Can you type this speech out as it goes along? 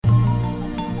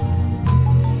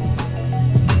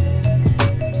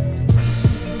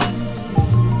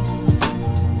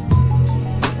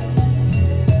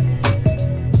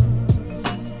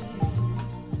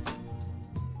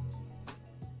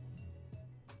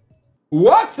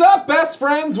What's up, best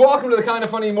friends? Welcome to the Kinda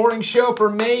Funny Morning Show for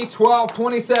May 12,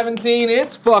 2017.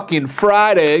 It's fucking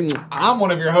Friday. I'm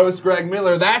one of your hosts, Greg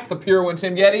Miller. That's the pure one,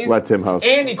 Tim Geddes. Let Tim host.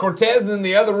 Andy Cortez in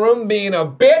the other room being a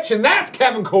bitch, and that's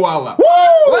Kevin Koala.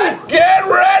 Woo! Let's get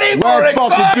ready for Let's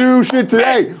fucking do shit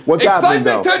today. What's happening,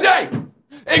 though?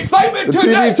 Excitement The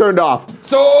today! TV turned off.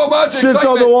 So much excitement. Shit's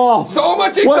on the wall. So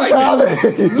much What's excitement.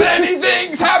 happening? Many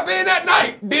things happen at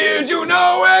night. Did you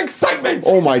know excitement?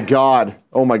 Oh my god.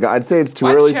 Oh my god. I'd say it's too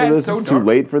Why is early Chad for this. so It's too dark?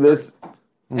 late for this. Oh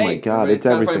my Hey, god. It's It's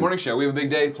Kinda Funny everything. Morning Show. We have a big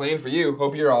day planned for you.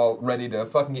 Hope you're all ready to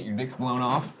fucking get your dicks blown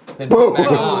off. Then put it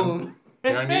back on.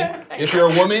 You know what I mean? If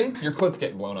you're a woman, your clit's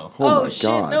getting blown off. Oh my shit,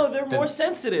 God. no, they're more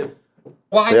sensitive.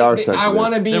 Well, They are I sensitive.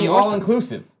 want to They're be more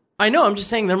all-inclusive. I know, I'm just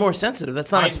saying they're more sensitive.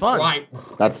 That's not as fun.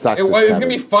 That's sexist. It's Kevin. going to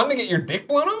be fun to get your dick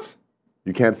blown off?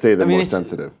 You can't say they're I mean, more it's-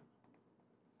 sensitive.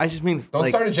 I just mean, Don't like,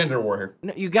 start a gender war here.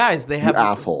 no, you guys, they have.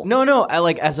 asshole. No, I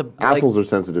like as a Assholes like, are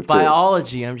sensitive too.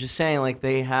 biology. I'm just saying, like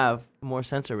they have more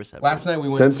sensor receptors. Last night we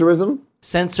went... Sensorism?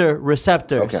 Sensor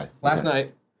receptors. Okay. Last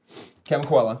night, Kevin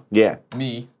Coella, Yeah.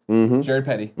 me, Mm-hmm. Jared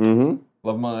Petty, Mm-hmm.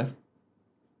 love of my life,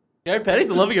 Jared Petty's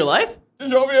the love of your life.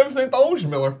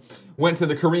 Miller, went to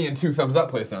the Korean two thumbs up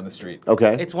place down the street.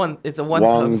 Okay. It's a one.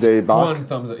 Wong thumbs. Dae Bak. One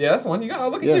thumbs up. Yeah, that's the one. You got. Oh,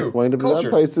 look at Yeah. you. Wang Dae Bak. Culture. That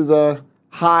place is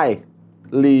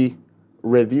highly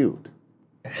reviewed.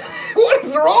 What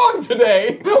is wrong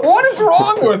today? What is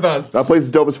wrong with us? That place is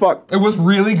dope as fuck. It was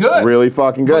really good. Really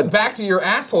fucking But good. back to your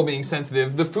asshole being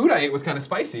sensitive, the food I ate was kind of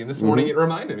spicy, and this morning it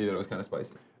reminded me that it was kind of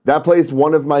spicy. That place,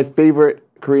 one of my favorite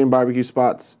Korean barbecue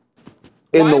spots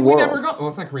in Why the have we world. never gone? Well,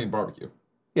 it's not Korean barbecue.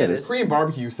 Yeah, it is. Korean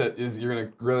barbecue set is you're gonna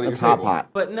grill it at That's your hot table. pot.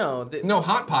 But no, No,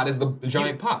 hot pot is the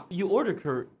giant pot. You order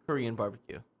Korean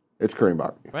barbecue, It's Korean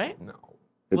barbecue. right? No.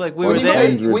 It's Like, we were When you go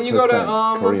there. to- when you go to,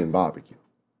 100% Korean barbecue.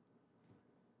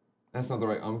 That's not the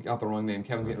right. I'm got the wrong name.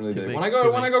 Kevin's getting really too big. big, When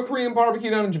too I big. go Korean barbecue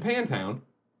down in Japantown,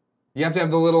 you have to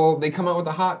have the little. They come out with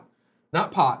the hot,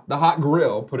 not pot, the hot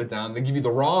grill. Put it down. They give you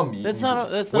the raw meat. That's You not.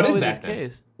 can- That's What not is always that the then?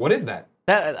 case. What is that?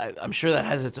 I'm sure that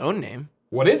has its own name.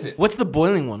 What is it? What's the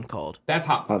boiling one called? That's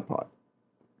hot pot. Hot pot.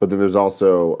 But then there's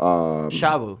also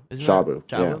Shabu. Isn't shabu. It? Shabu.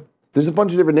 Yeah. There's a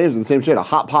bunch of different names of the same shit. A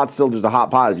hot pot's still just a hot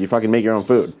pot if you fucking make your own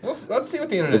food. Let's see what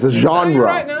the internet. It's a says. No, you're genre.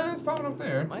 right. No, it's popping up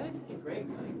there. Why are they saying great,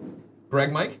 Mike?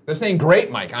 Greg Mike. They're saying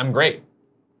great Mike. I'm great.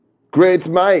 Great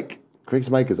Mike. Greg's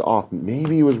mic is off.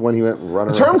 Maybe it was when he went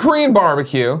running The term around. Korean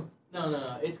barbecue.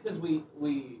 No. It's because we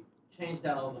changed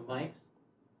out all the mics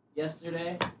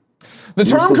yesterday. The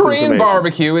term Useless Korean information.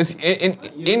 barbecue is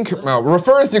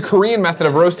refers to Korean method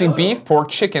of roasting beef, pork,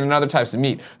 chicken, and other types of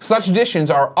meat. Such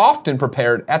dishes are often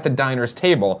prepared at the diner's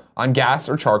table on gas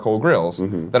or charcoal grills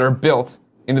that are built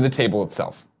into the table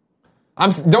itself.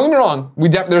 Don't get me wrong.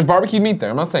 There's barbecued meat there.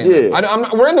 I'm not saying that. Yeah.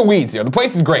 We're in the weeds here. The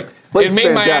place is great. Place It is made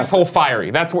my fantastic. asshole fiery.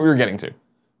 That's what we were getting to.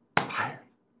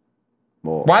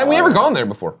 Well, Why have we ever gone there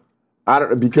before? I don't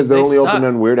know, because they're They only open suck.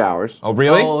 on weird hours. Oh,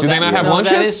 really? Oh, Do they not have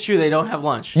lunches? That is true. They don't have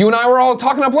lunch. You and I were all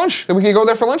talking up lunch that we could go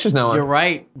there for lunches now. You're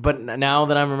right, but now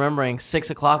that I'm remembering, 6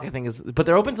 o'clock I think is. But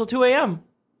they're open till 2 a.m.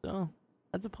 So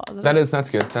that's a positive. That's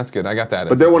good. That's good. I got that.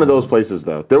 But they're one of those places,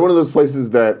 though. They're one of those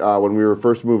places that when we were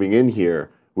first moving in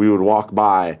here, we would walk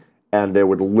by and there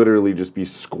would literally just be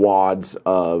squads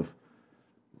of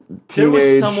there was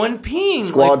teenage, someone peeing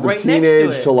squads like, right of next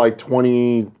teenage to it. to like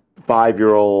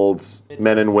 25-year-olds,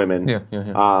 men and women. Yeah.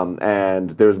 And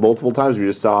there's multiple times we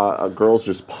just saw girls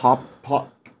just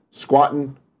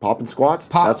squatting. Popping squats?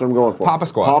 That's what I'm going for. Pop a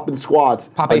squat. Popping squats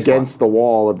Pop a against the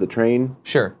wall of the train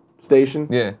Sure. station.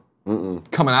 Yeah.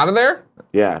 Coming out of there?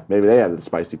 Yeah, maybe they have the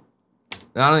spicy.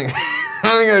 I don't think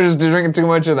they're just drinking too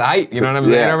much of the height. You know what I'm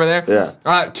saying Yeah, over there?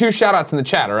 yeah. 2 shout-outs in the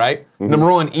chat, all right?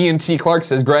 Number 1, Ian T. Clark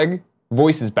says, Greg,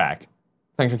 voice is back.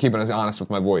 Thanks for keeping us honest with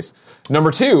my voice.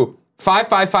 Number 2,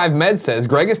 555 Med says,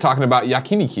 Greg is talking about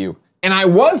yakiniku. And I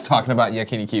was talking about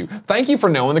yakiniku. Thank you for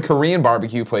knowing the Korean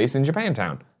barbecue place in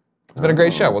Japantown. It's been a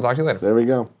great show. We'll talk to you later. There we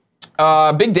go.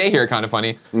 Big day here, Kinda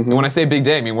Funny. And when I say big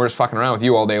day, I mean we're just fucking around with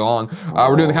you all day long.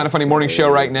 We're doing the Kinda Funny morning show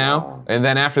right now, and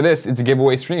then after this, it's a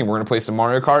giveaway stream. We're gonna play some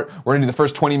Mario Kart. We're gonna do the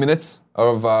first 20 minutes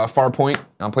of Farpoint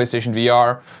on PlayStation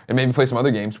VR, and maybe play some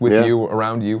other games with you,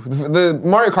 around you. The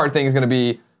Mario Kart thing is gonna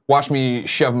be watch me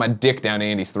shove my dick down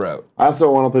Andy's throat. I also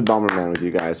want to play Bomberman with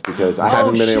you guys because I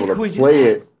haven't been able to play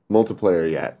it multiplayer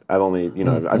yet. I've only,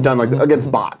 I've done like against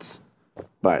bots,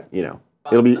 but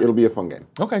it'll be a fun game.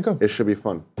 Okay, good. It should be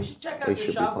fun. We should check out It your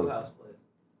should be Shabu fun. House place.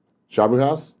 Shabu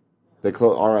House? They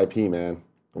close R.I.P. man.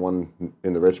 The one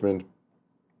in the Richmond.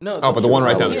 No. Oh, but the one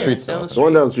right down the here, street still. down the The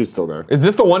one down the street's still there. Is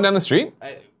this the one down the street?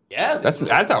 Yeah. That's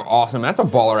awesome. That's a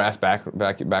baller ass back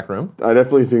room. I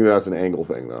definitely think that's an angle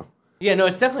thing though. Yeah, no,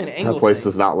 it's definitely an angle That place thing.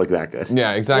 does not look that good.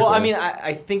 Yeah, exactly. Well, I mean,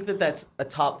 I think that's a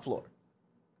top floor.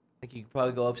 Like, you could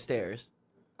probably go upstairs.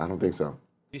 I don't think so. Do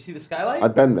you see the skylight?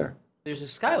 I've been there. There's a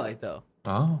skylight, though.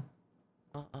 Oh.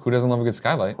 Who doesn't love a good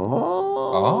skylight?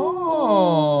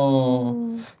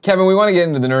 Oh. Kevin, we want to get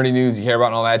into the nerdy news you care about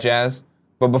and all that jazz.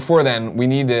 But before then, we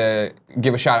need to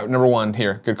give a shout out, number one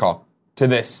here, good call, to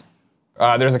this.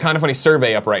 There's a Kinda Funny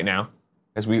survey up right now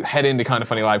as we head into Kinda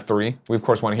Funny Live 3. We, of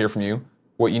course, want to hear from you,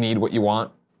 what you need, what you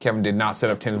want. Kevin did not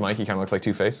set up Tim's mic. He kind of looks like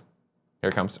Two-Face. Here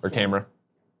it comes, or camera.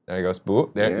 There he goes.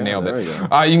 Boop. There, Yeah, nailed there it. you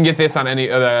go. You can get this on any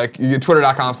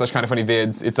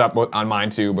twitter.com/kindafunnyvids. It's up on mine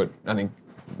too, but I think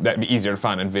that'd be easier to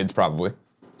find on vids probably.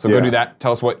 So go Yeah. do that.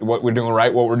 Tell us what we're doing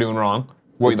right, what we're doing wrong,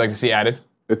 what you'd like to see added.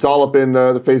 It's all up in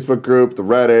the Facebook group, the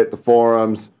Reddit, the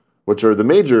forums, which are the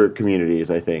major communities,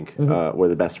 I think, where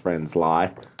the best friends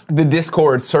lie. The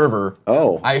Discord server.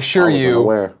 Oh. I assure was you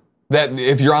unaware. that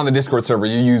if you're on the Discord server,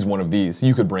 you use one of these.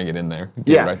 You could bring it in there.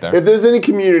 Do it Yeah. right there. If there's any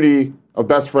community of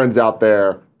best friends out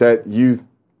there that you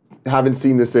haven't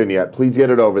seen this in yet, please get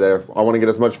it over there. I want to get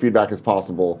as much feedback as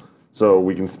possible so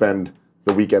we can spend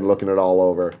the weekend looking it all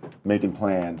over, making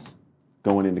plans,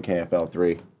 going into KFL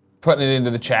 3. Putting it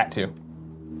into the chat too.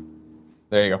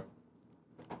 There you go.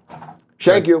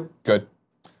 Thank you. Good.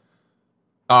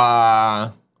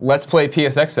 Let's Play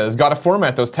PSX says, gotta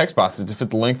format those text boxes to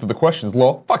fit the length of the questions.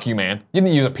 Lol. Fuck you, man. You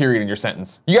didn't use a period in your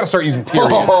sentence. You gotta start using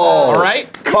periods. Oh. All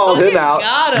right? Call him out.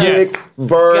 got him. Sick Yes.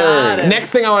 burn. Got it.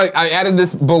 Next thing I added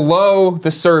this below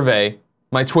the survey,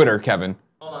 my Twitter, Kevin.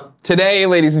 Hold on. Today,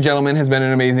 ladies and gentlemen, has been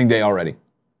an amazing day already.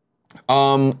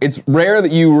 It's rare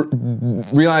that you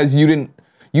realize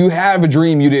you have a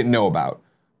dream you didn't know about.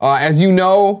 As you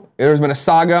know, there's been a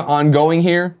saga ongoing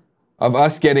here of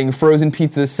us getting frozen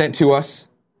pizzas sent to us.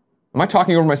 Am I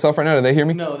talking over myself right now? Do they hear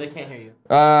me? No, they can't hear you.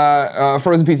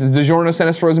 Frozen pizzas. DiGiorno sent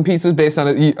us frozen pizzas based on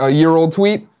a year-old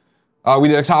tweet. We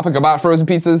did a topic about frozen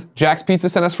pizzas. Jack's Pizza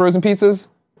sent us frozen pizzas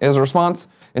as a response.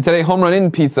 And today, Home Run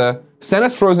Inn Pizza sent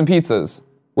us frozen pizzas,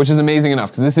 which is amazing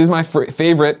enough because this is my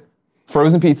favorite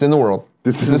frozen pizza in the world.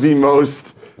 This is the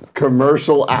most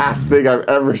commercial ass thing I've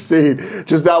ever seen.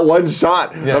 Just that one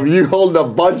shot of you holding a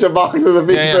bunch of boxes of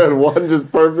pizza Yeah. and one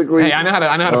just perfectly. Hey, I know how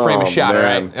to frame a shot,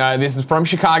 man. all right? This is from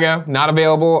Chicago, not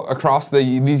available across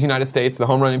these United States. The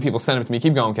Home Run Inn people sent them to me.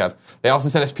 Keep going, Kev. They also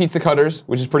sent us pizza cutters,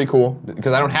 which is pretty cool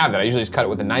because I don't have that. I usually just cut it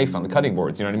with a knife on the cutting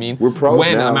boards, you know what I mean? We're pros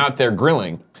when now. I'm out there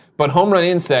grilling. But Home Run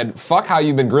Inn said, fuck how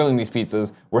you've been grilling these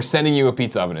pizzas. We're sending you a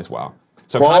pizza oven as well.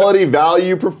 So Quality,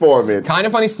 value, performance. Kinda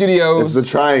Funny Studios. It's the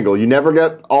triangle. You never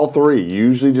get all three. You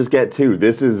usually just get two.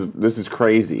 This is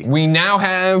crazy. We now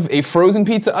have a frozen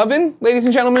pizza oven, ladies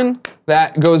and gentlemen,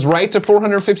 that goes right to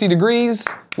 450 degrees.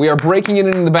 We are breaking it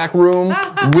into the back room.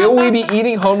 Will we be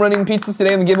eating home running pizzas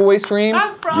today on the giveaway stream?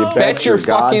 You Bet your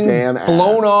fucking goddamn ass.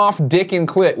 blown off dick and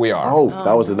clit we are. Oh,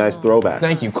 that was a nice throwback.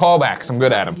 Thank you. Callbacks. I'm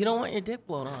good at them. You don't want your dick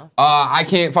blown off. I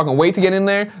can't fucking wait to get in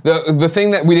there. The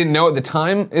thing that we didn't know at the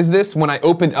time is this. When I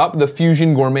opened up the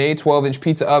Fusion Gourmet 12-inch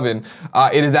pizza oven,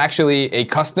 it is actually a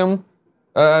custom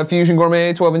Fusion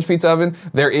Gourmet 12-inch pizza oven.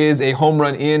 There is a Home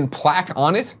Run Inn plaque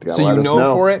on it, so let you us know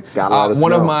know. for it. Gotta let us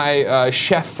One of know. my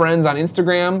chef friends on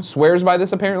Instagram swears by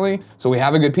this apparently, so we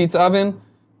have a good pizza oven.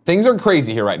 Things are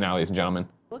crazy here right now, ladies and gentlemen.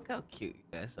 Look how cute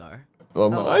you guys are.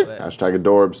 Love I my love life. it. Hashtag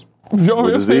adorbs. Jean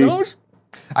With a Z. Marcel.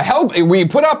 I held. We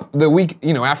put up the week,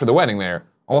 after the wedding there,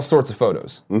 all sorts of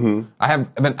photos. Mm-hmm. I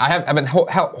have been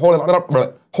holding off.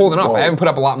 Whoa. I haven't put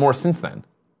up a lot more since then.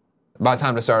 About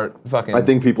time to start fucking. I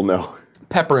think people know.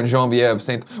 Pepper and Genevieve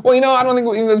Saint. Well, I don't think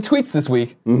the tweets this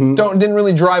week didn't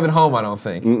really drive it home. I don't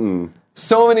think.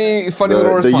 So many funny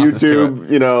little The responses to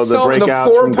YouTube, it. the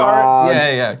breakouts from God.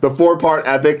 Yeah. The 4-part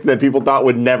epic that people thought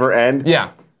would never end.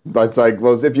 Yeah. That's like,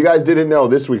 well, if you guys didn't know,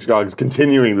 this week's GOG is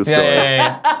continuing the story.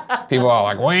 Yeah. People are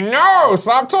like, we know,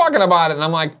 stop talking about it. And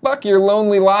I'm like, fuck your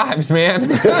lonely lives,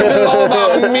 man. It's all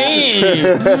about me.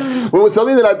 Well,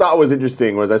 something that I thought was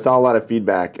interesting was I saw a lot of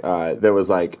feedback that was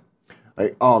like,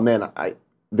 oh man,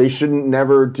 they shouldn't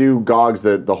never do GOGs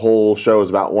that the whole show is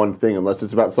about one thing unless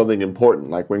it's about something important,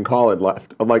 like when Colin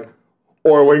left. I'm like,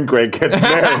 or when Greg gets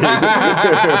married.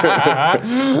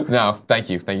 No, thank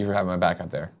you. Thank you for having my back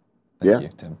out there. Thank you,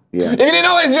 Tim. Yeah. If you didn't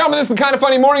know, ladies and gentlemen, this is the Kinda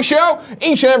Funny Morning Show.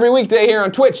 Each and every weekday here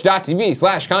on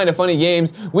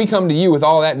twitch.tv/KindaFunnyGames, we come to you with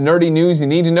all that nerdy news you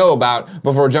need to know about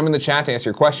before jumping in the chat to answer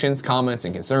your questions, comments,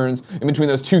 and concerns. In between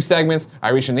those two segments, I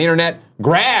reach in the internet,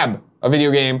 grab a video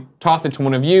game, toss it to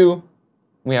one of you.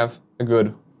 We have a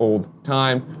good old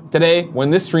time. Today, when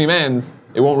this stream ends,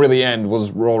 it won't really end. We'll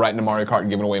just roll right into Mario Kart and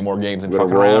giving away more games and We're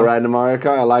fucking gonna roll around. right into Mario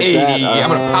Kart. I like Hey, that. I'm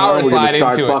gonna power We're slide gonna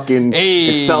start into it. fucking Hey.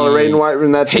 accelerating right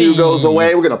when that 2 goes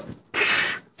away. We're gonna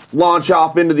launch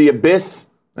off into the abyss.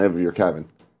 I have your Kevin.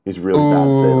 He's really bad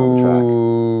at staying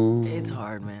on the track. It's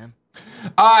hard, man.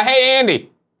 Hey,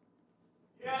 Andy.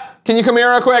 Yeah. Can you come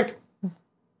here real quick?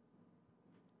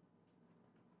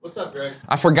 What's up, Greg?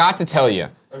 I forgot to tell you.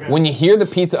 Okay. When you hear the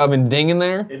pizza oven ding in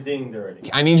there, It dinged already.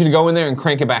 I need you to go in there and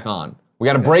crank it back on. We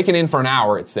got to break it in for an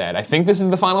hour, it said. I think this is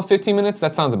the final 15 minutes.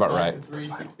 That sounds about right.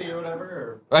 360 or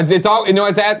whatever?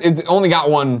 It's only got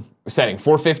one setting,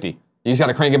 450. You just got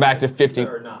to crank it back to 50.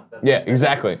 Or not? That's Yeah,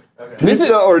 exactly. Okay. This is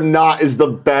Pizza or not is the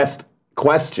best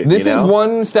question. this you is know?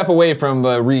 one step away from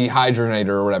the rehydrogenator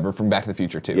or whatever from Back to the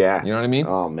Future 2. Yeah. You know what I mean?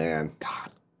 Oh man.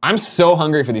 I'm so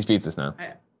hungry for these pizzas now.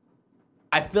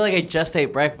 I feel like I just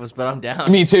ate breakfast, but I'm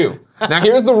down. Me too. Now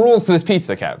here's the rules to this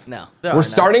pizza, Kev. No. there We're are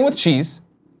starting with cheese.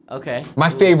 none. Okay. My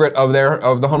favorite of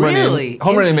the home run Really? inn.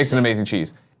 Home run inn makes an Interesting. amazing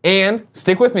cheese. And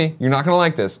stick with me, you're not gonna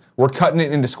like this. We're cutting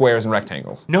it into squares and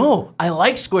rectangles. No, I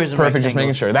like squares and Perfect, just making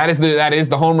rectangles. sure. That is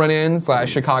the home run inn /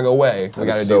 Chicago way. We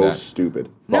gotta so do that. stupid.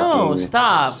 No, Fucking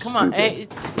stop. Come on.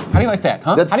 stupid. Hey, How do you like that,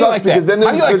 huh? That How sucks do you like because that? then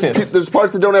How do you like there's, this? there's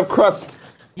parts that don't have crust.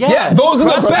 Yeah, those are the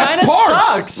crust best kinda parts.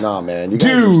 Sucks. Nah, man, you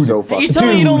guys Dude. are so fucking. You tell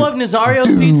me you don't love Nazario's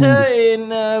pizza in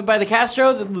by the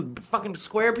Castro, the fucking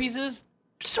square pieces?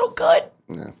 So good.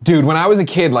 Dude, when I was a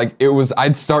kid,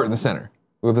 I'd start in the center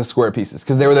with the square pieces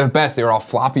because they were the best. They were all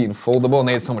floppy and foldable, and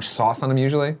they had so much sauce on them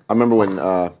usually. I remember when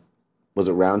was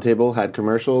it Roundtable had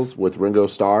commercials with Ringo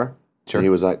Starr? Sure. And he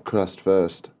was like crust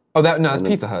first. Oh, that's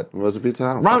Pizza Hut. Was it Pizza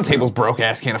Hut? Round Table's broke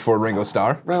ass can't afford Ringo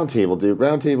Starr. Roundtable, dude.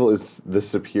 Roundtable is the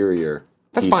superior.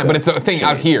 That's pizza fine, but it's a thing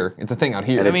out chain. here. It's a thing out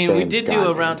here. And I mean, we been did do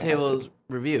a goddamn Roundtables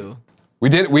review, We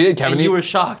did. Kevin. and you were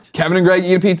shocked. Kevin and Greg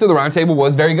eat a pizza. The Round Table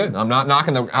was very good. I'm not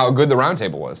knocking how good the Round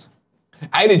Table was.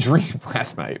 I had a dream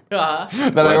last night that I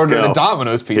Let's ordered go. a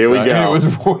Domino's pizza, Here we and it go.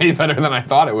 was way better than I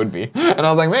thought it would be. And I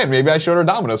was like, man, maybe I should order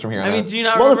Domino's from here on I mean, out. do you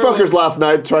not remember Motherfuckers when- last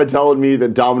night tried telling me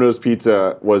that Domino's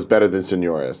Pizza was better than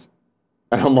Signora's.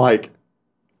 And I'm like,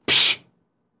 psh,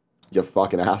 you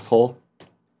fucking asshole.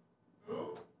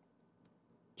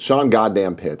 Sean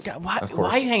goddamn Pitts. God, why, Of why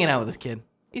course. are you hanging out with this kid?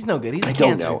 He's no good. He's a I don't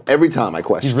cancer. know. Every time I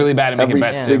question. He's really bad at making Every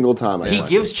bets. single time I He question.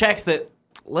 gives checks that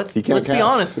let's He can't be cash.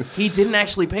 honest. He didn't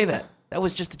actually pay that. That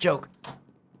was just a joke.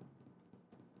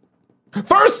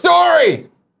 First story!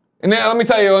 And now, let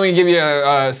me give you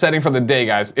a setting for the day,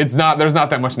 guys. There's not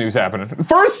that much news happening.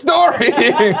 First story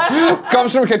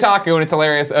comes from Kotaku, and it's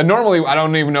hilarious. Normally, I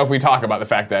don't even know if we talk about the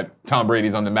fact that Tom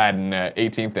Brady's on the Madden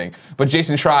 18 thing, but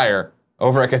Jason Schreier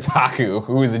over at Kotaku,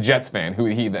 who is a Jets fan, I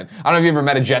don't know if you ever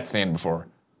met a Jets fan before.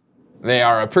 They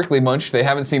are a prickly bunch. They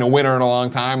haven't seen a winner in a long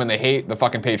time, and they hate the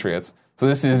fucking Patriots. So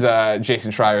this is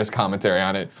Jason Schreier's commentary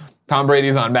on it. Tom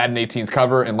Brady's on Madden 18's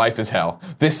cover, and life is hell.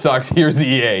 This sucks. Here's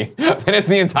EA. Then it's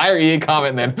the entire EA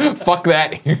comment, and then fuck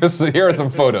that. Here are some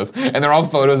photos, and they're all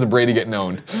photos of Brady getting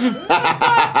owned.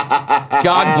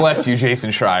 God bless you, Jason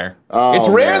Schreier. It's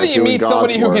rare man, that you doing meet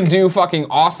somebody God's who can work. do fucking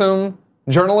awesome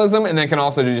journalism and then can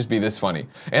also just be this funny.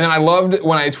 And then I loved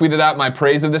when I tweeted out my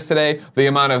praise of this today, the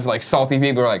amount of salty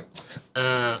people are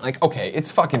okay,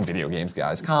 it's fucking video games,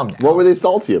 guys. Calm down. What were they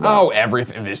salty about? Oh,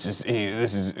 everything. This is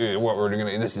what we're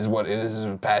doing. This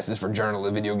is passes for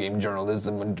video game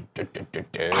journalism.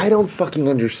 I don't fucking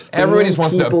understand. Everybody just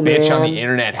wants people, to bitch on man. the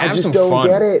internet. I Have just some don't fun.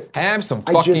 get it. Have some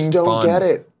I fucking just don't fun. get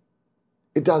it.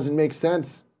 It doesn't make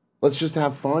sense. Let's just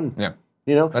have fun. Yeah.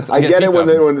 You know, Let's I get get it pizza when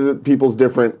ovens. the people's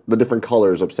the different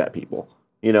colors upset people.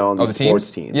 You know, on Oh, the the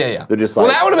sports teams? teams. Yeah. They're just well,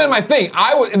 like, that would have been my thing.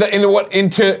 I would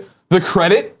into the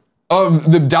credit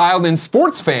of the dialed-in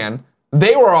sports fan.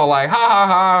 They were all like, ha ha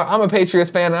ha, I'm a Patriots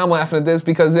fan and I'm laughing at this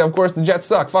because, of course, the Jets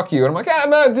suck. Fuck you. And I'm like,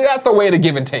 man, that's the way to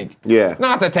give and take. Yeah.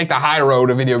 Not to take the high road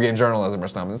of video game journalism or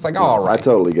something. It's like, all right. I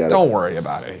totally get it. Don't worry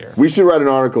about it here. we should write an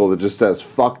article that just says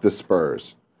 "fuck the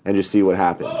Spurs" and just see what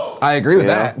happens. I agree with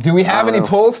Yeah. that. Do we have I don't any know.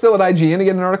 polls still at IGN to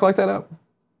get an article like that up?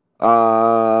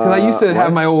 Because I used to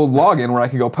have my old login where I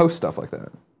could go post stuff like that.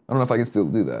 I don't know if I can still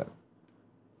do that.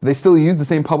 Do they still use the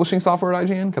same publishing software at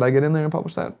IGN? Could I get in there and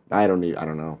publish that? I don't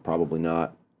know. Probably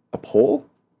not. A poll?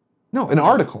 No, an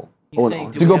article. He's Oh, saying,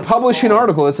 no. do To we go have publish an all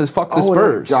article that says "fuck the Oh, no,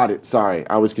 Spurs." got it. Sorry,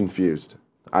 I was confused.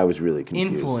 I was really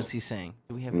confused. Influence, he's saying.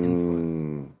 Do we have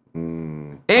influence?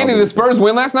 Andy, the Spurs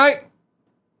win last night,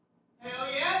 Hell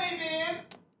yeah, they did.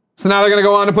 so now they're gonna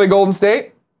go on to play Golden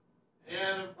State.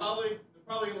 Yeah, they're probably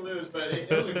gonna lose, but it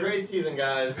was a great season,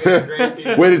 guys. We had a great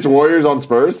season. Wait, it's Warriors on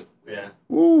Spurs? Yeah,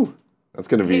 Ooh, that's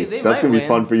gonna be They that's might gonna be win.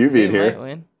 fun for you being They here. might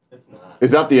win. it's not.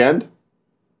 Is that the end?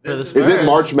 For the This Is it Spurs.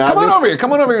 March Madness? Come on over here.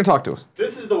 Come on over here and talk to us.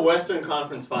 This is the Western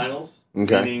Conference Finals,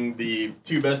 Okay. meaning the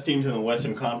two best teams in the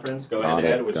Western Conference go Got head to it,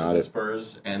 head, which is got the it.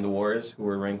 Spurs and the Warriors, who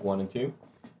are ranked 1 and 2.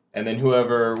 And then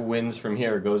whoever wins from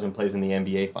here goes and plays in the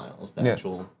NBA Finals, the Yeah.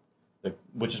 actual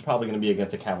which is probably going to be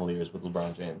against the Cavaliers with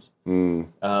LeBron James.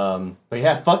 But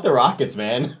yeah, fuck the Rockets,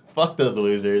 man. Fuck those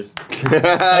losers.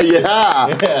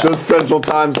 Yeah. Those Central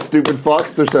Time stupid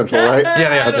fucks. They're Central, right?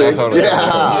 Yeah, totally.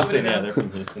 Yeah. Houston, yeah, they're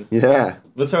from Houston. Yeah.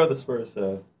 Let's start with the Spurs.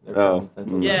 They're from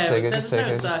Central. Yeah, take it, but just take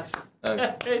it, sucks.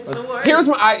 Okay. Don't worry. Here's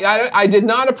my. I did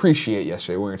not appreciate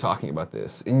yesterday when we were talking about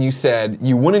this, and you said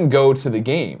you wouldn't go to the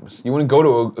games. You wouldn't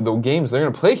go to the games they're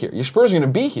going to play here. Your Spurs are going to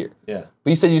be here. Yeah. But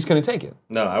you said you just couldn't take it.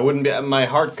 No, I wouldn't be. My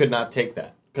heart could not take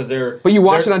that because they're. But you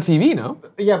watch it they're- on TV, no?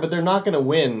 Yeah, but they're not going to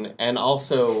win. And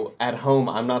also, at home,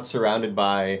 I'm not surrounded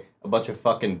by a bunch of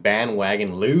fucking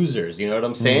bandwagon losers. You know what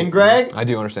I'm saying, Greg? I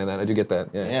do understand that. I do get that.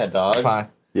 Yeah. Yeah, dog. Pie.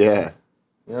 Yeah.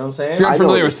 You know what I'm saying? If you're I know what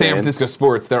unfamiliar you're with San saying. Francisco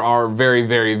sports, there are very,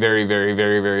 very, very, very,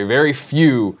 very, very, very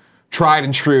few tried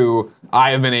and true. I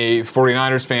have been a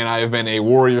 49ers fan. I have been a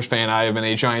Warriors fan. I have been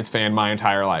a Giants fan my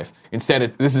entire life. Instead,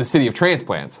 this is a city of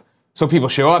transplants. So people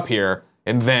show up here,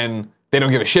 and then they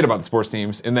don't give a shit about the sports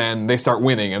teams, and then they start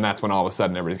winning, and that's when all of a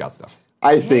sudden everybody's got stuff.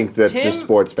 I think that Tim- just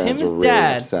sports fans Tim's are really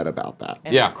dad- upset about that.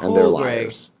 Yeah. Cool, And they're Greg.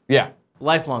 liars. Yeah.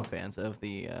 Lifelong fans of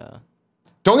the,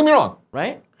 Don't get me wrong.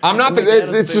 right? I'm not the.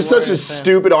 It's just such a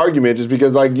stupid argument just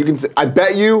because, like, you can. I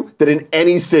bet you that in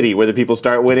any city where the people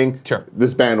start winning, Sure.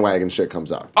 this bandwagon shit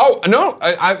comes up. Oh, no,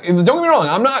 don't get me wrong.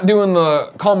 I'm not doing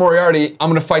the Colin Moriarty, I'm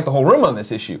going to fight the whole room on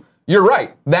this issue. You're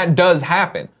right. That does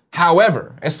happen.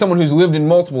 However, as someone who's lived in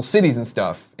multiple cities and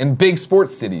stuff, in big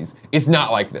sports cities, it's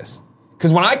not like this.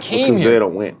 Because when I came Because they here,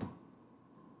 don't win.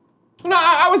 no,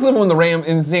 I was living when the Rams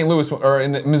in St. Louis or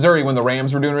in Missouri when the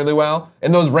Rams were doing really well,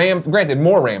 and those Rams, granted,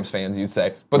 more Rams fans you'd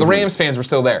say, but the Rams fans were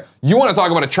still there. You want to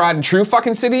talk about a tried and true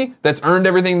fucking city that's earned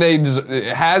everything they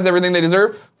has everything they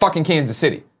deserve? Fucking Kansas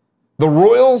City. The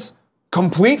Royals,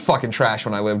 complete fucking trash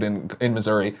when I lived in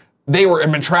Missouri. They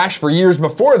had been trash for years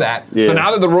before that. Yeah. So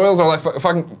now that the Royals are like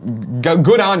fucking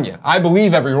good on you. I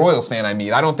believe every Royals fan I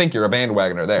meet. I don't think you're a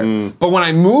bandwagoner there. But when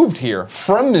I moved here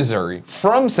from Missouri,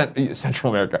 from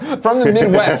Central America, from the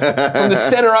Midwest, from the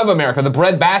center of America, the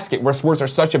breadbasket where sports are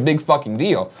such a big fucking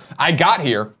deal, I got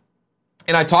here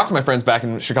and I talked to my friends back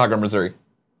in Chicago, Missouri,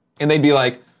 and they'd be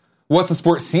like, "What's the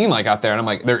sports scene like out there?" And I'm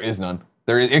like, "There is none."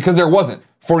 Because there wasn't.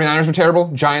 49ers were terrible.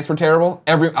 Giants were terrible.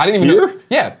 I didn't even know. Here?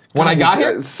 Yeah. When I got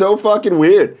here. It's so fucking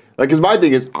weird. Like, because my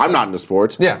thing is, I'm not into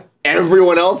sports. Yeah.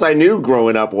 Everyone else I knew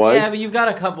growing up was. Yeah, but you've got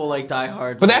a couple like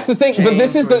diehard. But that's the thing, but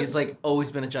this is where the- he's like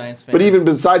always been a Giants fan. But even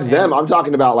besides them, I'm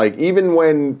talking about like even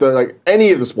when the like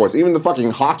any of the sports, even the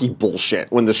fucking hockey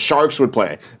bullshit, when the Sharks would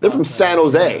play, they're from San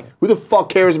Jose. Who the fuck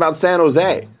cares about San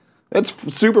Jose? That's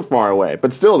super far away.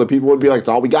 But still, the people would be like, "It's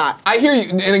all we got." I hear you,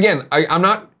 and again, I'm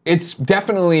not. It's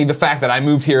definitely the fact that I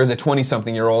moved here as a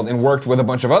 20-something-year-old and worked with a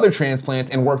bunch of other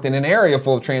transplants and worked in an area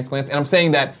full of transplants, and I'm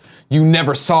saying that you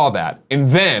never saw that. And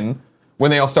then, when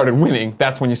they all started winning,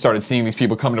 that's when you started seeing these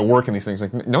people coming to work and these things.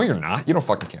 Like, no, you're not. You don't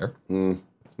fucking care.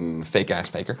 Fake-ass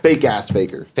faker. Fake ass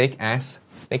faker. Fake-ass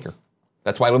faker.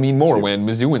 That's why it'll mean more when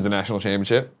Mizzou wins a national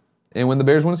championship and when the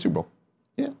Bears win a Super Bowl.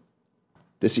 Yeah.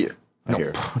 This year. I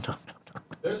hear.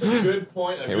 There's a good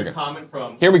point, a we good go. comment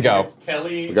from. Here we go. It's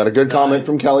Kelly. We got a good comment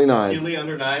from Kelly 9. Keely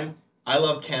under 9. I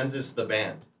love Kansas the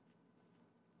band.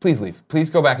 Please leave. Please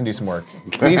go back and do some work.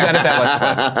 Please edit that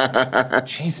Let's Play.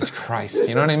 Jesus Christ.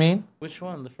 You know what I mean? which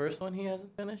one? The first one he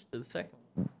hasn't finished, or the second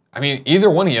one? I mean, either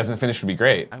one he hasn't finished would be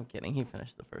great. I'm kidding. He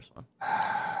finished the first one.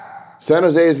 San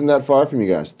Jose isn't that far from you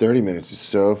guys. 30 minutes is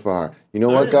so far. You know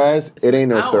what, 30 guys? It's It ain't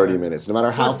no an hour. 30 minutes. No matter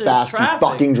how Plus there's fast you traffic.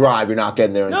 fucking drive, you're not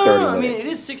getting there in No, 30 no, I mean minutes.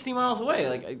 it is 60 miles away.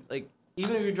 Like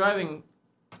even if you're driving,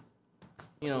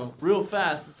 real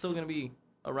fast, it's still gonna be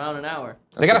around an hour.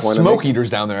 They got a the point I'm smoke making. eaters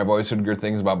down there. I've always heard good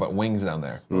things about, but wings down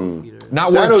there.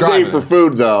 Not San worth Jose driving. for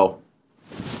food, though.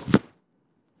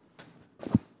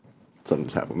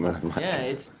 Something's happened. Yeah,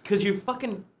 it's because you're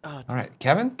fucking. All right,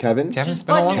 Kevin? Kevin? Kevin's Just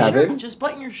been a button long your Kevin? shirt. Just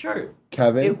button your shirt.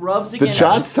 Kevin? It rubs The against.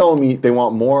 chat's telling me they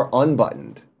want more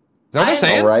unbuttoned. Is that what they're I-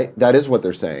 saying? All right? That is what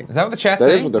they're saying. Is that what the chat's That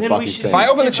saying? is what they're Then we fucking should- saying. If I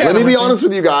open the chat, Let me I'm be gonna honest say-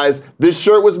 with you guys. This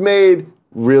shirt was made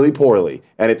really poorly,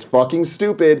 and it's fucking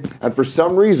stupid. And for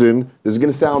some reason, this is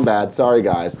gonna sound bad. Sorry,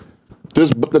 guys.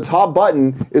 The top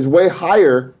button is way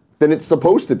higher than it's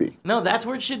supposed to be. No, that's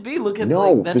where it should be. Look at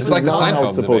No, that's this It's is like the not how Seinfeld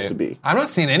it's supposed debate. to be. I'm not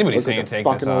seeing anybody Look saying at the take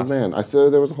fucking this old off. man. I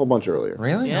said there was a whole bunch earlier.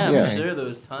 Really? Yeah, Okay. I'm sure there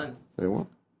was tons. They won't.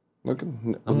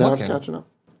 Looking. I'm Now looking. it's catching up.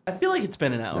 I feel like it's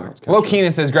been an Now hour. it's catching Lo up.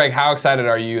 Keenan says, Greg, how excited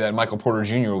are you that Michael Porter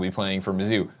Jr. will be playing for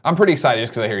Mizzou? I'm pretty excited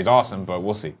just because I hear he's awesome, but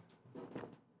we'll see.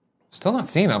 Still not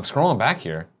seeing him. I'm scrolling back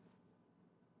here.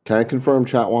 Can I confirm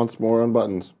chat wants more on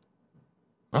buttons?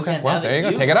 Okay, Yeah, well, now there that you go.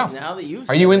 you've- Take it off. Now that you've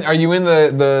Are you in? Are you in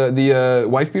the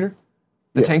wife beater?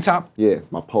 The Yeah. tank top? Yeah,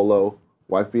 my polo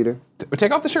wife beater.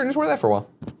 Take off the shirt and just wear that for a while.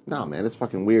 No, man, it's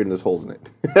fucking weird and there's holes in it.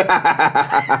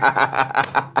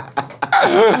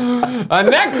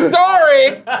 Next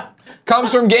story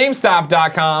comes from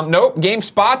GameStop.com. Nope,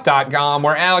 GameSpot.com,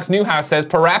 where Alex Newhouse says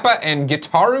Parappa and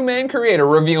Gitaru Man creator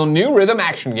reveal new rhythm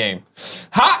action game.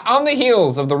 Hot on the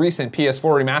heels of the recent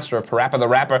PS4 remaster of Parappa the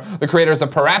Rapper, the creators of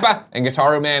Parappa and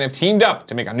Gitaru Man have teamed up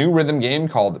to make a new rhythm game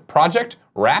called Project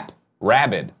Rap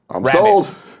Rabid. I'm sold.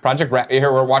 Project Rap. You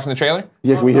hear we're watching the trailer?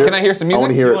 Yeah, can we hear Can I hear some music? I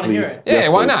want to hear You it, wanna please. hear it? Yeah, Yes,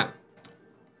 why please. not?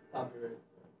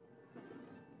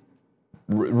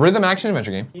 Rhythm action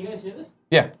adventure game. Can you guys hear this?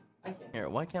 Yeah. I can't hear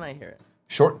it. Why can't I hear it?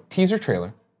 Short teaser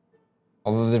trailer.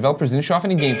 Although the developers didn't show off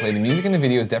any gameplay, the music in the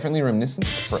video is definitely reminiscent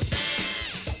of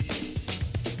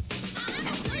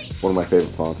One of my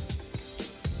favorite fonts.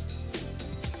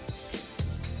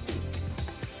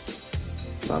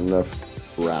 Not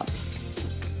enough rap.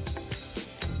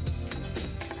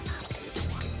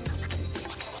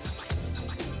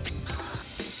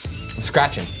 I'm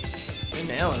scratching. You're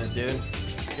nailing it, dude.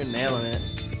 You're nailing it.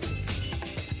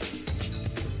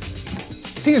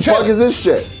 Teaser What the fuck is trailer. this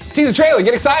shit? Teaser trailer.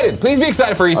 Get excited. Please be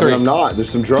excited for E3. I mean, I'm not. There's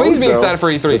some drones. Please be though. excited for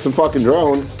E3. There's some fucking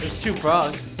drones. There's 2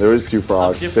 frogs. There is 2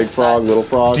 frogs. Of Big different frog, sizes. little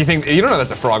frog. Do you think you don't know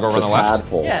that's a frog over on It's the a left?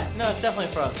 tadpole. Yeah, no, it's definitely a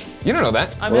frog. You don't know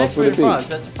that. I'm What an else would expert in it be? frogs.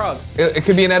 That's a frog. It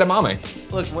could be an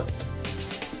edamame. Look, what?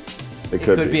 It It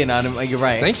could be an item. You're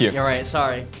right. Thank you. You're right.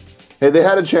 Sorry. Hey, they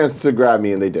had a chance to grab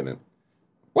me and they didn't.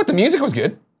 What? The music was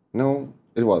good. No,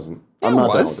 it wasn't. Yeah, I'm it not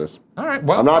down with was. this. All right.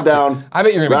 Well, I'm not fuck you. down. I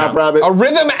bet you're gonna Rap be down. Rabbit. A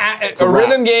rhythm, a a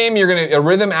rhythm rap. game. A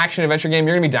rhythm action adventure game.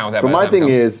 You're gonna be down with that. But by the my time it thing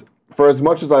comes. is, for as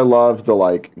much as I love the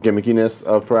like gimmickiness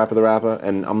of Parappa the Rapper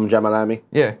and Jamalami,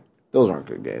 yeah. those aren't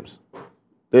good games.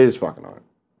 They just fucking aren't.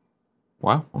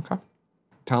 Wow. Okay.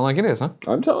 Telling like it is, huh?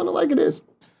 I'm telling it like it is.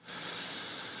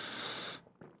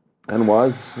 And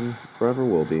was, and forever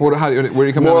will be. Where do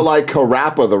you come More down? like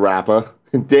Karappa the Rapper.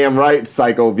 Damn right,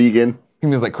 psycho vegan. He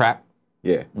means like crap.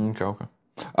 Yeah. Okay. Okay.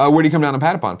 Where do you come down on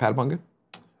Patapon? Patapon good?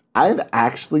 I've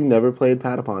actually never played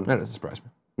Patapon. That doesn't surprise me.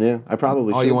 Yeah, I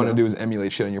probably All should. you want to though. do is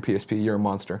emulate shit on your PSP. You're a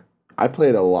monster. I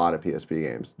played a lot of PSP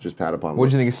games. Just Patapon. What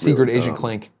did you think of Secret really Agent dumb.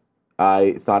 Clank?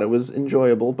 I thought it was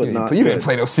enjoyable, but not. You didn't good.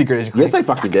 play no Secret Agent Clank. Yes, I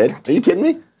fucking did. Are you kidding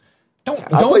me? Don't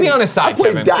I played- be on his I side, played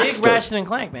Kevin. Dax- Big Daxter. Ratchet and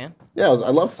Clank, man. Yeah, I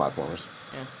love platformers.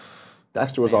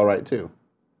 Daxter was all right too.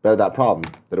 But had that problem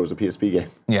that it was a PSP game.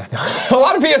 Yeah, a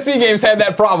lot of PSP games had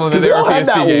that problem that they They were all had PSP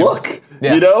that games. look,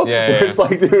 Yeah. you know? Yeah, Where yeah, it's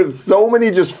like there was so many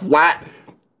just flat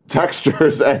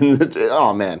textures and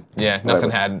oh man. Yeah, nothing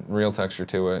Whatever. had real texture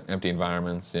to it. Empty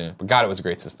environments. Yeah, but God, it was a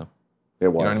great system. It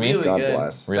was. know what I mean? Really God good.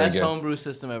 bless. Really Best good. homebrew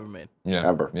system ever made. Yeah,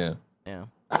 Ever. Yeah. Yeah.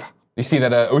 You see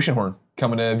that Oceanhorn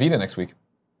coming to Vita next week.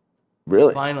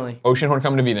 Really? Finally. Oceanhorn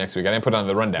coming to Vita next week. I didn't put it on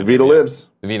the rundown. Vita lives.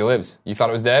 The Vita lives. You thought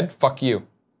it was dead? Fuck you.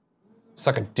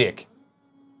 Suck a dick.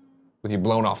 With your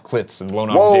blown off clits and blown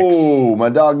off dicks. Whoa! My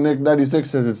dog Nick96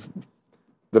 says it's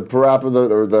the Parappa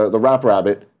the Rap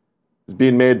Rabbit is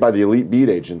being made by the Elite Beat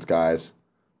Agents, guys.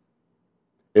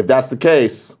 If that's the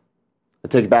case, I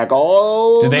take back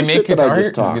all. Did they the make shit that Guitar I Hero?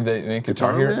 just talked. Did they make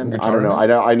Guitar Hero? Hero? Man? Guitar I don't know.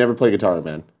 Hero? I never played Guitar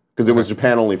Man because it was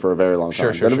Japan only for a very long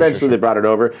time. Sure, Then eventually they brought it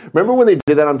over. Remember when they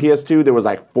did that on PS2? There was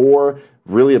like 4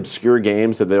 really obscure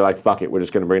games that they're like, "Fuck it, we're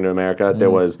just going to bring it to America."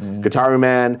 There was Guitar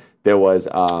Man. There was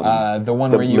The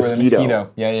one where you were the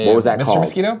mosquito. Yeah. What was that Mr. called?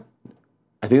 Mosquito?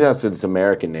 I think that's its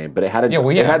American name, but it had a Yeah, well,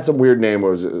 it yeah. had some weird name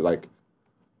where it was like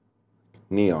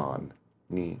Neon,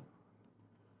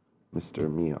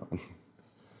 Mr. Neon,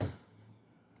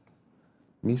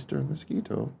 Mr.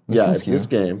 Mosquito. Yeah, Mosquito. it's this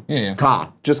game. Yeah.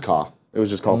 Ka, just Ka. It was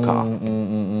just called Ka.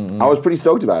 I was pretty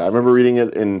stoked about it. I remember reading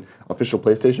it in official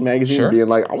PlayStation magazine, Sure. and being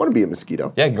like, I want to be a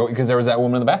mosquito. Yeah, because there was that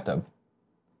woman in the bathtub.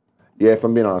 Yeah, if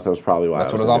I'm being honest, that was probably why.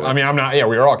 That's I what was it was all. into I mean, I'm not. Yeah,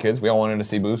 we were all kids. We all wanted to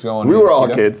see boobs. We all wanted we to be were all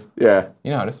mosquito. kids. Yeah.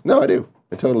 You know how it is. No, I do.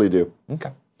 I totally do.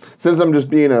 Okay. Since I'm just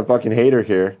being a fucking hater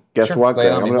here, guess Sure, what? lay it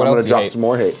then? on I'm me. gonna, What I'm else gonna do you drop hate? some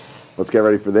more hate. Let's get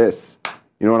ready for this.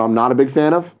 You know what I'm not a big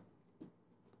fan of?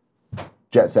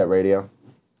 Jet Set Radio.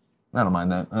 I don't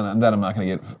mind that. That I'm not going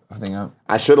to get a thing out.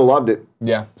 I should have loved it.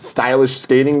 Yeah. Stylish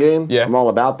skating game. Yeah. I'm all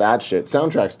about that shit.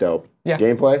 Soundtrack's dope. Yeah.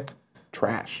 Gameplay,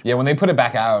 trash. Yeah, when they put it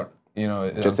back out, you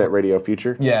know. Jet Set Radio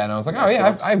Future. Yeah, and I was like, oh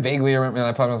yeah, I vaguely remember. And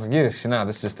I probably was like, yeesh, no,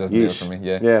 this just doesn't do it Yeesh. for me.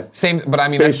 Yeah. Yeah. Same, but I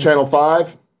mean, Space that's, Channel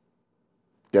 5.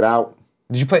 Get out.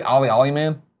 did you play Ollie Ollie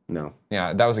Man? No.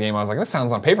 Yeah, that was a game I was like, this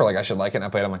sounds on paper like I should like it. And I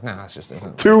played it, I'm like, nah, this just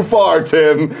isn't. Too far,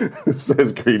 Tim,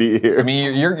 says Greedy here. I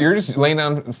mean, you're just laying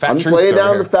down fat I'm truths just laying over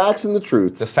down here. the facts and the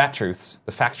truths. The fat truths.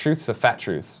 The fact truths, the fat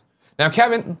truths. Now,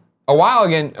 Kevin, a while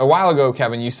ago,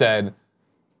 Kevin, you said,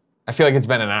 I feel like it's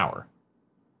been an hour.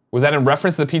 Was that in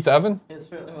reference to the pizza oven? It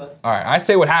certainly was. All right, I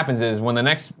say what happens is when the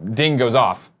next ding goes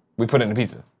off, we put it in the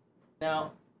pizza.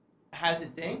 Now, has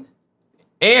it dinged?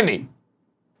 Andy.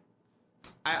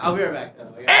 I'll be right back.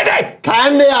 Though. Andy.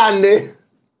 Candy Andy.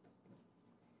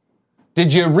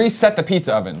 Did you reset the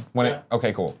pizza oven when it?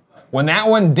 Okay, cool. When that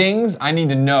one dings, I need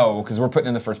to know because we're putting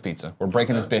in the first pizza. We're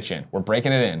breaking this bitch in. We're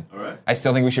breaking it in. All right. I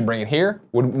still think we should bring it here.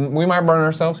 We might burn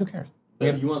ourselves. Who cares?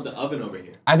 You want the oven over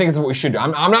here. I think it's what we should do.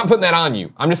 I'm not putting that on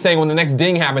you. I'm just saying when the next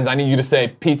ding happens, I need you to say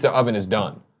pizza oven is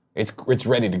done. It's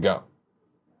ready to go.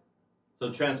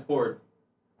 So transport.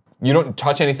 You don't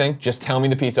touch anything. Just tell me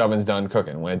the pizza oven's done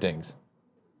cooking when it dings.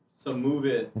 So move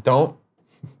it. Don't.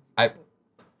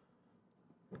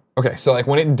 Okay, so like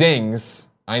when it dings,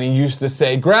 I need you to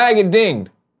say, Greg, it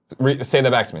dinged. Say that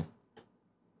back to me.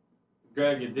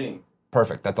 Greg, it dinged.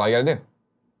 Perfect. That's all you gotta do.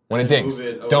 When it dings, Move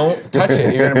it over don't here. touch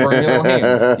it. You're gonna burn your little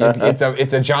hands.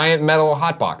 It's a giant metal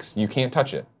hot box. You can't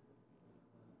touch it.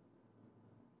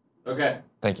 Okay.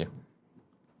 Thank you.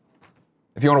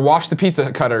 If you want to wash the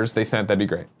pizza cutters they sent, that'd be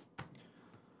great.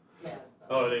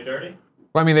 Oh, are they dirty?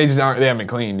 Well, I mean, they haven't been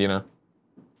cleaned, you know.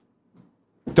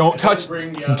 Don't touch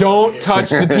bring the oven Don't here. touch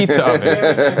the pizza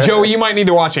oven. Joey, you might need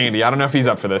to watch Andy. I don't know if he's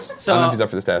up for this. So I don't know if he's up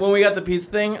for this task. when we got the pizza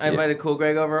thing, I invited Cool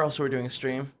Greg over. Also, we're doing a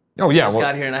stream. Oh yeah. Just Well,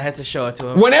 got here and I had to show it to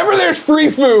him. whenever there's free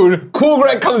food, Cool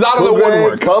Greg comes out of the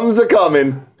woodwork. Comes a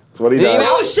coming. That's what he You does. know-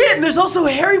 Oh shit! And there's also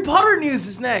Harry Potter news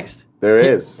is next. There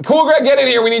is. Cool Greg, get in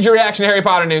here. We need your reaction to Harry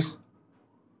Potter news.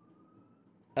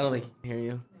 I don't think he can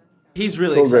hear you. He's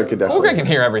really Cool Greg excited. could Cool definitely. Greg can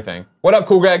hear everything. What up,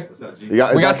 Cool Greg? We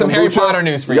got We got some Harry kombucha? Potter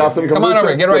news for you. got some Come on kombucha? over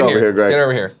here. Get right over here. Greg. Get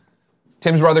over here.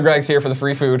 Tim's brother Greg's here for the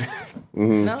free food.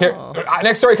 No. Here,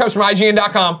 next story comes from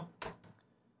IGN.com.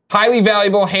 Highly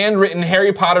valuable handwritten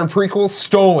Harry Potter prequels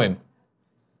stolen.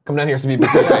 Come down here so people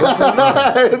can see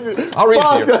your face. I'll read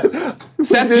it to you.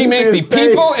 Seth G. didn't see Macy. his face.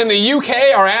 People in the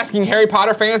UK are asking Harry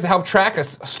Potter fans to help track a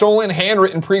stolen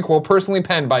handwritten prequel personally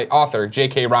penned by author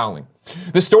J.K. Rowling.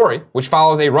 The story, which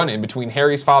follows a run-in between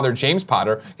Harry's father, James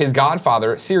Potter, his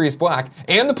godfather, Sirius Black,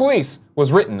 and the police,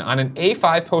 was written on an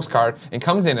A5 postcard and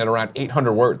comes in at around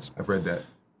 800 words. I've read that.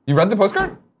 You read the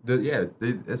postcard?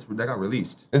 That got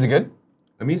released. Is it good?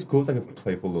 I mean, it's cool. It's like a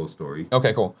playful little story.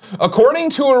 Okay, cool. According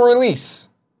to a release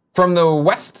from the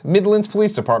West Midlands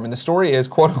Police Department, the story is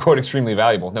quote-unquote extremely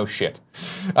valuable. No shit.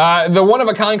 The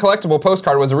one-of-a-kind collectible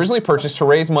postcard was originally purchased to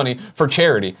raise money for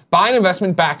charity by an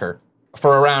investment backer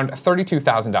for around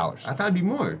 $32,000. I thought it'd be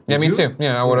more. Yeah, Did me you? too.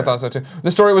 Yeah, I would have thought so too.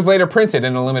 The story was later printed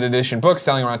in a limited edition book,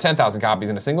 selling around 10,000 copies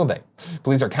in a single day.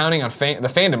 Police are counting on the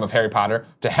fandom of Harry Potter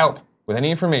to help with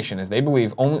any information, as they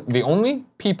believe the only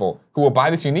people who will buy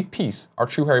this unique piece are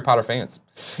true Harry Potter fans.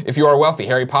 If you are a wealthy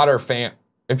Harry Potter fan,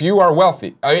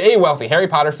 a wealthy Harry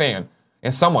Potter fan,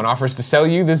 and someone offers to sell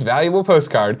you this valuable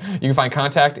postcard, you can find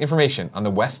contact information on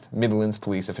the West Midlands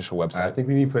Police official website. I think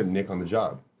we need to put Nick on the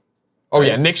job. Oh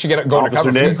yeah, Nick should go Officer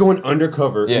undercover. Nick? He's going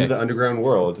undercover Yeah. into the underground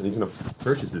world, and he's gonna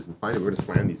purchase this and find it. We're gonna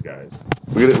slam these guys.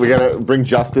 We gotta bring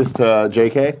justice to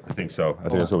JK. I think so. I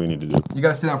think that's what we need to do. You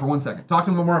gotta sit down for 1 second. Talk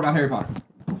to him more about Harry Potter.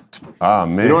 Ah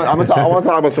man. You know what? I want to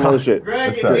talk about some other shit. Greg,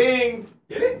 What's it up? dinged.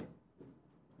 Get it?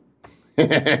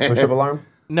 Push-up alarm.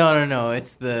 No.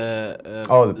 It's the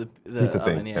The the pizza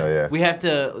oven, thing. Yeah. Oh, yeah. We have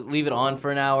to leave it on for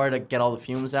an hour to get all the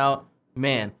fumes out.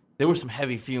 Man, there were some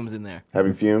heavy fumes in there.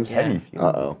 Heavy fumes. Heavy fumes.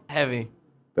 Uh-oh. Heavy.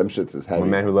 Them shits is I'm a heavy.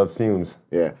 man who loves fumes.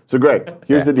 Yeah. So Greg,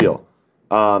 here's the deal.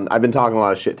 I've been talking a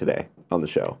lot of shit today on the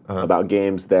show about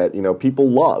games that people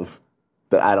love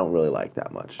that I don't really like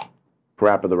that much.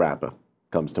 Parappa the Rapper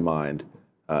comes to mind.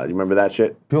 You remember that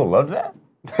shit? People love that.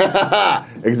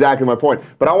 Exactly my point.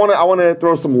 But I want to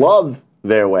throw some love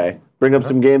their way. Bring up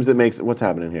some games that makes what's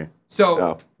happening here. So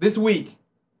Oh. this week,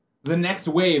 the next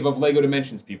wave of Lego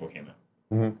Dimensions people came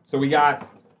out. So we got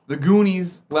the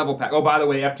Goonies level pack. Oh, by the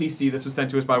way, FTC. This was sent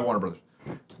to us by Warner Brothers.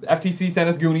 The FTC sent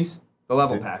us Goonies, the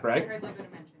level pack, right? heard Lego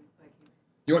Dimensions, so I can't.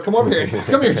 You want to come over here?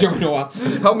 Come here, Joe Noah.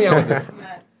 Help me out with this.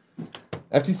 Yeah.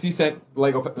 FTC sent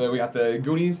Lego. We got the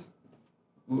Goonies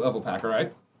level pack, all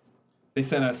right? They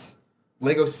sent us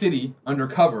Lego City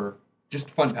Undercover, just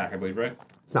fun pack, I believe, right?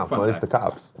 It's not Fun fun. It's fact. the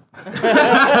cops.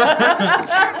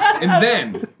 And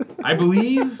then, I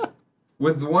believe,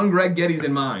 with the one Greg Geddes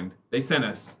in mind, they sent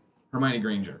us Hermione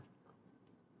Granger.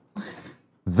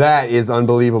 That is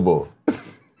unbelievable.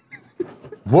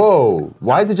 Whoa!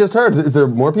 Why is it just her? Is there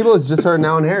more people? It's just her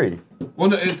now and Harry. Well,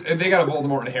 no, they got a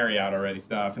Voldemort and Harry out already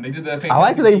stuff, and they did the. I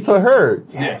like that they put her.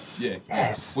 Yes. Yeah.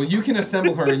 Yes. Well, you can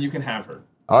assemble her and you can have her.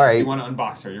 All If right. you want to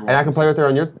unbox her, you're And I welcome. can play with her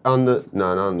on the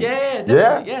no. Yeah,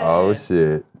 definitely. Yeah. Oh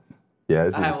shit. Yeah,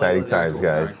 this is I have exciting one of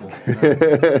those. times, guys.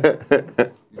 Alright, cool.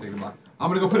 You take the box. I'm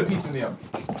gonna go put a pizza in the oven.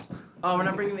 Oh, we're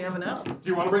not bringing the oven out. Do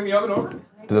you want to bring the oven over?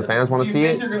 Do the fans want Do to you see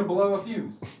think it? you're gonna blow a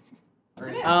fuse?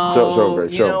 Oh, Show,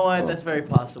 Greg, you show. know what? Oh. That's very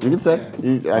possible. You can say. I I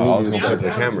need was you to gonna put it to the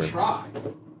Down camera. try.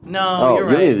 No, Oh, you're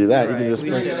you right. need to do that. You're You can right. just- We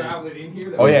Is should there an have. outlet in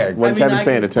here? Oh yeah, When I mean, Kevin's I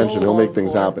paying can attention, pull he'll make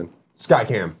things for- happen.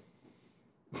 Skycam.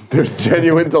 There's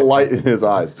genuine delight in his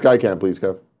eyes. Skycam, please,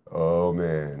 Kev. Oh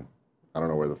man. I don't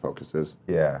know where the focus is.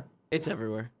 Yeah. It's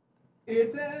everywhere.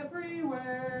 It's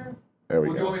everywhere. There we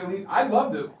Would you go. want me to leave? I'd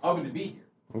love the oven to be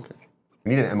here. Okay.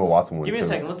 We need an Emma Watson one Give me too. a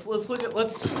second. Let's look at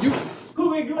Cool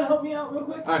Greg, you want to help me out real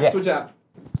quick? All right, Yeah. switch out.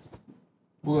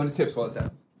 We'll go into tips while it's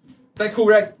happening. Thanks, Cool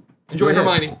Greg. Enjoy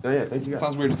Hermione. Oh yeah, thank you guys.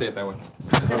 Sounds weird to say it that way.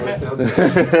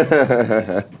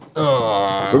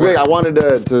 But Greg, I wanted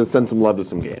to send some love to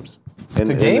some games. In,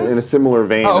 To games? In a similar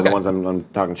vein Oh, to the okay. ones I'm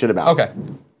talking shit about. Okay.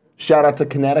 Shout out to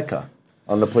Kinetica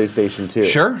on the PlayStation 2.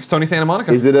 Sure. Sony Santa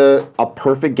Monica. Is it a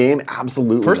perfect game?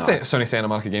 Absolutely First not. Sony Santa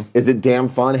Monica game. Is it damn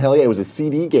fun? Hell yeah. It was a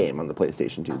CD game on the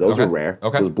PlayStation 2. Those Okay. are rare.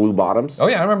 Okay. Those blue bottoms. Oh,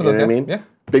 yeah, I remember You those know what I guys. mean?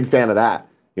 Yeah. Big fan of that.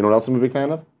 You know what else I'm a big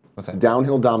fan of? What's that?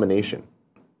 Downhill Domination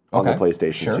on the Okay.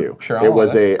 PlayStation Sure, 2. sure, I'll It allow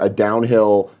was that. a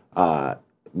downhill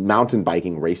mountain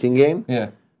biking racing game. Yeah.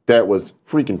 That was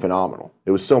freaking phenomenal.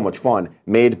 It was so much fun.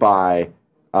 Made by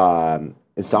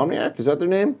Insomniac, is that their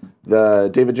name? The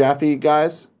David Jaffe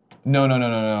guys? No.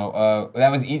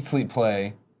 That was Eat, Sleep,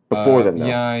 Play. Before them, though.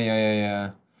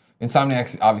 Yeah.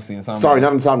 Insomniac, obviously Insomniac. Sorry,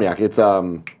 not Insomniac. It's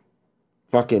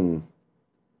fucking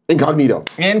Incognito.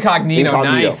 Incognito.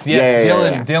 Nice. Yes,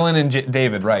 Yeah. Dylan and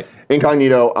David, right.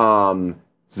 Incognito.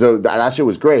 So that shit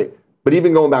was great. But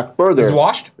even going back further, Is it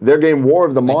washed? their game War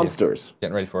of the Monsters.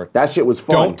 Getting ready for it. That shit was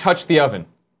fun. Don't touch the oven.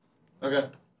 Okay.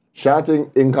 Shout out to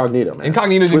Incognito, man.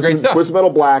 Incognito did great stuff. Twisted Metal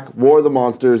Black, War of the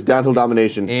Monsters, Downhill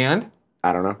Domination. And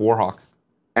I don't know. Warhawk.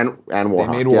 And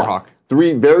Warhawk. made yeah. Warhawk.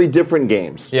 3 very different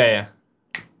games. Yeah.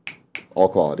 All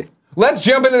quality. Let's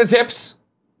jump into the tips.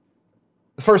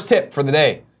 The first tip for the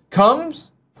day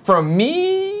comes from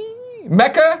me,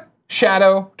 Mecca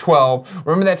Shadow 12.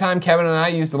 Remember that time Kevin and I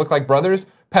used to look like brothers?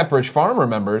 Pepperidge Farm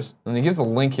remembers, and he gives a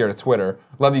link here to Twitter.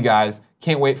 Love you guys.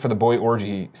 Can't wait for the Boy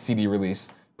Orgy CD release.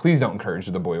 Please don't encourage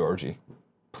the Boy Orgy.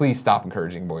 Please stop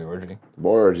encouraging Boy Orgy.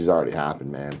 Boy Orgy's already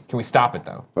happened, man. Can we stop it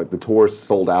though? Like the tour's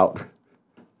sold out.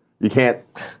 You can't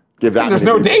give that. There's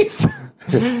many no people- dates.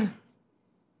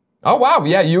 Oh wow,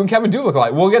 yeah, you and Kevin do look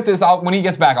alike. We'll get this. When he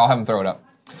gets back, I'll have him throw it up.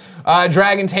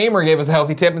 Dragon Tamer gave us a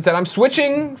healthy tip and said, I'm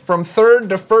switching from third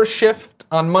to first shift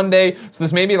on Monday, so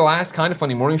this may be the last Kind of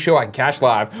Funny morning show I can catch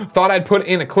live. Thought I'd put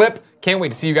in a clip. Can't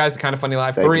wait to see you guys at Kind of Funny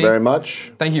Live 3. Thank you very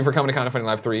much. Thank you for coming to Kind of Funny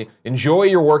Live 3. Enjoy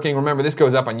your working. Remember, this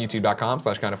goes up on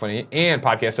youtube.com/kindoffunny and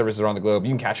podcast services around the globe.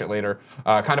 You can catch it later.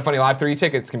 Kind of Funny Live 3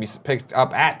 tickets can be picked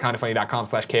up at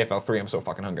kindoffunny.com/KFL3. I'm so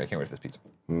fucking hungry. I can't wait for this pizza.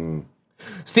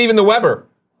 Stephen the Weber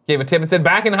gave a tip and said,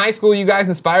 back in high school, you guys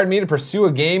inspired me to pursue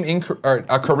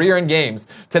a career in games.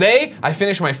 Today, I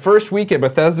finished my first week at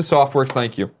Bethesda Softworks.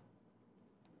 Thank you.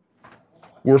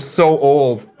 We're so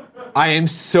old. I am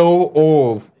so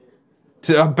old.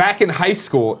 Back in high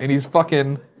school, and he's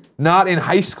fucking not in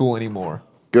high school anymore.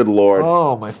 Good Lord.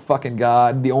 Oh my fucking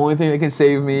God. The only thing that can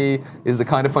save me is the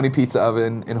Kind of Funny pizza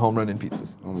oven and home run in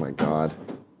pizzas. Oh my God.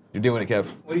 You're doing it, Kev.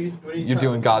 What are you You're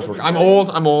doing God's work. I'm old.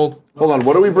 Hold on.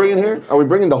 What are we bringing here? Are we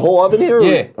bringing the whole oven here?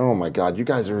 Yeah. Oh my God. You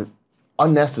guys are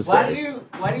unnecessary.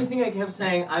 Why do you think I kept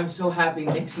saying I'm so happy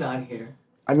Nick's not here?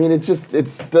 I mean, it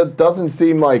doesn't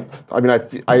seem like. I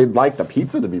mean, I'd like the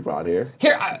pizza to be brought here.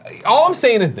 Here, all I'm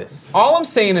saying is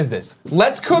this.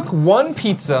 Let's cook one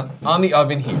pizza on the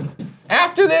oven here.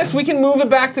 After this, we can move it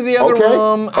back to the other Okay,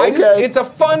 room. okay. It's a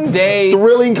fun day.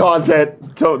 Thrilling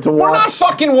content to watch. We're not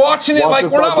fucking watching it Watch like the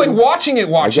we're not like fucking- watching it.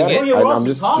 I get it. Yeah, we're I'm also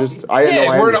just. talking. I know.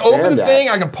 I We're gonna understand open the that. thing.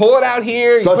 I can pull it out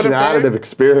here. you Such put an it there. additive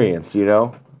experience, you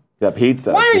know. That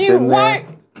pizza. Why are just you? sitting there.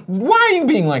 Why are you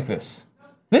being like this?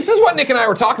 This is what Nick and I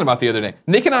were talking about the other day.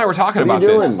 Nick and I were talking What are about you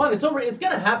this. doing? It's fun. It's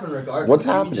gonna happen regardless. What's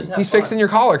You happening? just have He's fun. fixing your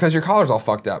collar because your collar's all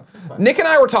fucked up. Nick and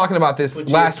I were talking about this What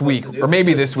you last were week, supposed to do. or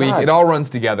maybe this week. God. It all runs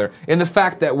together. In the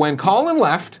fact that when Colin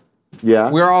left, Yeah.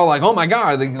 we were all like, "Oh my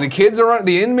God, the kids are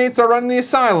the inmates are running the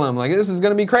asylum. Like this is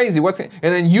gonna be crazy."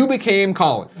 And then you became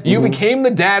Colin. You became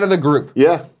the dad of the group.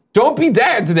 Yeah. Don't be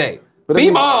dad today. But I Be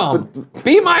mean, mom.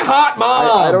 Be my hot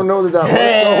mom. I don't know that works.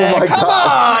 Oh my Come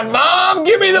God. on, mom.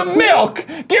 Give me the milk.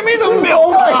 Give me the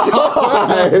milk. Oh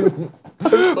my God.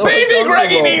 I'm so Baby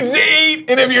Greggy uncomfortable. needs to eat,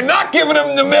 and if you're not giving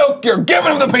him the milk, you're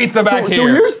giving him the pizza back So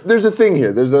here. there's a thing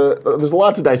here. There's a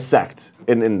lot to dissect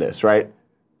in this, right?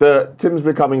 The Tim's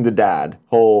becoming the dad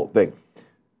whole thing.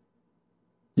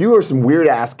 You are some weird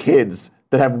ass kids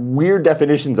that have weird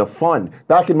definitions of fun.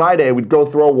 Back in my day, we'd go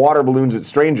throw water balloons at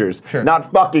strangers, not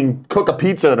fucking cook a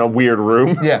pizza in a weird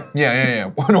room. Yeah.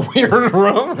 In a weird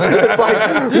room. It's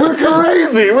like, we're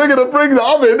crazy. We're going to bring the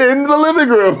oven into the living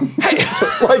room.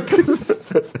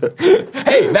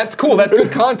 Hey, that's cool. That's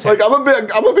good content.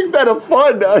 Like, I'm a big fan of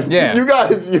fun. Yeah. You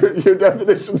guys, your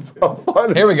definitions of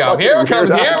fun. Here we go. Here it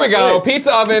comes. Here we go. Sick.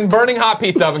 Pizza oven, burning hot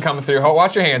pizza oven coming through.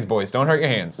 Watch your hands, boys. Don't hurt your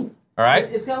hands. All right?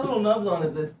 It's got little nubs on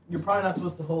it that you're probably not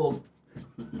supposed to hold.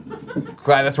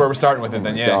 Glad that's where we're starting with it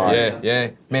then. God. Yeah.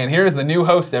 Man, here's the new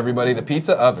host, everybody, the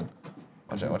pizza oven.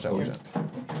 Watch out.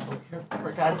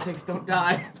 For God's sakes, don't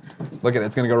die. Look at it.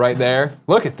 It's going to go right there.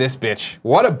 Look at this bitch.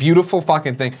 What a beautiful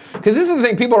fucking thing. Because this is the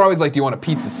thing. People are always like, do you want a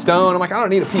pizza stone? I'm like, I don't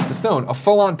need a pizza stone. A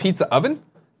full-on pizza oven?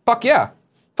 Fuck yeah.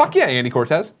 Fuck yeah, Andy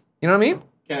Cortez. You know what I mean?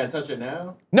 Can I touch it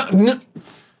now? No.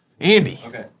 Andy.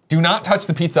 Okay. Do not touch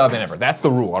the pizza oven ever. That's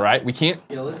the rule, all right? We can't.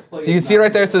 Yeah, let's play. So you can see it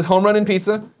right there. It says home run in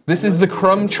pizza. This is the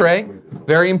crumb tray.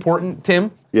 Very important,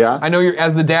 Tim. Yeah. I know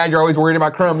as the dad, you're always worried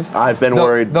about crumbs. I've been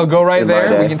worried They'll go right in my there.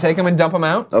 day. We can take them and dump them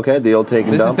out. Okay, the old take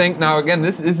and This is dump. thing. Now again,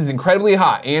 this is incredibly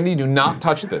hot. Andy, do not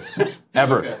touch this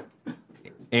ever. Okay.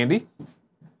 Andy,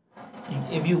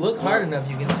 If you look hard enough,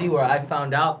 you can see where I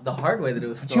found out the hard way that it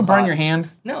was. did you burn your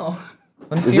hand? No.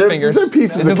 Let me see Is your there- fingers. is there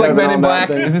pieces Is this of like Kevin Men in on that Black?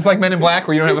 thing? Is this like Men in Black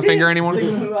where you don't have a finger anymore?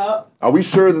 Taking them out. Are we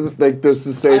sure that like this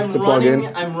is safe to plug in?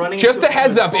 I'm running. Just to a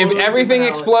heads up, if totally everything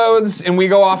different explodes and we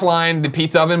go offline, the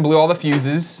pizza oven blew all the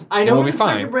fuses, I know and we'll where be the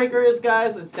fine. circuit breaker is,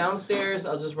 guys. It's downstairs.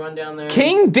 I'll just run down there.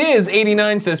 King Diz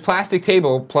 89 says plastic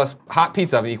table plus hot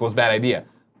pizza oven equals bad idea.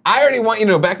 I already want you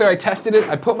to know, back there I tested it,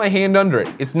 I put my hand under it.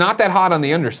 It's not that hot on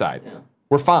the underside. Yeah.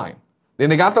 We're fine.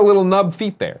 And they got the little nub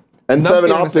feet there. And Nub Seven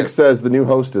feet on the Optics side. says the new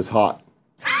host is hot.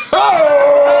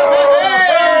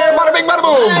 Oh! Bada bing, bada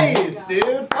boom! Nice,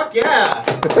 dude. Fuck yeah.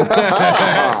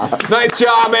 Nice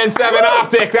job, man, Seven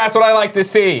Optic. That's what I like to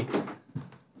see.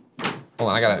 Hold on,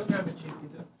 I gotta.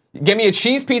 Give me a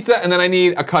cheese pizza, and then I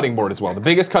need a cutting board as well. The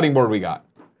biggest cutting board we got.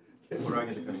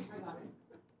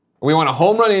 We want a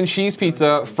home run in cheese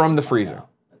pizza from the freezer.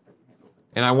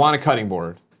 And I want a cutting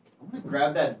board.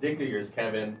 Grab that dick of yours,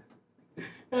 Kevin.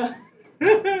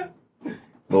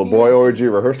 Little boy orgy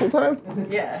rehearsal time?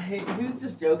 Yeah, he was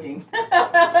just joking.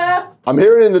 I'm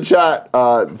hearing in the chat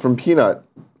from Peanut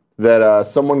that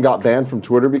someone got banned from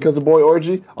Twitter because of boy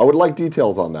orgy. I would like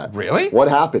details on that. Really? What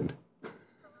happened?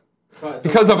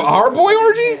 Because of our boy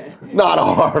orgy? Not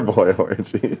our boy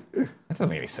orgy. That doesn't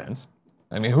make any sense.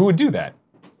 I mean, who would do that?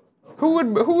 Who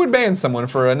would ban someone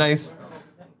for a nice?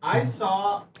 I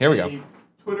saw Here we go. a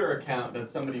Twitter account that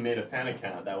somebody made a fan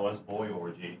account that was boy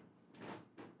orgy.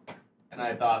 And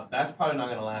I thought, that's probably not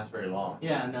going to last very long.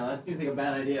 Yeah, no, that seems like a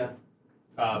bad idea.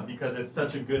 Because it's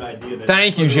such a good idea that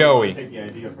Thank you, Twitter Joey. would take the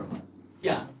idea from us.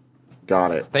 Yeah.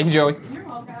 Got it. Thank you, Joey. You're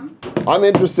welcome. I'm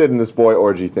interested in this boy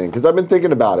orgy thing because I've been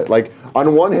thinking about it. Like,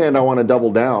 on one hand, I want to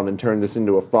double down and turn this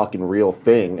into a fucking real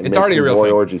thing and It's make already a some real boy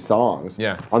thing. orgy songs.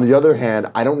 Yeah. On the other hand,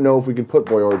 I don't know if we can put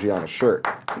boy orgy on a shirt.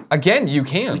 Again, you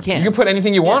can. can. You can put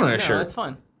anything you want on a no, shirt. It's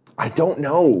fun. I don't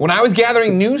know. When I was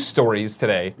gathering news stories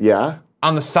today, Yeah.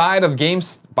 on the side of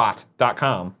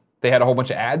GameSpot.com, they had a whole bunch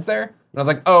of ads there. And I was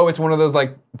like, oh, it's one of those,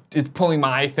 like, it's pulling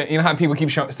my thing. You know how people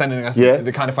keep sending us Yeah.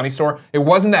 the Kind of Funny store? It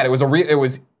wasn't that. It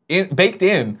was baked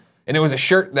in, and it was a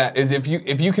shirt that is, if you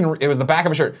can, it was the back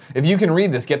of a shirt. If you can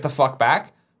read this, get the fuck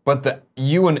back. But the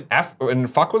U and F and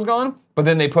fuck was gone, but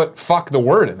then they put fuck the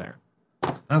word in there.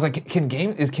 And I was like, can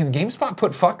GameSpot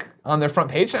put fuck on their front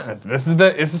page? This is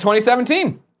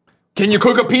 2017. Can you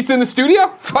cook a pizza in the studio?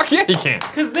 Fuck yeah, you can.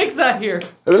 Because Nick's not here.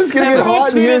 And then it's gonna get Everyone hot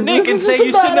in tweet here. at Nick This and is say just a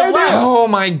you bad shouldn't have idea. left. Oh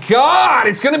my God,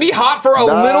 it's gonna be hot for a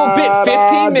little bit,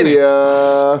 15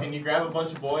 minutes. Can you grab a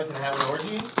bunch of boys and have an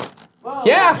orgy? Whoa.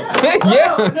 Yeah,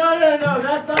 yeah. No,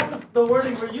 that's not the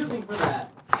wording we're using for that.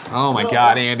 Oh my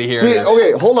God, Andy, here See, it is.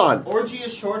 okay, hold on. Orgy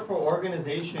is short for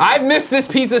organization. I've missed this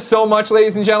pizza so much,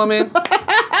 ladies and gentlemen.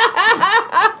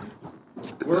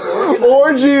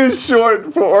 Orgy is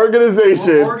short for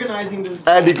organization. We're organizing this.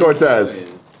 Andy Cortez.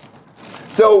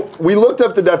 So we looked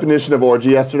up the definition of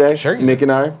orgy yesterday, Sure. Nick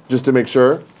and I, just to make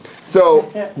sure. So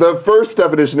the first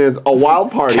definition is a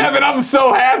wild party. Kevin, I'm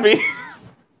so happy.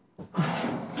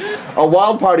 A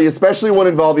wild party, especially one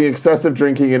involving excessive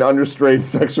drinking and unrestrained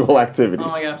sexual activity. Oh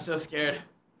my God, I'm so scared.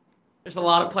 There's a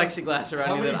lot of plexiglass How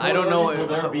around me many that I don't know orgies will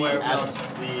there be where. at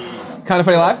the Kind of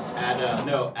Funny Live?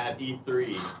 at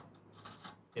E3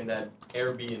 in that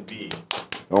Airbnb.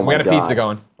 Oh We my got a God. pizza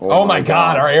going. Oh my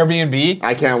God, our Airbnb.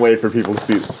 I can't wait for people to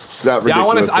see that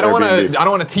ridiculous Yeah, I don't want Airbnb. to. I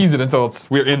don't want to tease it until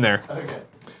we're in there.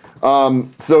 Okay.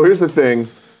 So here's the thing.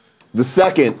 The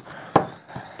second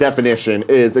definition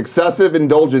is excessive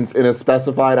indulgence in a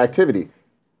specified activity.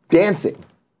 dancing,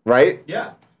 right?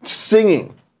 Yeah.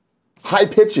 Singing, high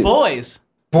pitches. Boys.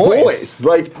 Boys.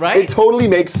 Like, Right? it totally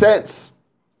makes sense.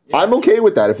 I'm okay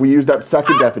with that if we use that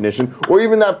second definition, or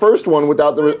even that first one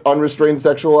without the unrestrained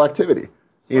sexual activity.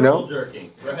 You know?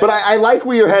 Jerking. Right? But I like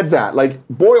where your head's at. Like,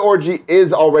 boy orgy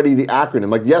is already the acronym.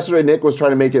 Like, yesterday Nick was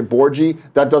trying to make it Borgy.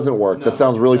 That doesn't work. That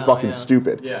sounds really fucking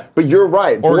stupid. Yeah. But you're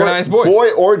right. Organized boys.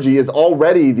 Boy orgy is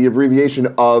already the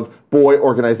abbreviation of boy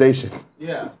organization.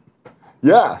 Yeah.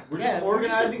 Yeah. We're just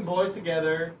organizing boys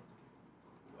together,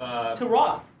 To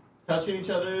rock. touching each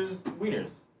other's wieners.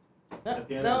 At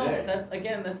the end of the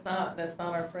day. that's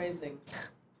not our phrasing.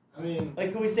 I mean,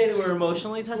 Like, can we say that we're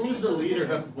emotionally touching? who's the leader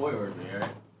of the boy orgy, right?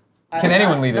 Can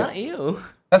anyone lead it? Not you.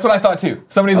 That's what I thought too.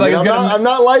 Somebody's I like, mean, it's gonna. I'm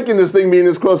not liking this thing being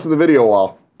this close to the video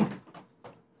wall.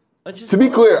 To be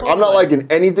clear, I'm not liking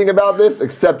anything about this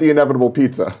except the inevitable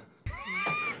pizza.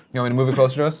 You want me to move it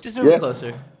closer to us? Just move Yeah. it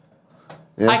closer.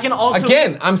 Yeah. I can also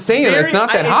Again, I'm saying it. It's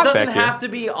not that hot It back doesn't here. have to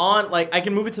be on. Like, I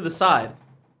can move it to the side.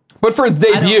 But for its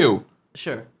debut,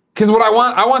 Sure. because what I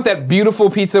want that beautiful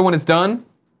pizza when it's done,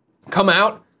 come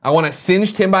out. I want to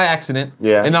singe Tim by accident.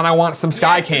 Yeah. And then I want some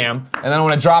sky cam, and then I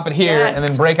want to drop it here, Yes. and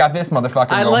then break out this motherfucker.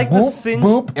 And I go like the boop, singed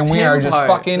boop, and we Tim are just part.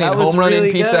 fucking That in was home run in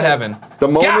really pizza good. heaven. The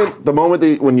moment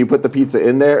that when you put the pizza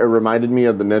in there, it reminded me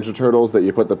of the Ninja Turtles that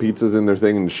you put the pizzas in their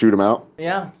thing and shoot them out.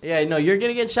 Yeah. Yeah. No, you're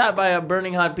gonna get shot by a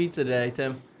burning hot pizza today,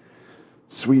 Tim.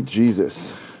 Sweet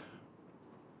Jesus.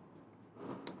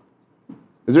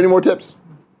 Is there any more tips?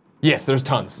 Yes, there's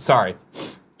tons. Sorry.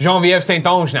 Geneviève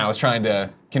Saint-Onge now is trying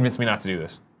to convince me not to do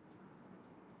this.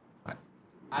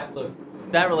 Look,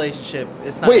 that relationship.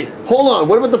 It's not. Wait, hold on.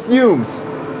 What about the fumes?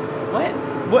 What?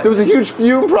 What? There was a huge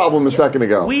fume problem a second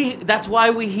ago. That's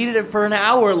why we heated it for an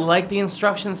hour, like the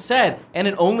instructions said, and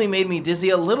it only made me dizzy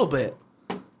a little bit.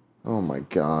 Oh my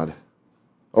God.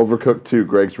 Overcooked 2,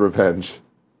 Greg's Revenge.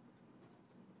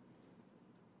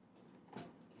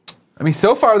 I mean,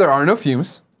 so far there are no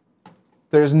fumes.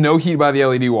 There's no heat by the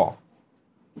LED wall.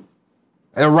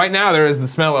 And right now there is the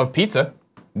smell of pizza.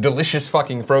 Delicious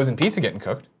fucking frozen pizza getting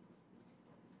cooked.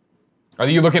 Are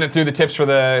you looking at through the tips for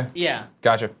the... Yeah.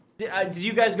 Gotcha. Did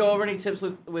you guys go over any tips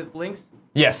with links?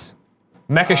 Yes.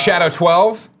 Mecha Shadow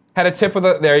 12 had a tip with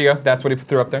a... There you go. That's what he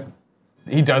threw up there.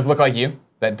 He does look like you.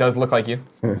 That does look like you.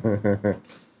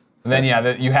 And then,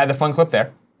 yeah, you had the fun clip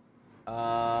there.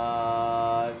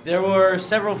 There were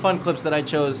several fun clips that I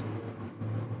chose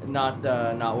not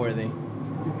worthy.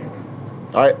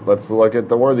 All right, let's look at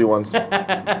the worthy ones.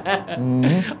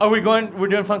 Are we going? We're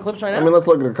doing fun clips right now? I mean, let's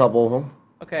look at a couple of them.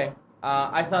 Okay.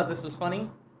 I thought this was funny,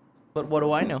 but what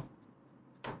do I know?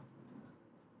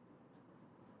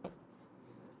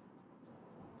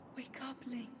 Wake up,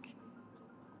 Link.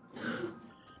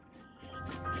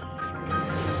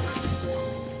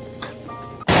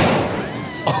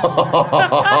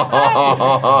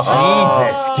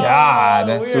 Jesus, God.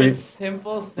 We're Sweet.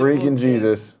 simple Freaking kids.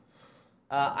 Jesus.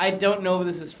 I don't know if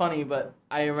this is funny, but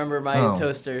I remember my Oh.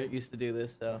 toaster used to do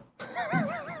this. So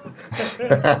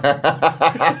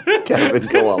Kevin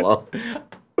Coelho.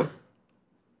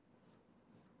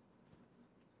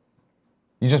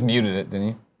 You just muted it, didn't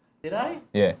you? did I?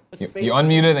 Yeah. But You space-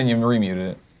 unmuted it, then you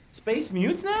remuted it. Space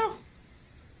mutes now?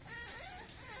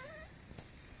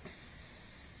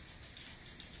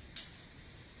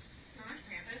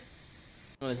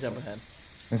 I'm gonna jump ahead.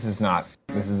 This is not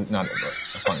a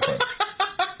fun clip.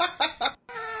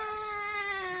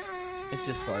 It's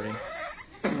just farting.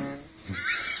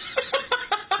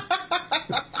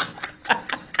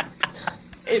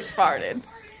 It farted.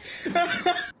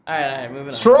 All right, moving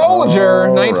on. Strollinger,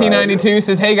 All 1992,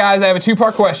 says, "Hey guys, I have a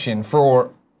two-part question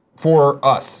for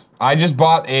us. I just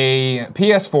bought a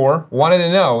PS4. Wanted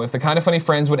to know if the Kind of Funny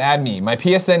friends would add me. My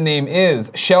PSN name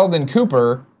is Sheldon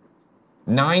Cooper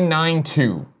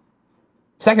 992.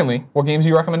 Secondly, what games do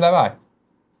you recommend I buy?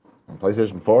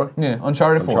 PlayStation 4? Yeah,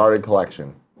 Uncharted 4 Uncharted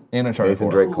Collection. and Uncharted Nathan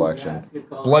 4. Drake Collection.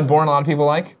 Bloodborne, a lot of people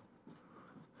like.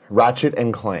 Ratchet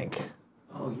and Clank.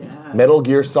 Oh yeah. Metal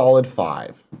Gear Solid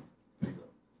 5.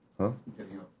 Huh?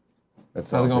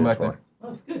 That's How's it going back there?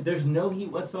 Oh, it's good. There's no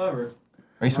heat whatsoever.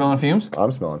 Are you smelling fumes? I'm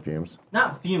smelling fumes.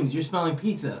 Not fumes. You're smelling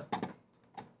pizza.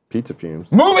 Pizza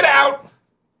fumes. Move it out!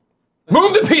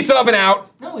 Move the pizza oven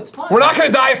out! No, it's fine. We're not gonna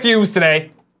die of fumes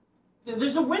today.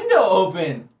 There's a window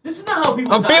open. This is not how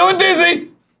people. I'm die. feeling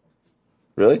dizzy.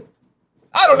 Really?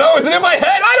 I don't know. Is it in my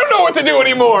head? I don't know what to do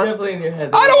anymore. Definitely in your head.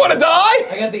 I don't want to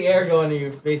die. I got the air going to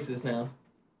your faces now.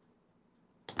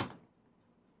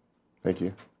 Thank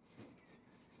you.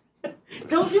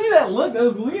 Don't give me that look. That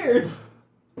was weird.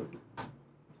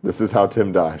 This is how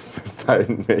Tim dies. This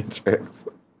Titan Matrix.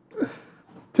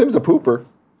 Tim's a pooper.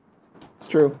 It's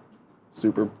true.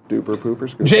 Super duper pooper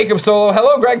scooper. Jacob Solo,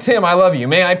 hello Greg Tim, I love you.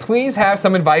 May I please have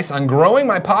some advice on growing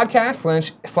my podcast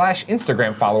slash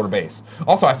Instagram follower base?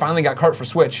 Also, I finally got Cart for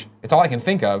Switch. It's all I can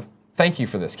think of. Thank you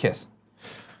for this. Kiss.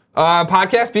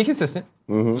 Podcast, be consistent.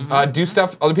 Do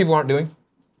stuff other people aren't doing.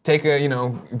 Take a,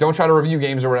 don't try to review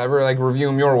games or whatever, like review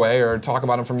them your way or talk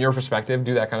about them from your perspective,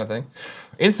 do that kind of thing.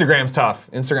 Instagram's tough.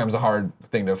 Instagram's a hard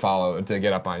thing to follow, to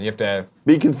get up on. You have to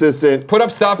be consistent. Put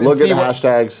up stuff and look see at the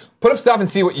hashtags. Put up stuff and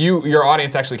see what your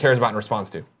audience actually cares about and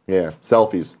responds to. Yeah,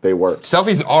 selfies, they work.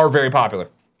 Selfies are very popular.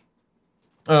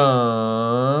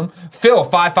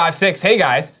 Phil556, hey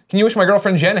guys, can you wish my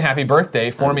girlfriend Jen a happy birthday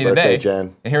for me birthday, today?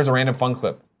 Jen. And here's a random fun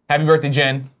clip. Happy birthday,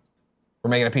 Jen. We're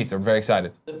making a pizza. We're very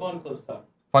excited. The fun clip sucked.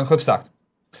 Fun clip sucked.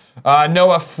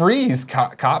 Noah Freeze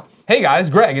Cop. Hey guys,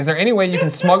 Greg, is there any way you can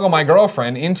smuggle my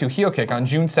girlfriend into Heel Kick on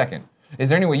June 2nd? Is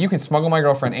there any way you can smuggle my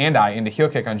girlfriend and I into Heel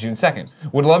Kick on June 2nd?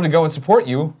 Would love to go and support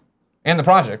you and the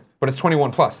project, but it's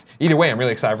 21 plus. Either way, I'm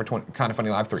really excited for Kinda Funny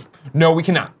Live 3. No, we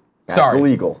cannot. That's Sorry.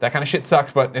 illegal. That kind of shit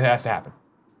sucks, but it has to happen.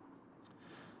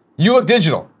 You look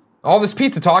digital. All this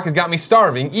pizza talk has got me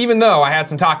starving, even though I had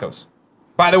some tacos.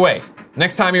 By the way,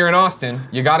 next time you're in Austin,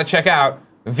 you gotta check out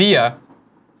Via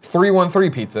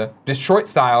 313 Pizza. Detroit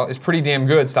style is pretty damn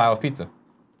good style of pizza.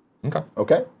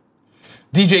 Okay.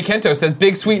 DJ Kento says,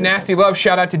 big sweet nasty love,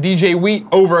 shout out to DJ Wheat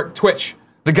over at Twitch,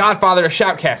 the godfather of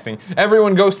shoutcasting.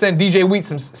 Everyone go send DJ Wheat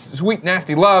some sweet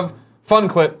nasty love. Fun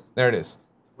clip. There it is.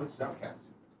 What's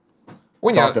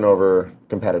shoutcasting? Talking over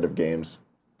competitive games.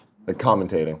 Like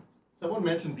commentating. Someone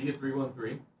mentioned Via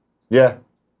 313. Yeah.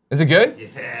 Is it good?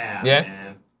 Yeah, Yeah?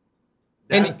 man.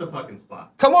 And- That's the fucking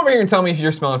spot. Come over here and tell me if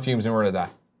you're smelling fumes and we're gonna die.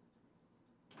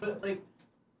 But like,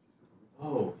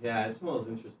 oh yeah, it smells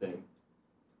interesting.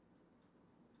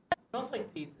 It smells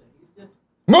like pizza. He's just.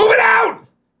 Move it out!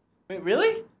 Wait,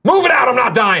 really? Move it out, I'm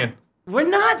not dying. We're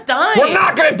not dying. We're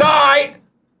not gonna die!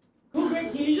 Cool,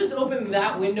 Greg, can you just open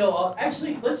that window up?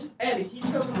 Actually, Ed, can you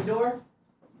just open the door?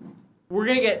 We're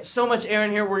gonna get so much air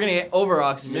in here, we're gonna get over Maybe the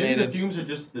oxygenated. fumes are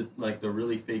just the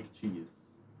really fake cheese.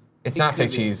 It's not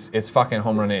fake cheese, it's fucking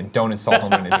home run in. Don't insult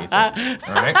home run in pizza.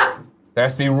 Alright? There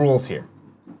has to be rules here.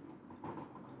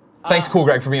 Thanks, Cool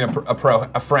Greg, for being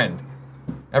a friend.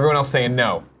 Everyone else saying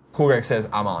no. Cool Greg says,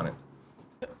 I'm on it.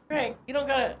 Greg, you don't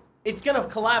gotta. It's gonna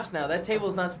collapse now. That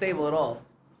table's not stable at all.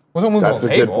 Well, don't move That's the a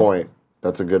whole good table. point.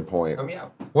 That's a good point. Come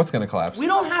out. What's gonna collapse? We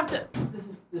don't have to. This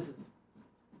is.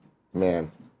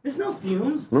 Man. There's no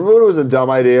fumes. Remember when it was a dumb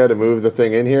idea to move the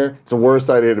thing in here? It's a worse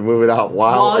idea to move it out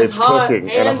while While it's hot cooking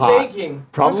and hot. baking.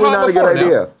 Probably It's hot not a before good now.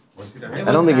 idea. It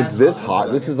I don't think it's wasn't this as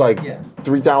hot. This is like Yeah.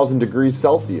 3,000 degrees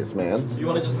Celsius, man. You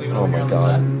want to just leave it Oh over my here on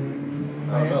God.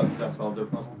 the side? Oh no, that's all their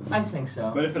problem. I think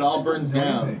so. But if it all burns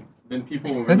down, then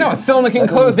people will. No, it's still in the That doesn't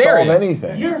enclosed solve area.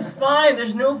 anything. You're fine.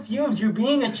 There's no fumes. You're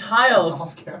being a child.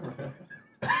 Off camera.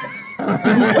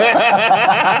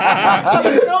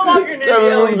 It's no longer near Kevin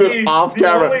the moves it LED. off The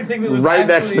camera, only thing that was right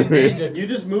next actually to me. in danger. You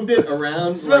just moved it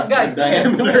around Smell- guys, the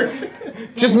diameter.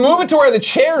 Just move it to where the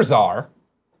chairs are,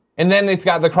 and then it's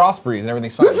got the cross breeze and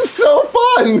everything's fine. This is so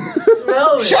fun!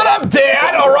 Smell it. Shut up,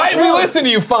 Dad! All right, we listen to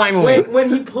you finally. Wait, when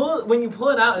you pull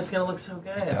it out, it's gonna look so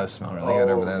good. It does smell really good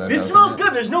over there. Though, This doesn't smells it?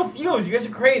 good. There's no fumes. You guys are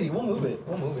crazy. We'll move it.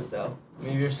 We'll move it though.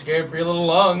 Maybe you're scared for your little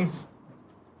lungs.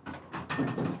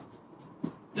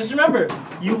 Just remember,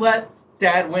 you let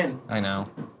Dad win. I know.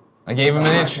 I gave him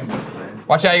an inch.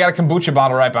 Watch out, you got a kombucha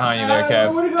bottle right behind you there,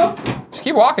 Kev. Where'd it go? Just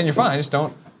keep walking, you're fine. Just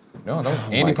don't. No, don't.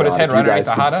 Andy put his head if right you underneath guys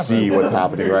the hot could oven. see what's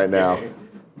happening right now.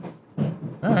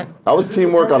 All right. That was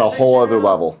teamwork on a whole other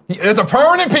level. There's a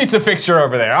permanent pizza fixture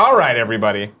over there. All right,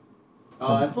 everybody.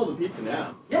 Oh, I smell the pizza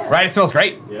now. Yeah. Right, it smells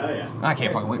great. Yeah. I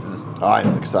can't fucking wait for this.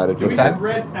 I'm excited for excited? that.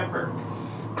 Red pepper.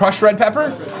 Crushed red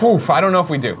pepper? Oof, I don't know if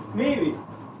we do. Maybe.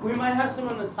 We might have some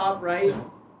on the top right,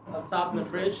 up top in the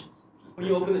fridge, when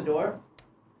you open the door.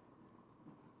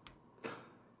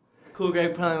 Cool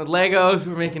Greg playing with Legos.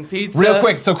 We're making pizza. Real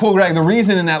quick, so Cool Greg, the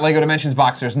reason in that Lego Dimensions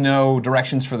box there's no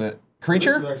directions for the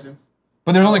creature,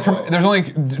 but there's only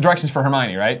directions for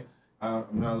Hermione, right? I'm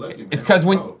not looking. It's because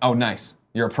oh nice,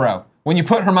 you're a pro. When you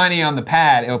put Hermione on the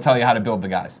pad, it'll tell you how to build the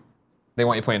guys. They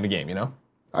want you playing the game, you know?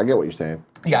 I get what you're saying.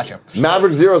 Gotcha.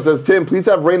 Maverick Zero says, Tim, please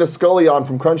have Raina Scully on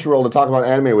from Crunchyroll to talk about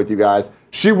anime with you guys.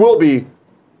 She will be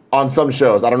on some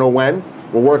shows. I don't know when.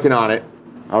 We're working on it.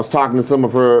 I was talking to some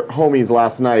of her homies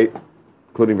last night,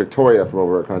 including Victoria from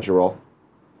over at Crunchyroll.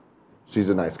 She's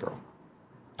a nice girl.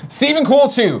 Stephen Cool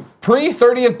 2,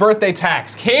 pre-30th birthday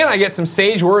tax. Can I get some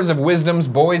sage words of wisdoms,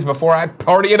 boys, before I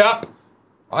party it up?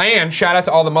 And shout out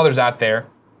to all the mothers out there,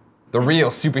 the real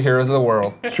superheroes of the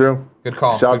world. It's true. Good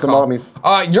call. Shout out good to call.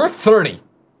 mommies. You're 30.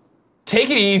 Take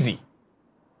it easy.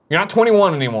 You're not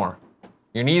 21 anymore.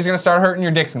 Your knees are gonna start hurting,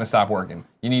 your dick's gonna stop working.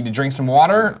 You need to drink some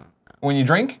water when you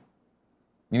drink.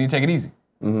 You need to take it easy.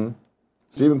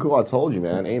 Stephen Cool, I told you,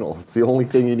 man, anal. It's the only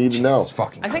thing you need to know. Jesus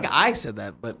fucking I think I said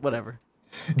that, but whatever.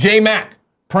 J Mac,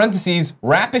 parentheses,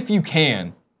 rap if you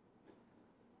can.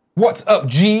 What's up,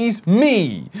 G's?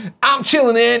 Me. I'm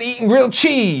chillin' and eating grilled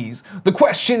cheese. The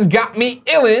questions got me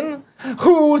illin'.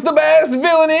 Who's the best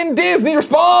villain in Disney?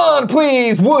 Respond,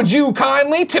 please. Would you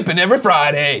kindly tippin' every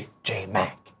Friday? J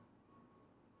Mac.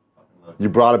 You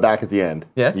brought it back at the end.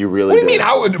 Yeah. You really What do you did. mean?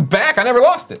 I would back? I never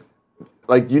lost it.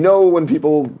 Like, you know when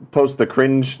people post the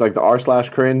cringe, like the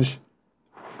r/cringe?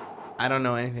 I don't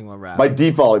know anything about rap. By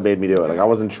default, it made me do it. Like, I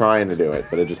wasn't trying to do it,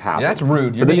 but it just happened. Yeah, that's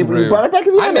rude. You're But then being you rude. brought it back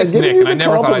at the I end. I'm miss giving Nick, you and I the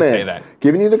never thought I'd say compliments. that.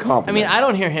 Giving you the I compliments. mean, I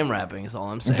don't hear him rapping. Is all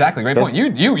I'm saying. Exactly. Great That's-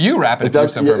 point. You rap it if you're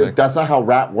so perfect. That's not how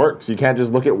rap works. You can't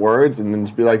just look at words and then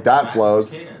just be like, that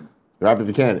flows. Rap if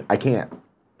you can. I can't.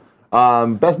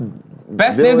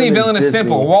 Best Disney in villain is Disney.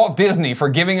 simple. Walt Disney for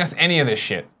giving us any of this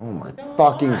shit. Oh my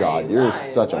fucking god, you're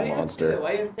such a monster.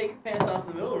 Why do you have to take your pants off in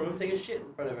the middle of the room, take a shit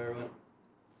in front of everyone?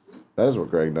 That is what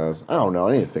Greg does. I don't know.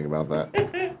 I need to think about that.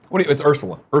 It's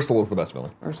Ursula. Ursula's the best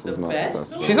villain. Ursula's The not best? the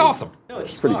best. No. She's awesome. No,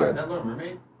 it's pretty Scar. good. that Little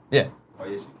Mermaid? Yeah. Oh,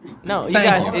 yeah, she's pretty cool. No, you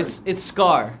Thank guys, you. it's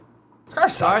Scar.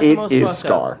 Scar's Scar's sucks. the It most is fucked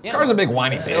Scar. up. Yeah. Scar's a big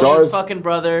whiny bitch. Scar- His Scar's- fucking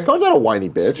brother. Scar's not a whiny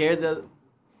bitch. Scared the.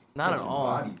 Not at all.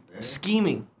 body, man.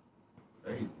 Scheming.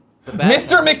 Crazy. The bad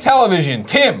Mr. McTelevision,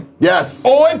 Tim. Yes.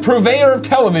 Oi, purveyor of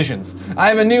televisions. I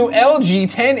have a new LG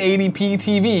 1080p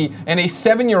TV and a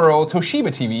 7-year-old Toshiba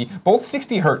TV, both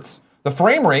 60 hertz. The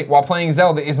frame rate while playing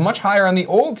Zelda is much higher on the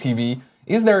old TV.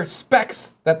 Is there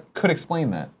specs that could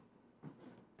explain that?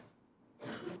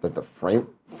 But the frame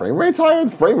rate's higher?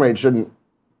 The frame rate shouldn't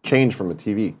change from a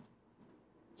TV.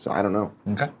 So I don't know.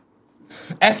 Okay.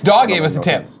 S Dog gave us a No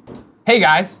tip. sense. Hey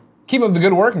guys, keep up the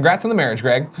good work. Congrats on the marriage,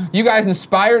 Greg. You guys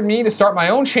inspired me to start my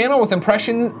own channel with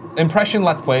impression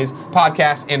Let's Plays,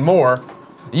 podcasts, and more.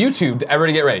 YouTube,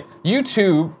 everybody get ready.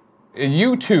 YouTube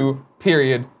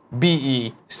period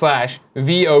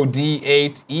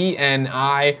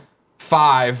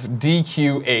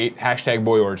BE/VOD8ENI5DQ8 hashtag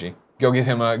boy orgy. Go give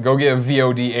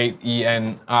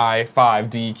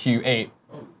VOD8ENI5DQ8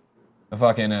 a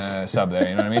fucking sub there,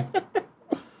 you know what I mean?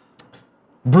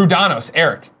 Brudanos,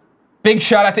 Eric. Big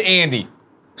shout out to Andy.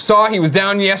 Saw he was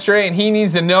down yesterday and he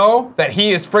needs to know that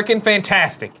he is freaking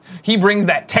fantastic. He brings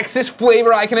that Texas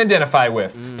flavor I can identify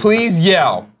with. Please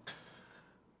yell.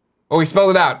 Oh, he spelled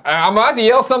it out. I'm about to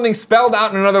yell something spelled out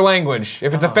in another language.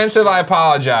 If it's offensive, I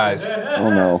apologize. Oh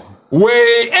no.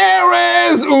 We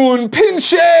eres un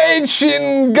pinche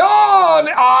chingon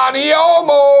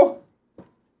aniomo.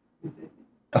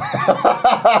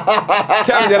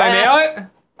 Kevin, did I nail it?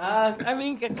 I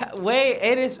mean, wey,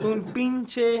 eres un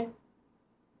pinche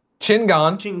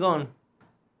Chingon. chingón.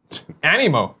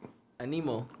 Animo.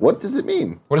 Animo. What does it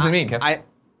mean? What does it mean, Kev?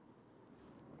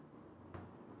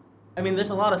 I mean, there's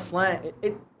a lot of slang.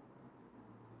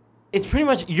 It's pretty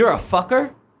much you're a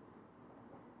fucker,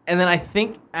 and then I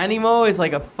think animo is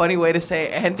like a funny way to say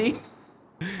Andy,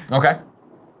 Okay.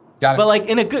 Got it. but like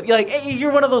in a good, like hey,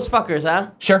 you're one of those fuckers,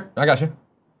 huh? Sure, I got you.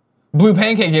 Blue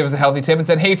Pancake gave us a healthy tip and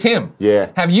said, hey, Tim. Yeah.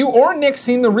 Have you or Nick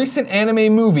seen the recent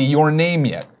anime movie, Your Name,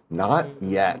 yet? Not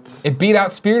yet. It beat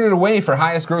out Spirited Away for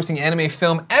highest grossing anime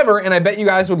film ever, and I bet you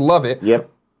guys would love it. Yep.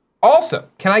 Also,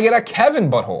 can I get a Kevin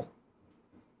butthole?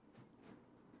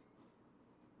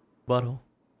 Butthole.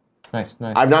 Nice,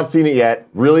 nice. I've not seen it yet.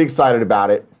 Really excited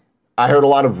about it. I heard a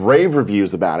lot of rave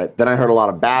reviews about it. Then I heard a lot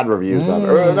of bad reviews of it.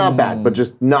 Or not bad, but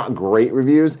just not great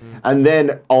reviews. And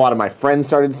then a lot of my friends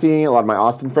started seeing it. A lot of my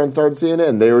Austin friends started seeing it,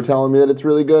 and they were telling me that it's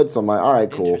really good. So I'm like, all right,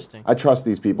 cool. Interesting. I trust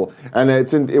these people. And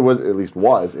it was at least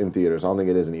was in theaters. I don't think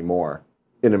it is anymore.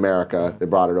 In America, they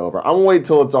brought it over. I'm gonna wait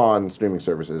till it's on streaming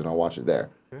services and I'll watch it there.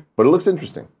 But it looks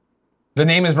interesting. The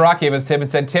Name is Barack gave us a tip and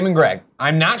said, Tim and Greg,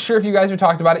 I'm not sure if you guys have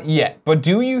talked about it yet, but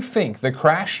do you think the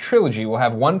Crash trilogy will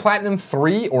have 1 Platinum,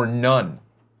 3, or none?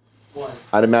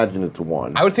 I'd imagine it's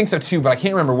 1. I would think so too, but I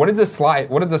can't remember. What did the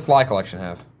Sly collection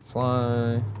have?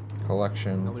 Sly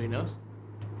collection. Nobody knows.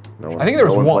 No I think there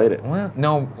was no one. played it. Well,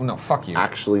 no, fuck you.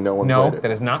 Actually, no one No, played it.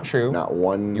 that is not true. Not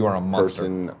one You are a monster.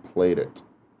 person played it.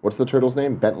 What's the turtle's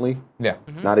name? Bentley? Yeah.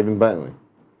 Not even Bentley.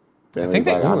 Bentley's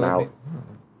like, I'm out.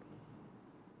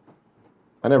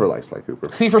 I never liked Sly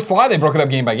Cooper. See, for Sly, they broke it up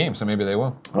game by game, so maybe they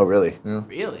will. Oh, really?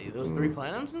 Really? Those 3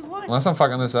 platinums in Sly? Unless I'm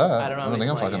fucking this up. I don't know. how many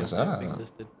think I'm Sly fucking this games up.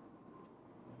 existed.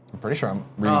 I'm pretty sure I'm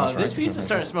reading this right. This pizza's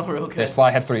starting to smell real Yeah, good.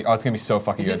 Sly had 3. Oh, it's gonna be so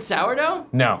fucking Is good. it sourdough?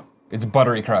 No, it's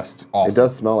buttery crust. It's awesome. It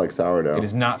does smell like sourdough. It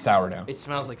is not sourdough. It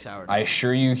smells like sourdough. I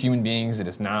assure you, human beings, it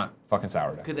is not fucking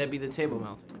sourdough. Could that be the table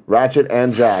melting? Ratchet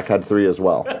and Jack had 3 as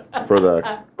well for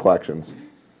the collections.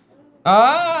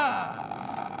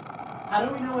 How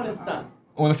do we know when it's done?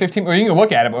 Well, the 15. Well, you can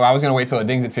look at it, but I was gonna wait till it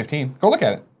dings at 15. Go look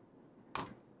at it.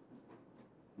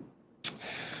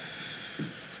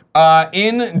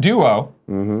 In Duo,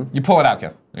 you pull it out,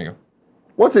 Kev. There you go.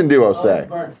 What's in Duo It's say?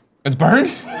 burnt. It's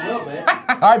burned. A little bit.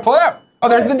 All right, pull it out. Oh,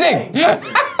 there's the ding.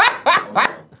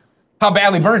 How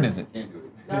badly burned is it?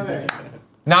 Not very.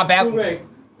 Not Cool bad. Greg.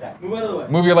 Move out of the way.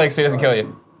 Move your leg so he doesn't kill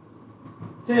you.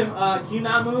 Tim, can you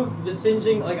not move the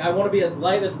singeing? Like, I want to be as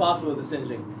light as possible with the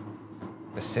singeing.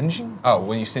 The singeing? Oh,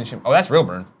 when you singe him. Oh, that's real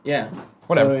burn. Yeah.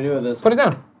 Whatever. So what do we do with this? Put it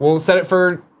down. We'll set it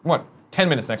for, what, 10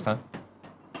 minutes next time.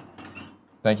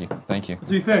 Thank you. Thank you. To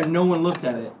be fair, no one looked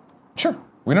at it. Sure.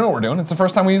 We don't know what we're doing. It's the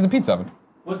first time we use the pizza oven.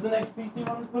 What's the next pizza you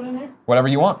want to put in here? Whatever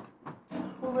you want.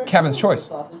 Cool Greg. Kevin's choice.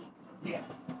 Sausage.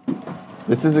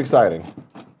 This is exciting.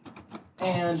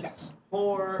 And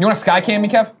for... You want a sky cam me,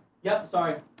 Kev? Yep,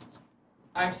 sorry.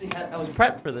 I was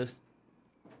prepped for this.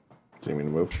 Do you mean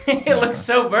to move? It looks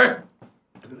so burnt.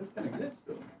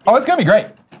 Oh, it's gonna be great.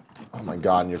 Oh my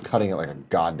god, and you're cutting it like a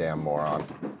goddamn moron.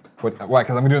 What? Why?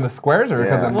 Because I'm doing the squares, or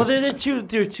because Yeah. I'm? Well, Just,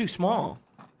 they're too small.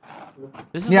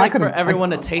 This is Yeah, I like for could've- everyone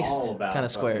to All taste about kind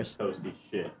of fucking squares. Toasty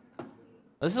shit.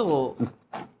 This is a little.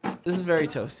 This is very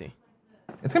toasty.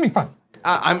 it's gonna be fun.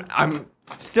 I'm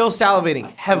still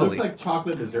salivating heavily. Looks like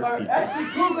chocolate dessert pizza. Actually,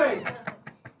 Cool Greg.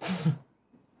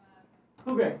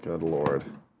 Cool Greg, Good lord.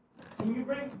 can you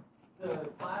bring the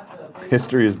glass of...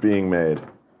 History is being made.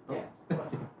 Yeah.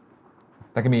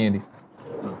 That can be Andy's.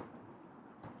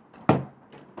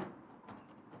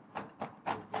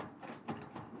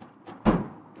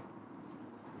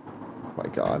 My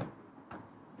god.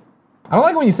 I don't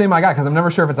like when you say "my God" because I'm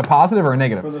never sure if it's a positive or a For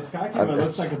negative. the sky cam, it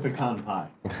looks like a pecan pie.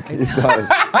 It does.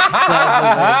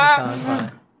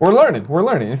 We're learning. We're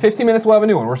learning. In 15 minutes, we'll have a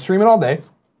new one. We're streaming all day.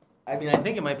 I mean, I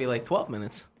think it might be like 12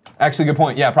 minutes. Actually, good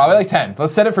point. Yeah, probably like 10.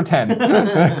 Let's set it for 10.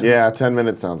 Yeah, 10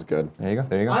 minutes sounds good. There you go.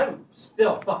 There you go. I'm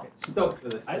still fucking stoked for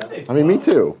this. I'd say I mean, me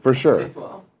too, for sure.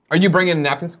 12. Are you bringing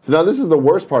napkins? So now this is the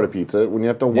worst part of pizza, when you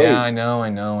have to wait. Yeah, I know. I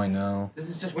know. I know. This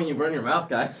is just when you burn your mouth,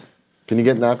 guys. Can you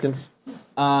get napkins?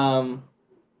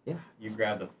 You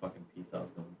grab the fucking pizza I was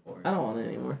going for. I don't want it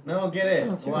anymore. No, get it.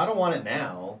 No, it's Well, yours. I don't want it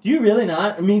now. Do you really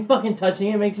not? I mean, fucking touching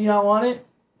it makes you not want it?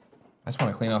 I just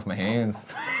want to clean off my hands.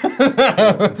 Oh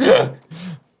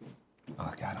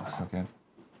God, that looks so good.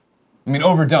 I mean,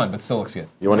 overdone, but still looks good.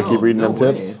 You want to keep reading them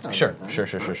tips? Sure.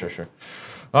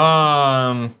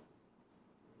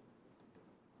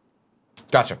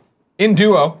 Gotcha. In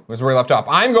Duo was where we left off.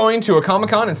 I'm going to a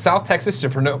Comic-Con in South Texas to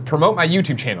promote my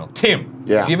YouTube channel. Tim,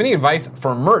 Yeah. do you have any advice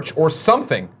for merch or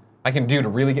something I can do to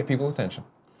really get people's attention?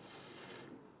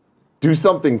 Do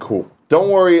something cool. Don't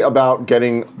worry about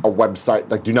getting a website.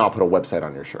 Like, do not put a website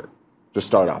on your shirt. Just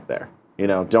start off there. You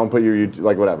know, don't put your YouTube,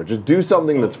 like, whatever. Just do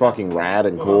something that's fucking rad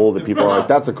and cool that people are like,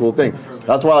 that's a cool thing.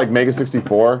 That's why, like, Mega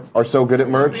 64 are so good at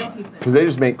merch, because they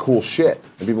just make cool shit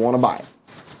and people want to buy it.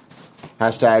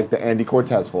 Hashtag the Andy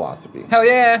Cortez philosophy. Hell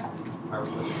yeah!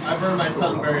 I burned my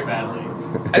tongue very badly.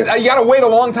 You gotta wait a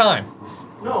long time.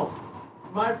 No.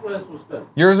 My place was good.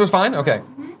 Yours was fine? Okay.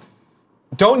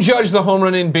 Don't judge the home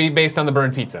run in based on the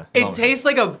burned pizza. It moment. tastes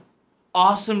like a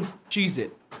awesome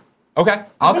Cheez-It. Okay,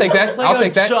 I'll take that. It's like I'll a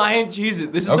take that. giant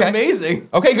Cheez-It. This is Okay. amazing.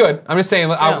 Okay, good. I'm just saying,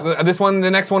 Yeah. this one, the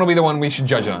next one will be the one we should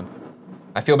judge it on.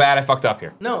 I feel bad I fucked up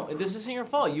here. No, this isn't your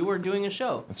fault. You were doing a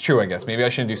show. It's true, I guess. Maybe I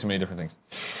shouldn't do so many different things.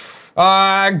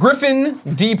 Griffin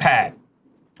D-Pad.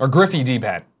 Or Griffy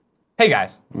D-Pad. Hey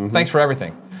guys, thanks for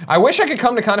everything. I wish I could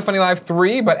come to Kinda Funny Live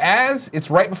 3, but as it's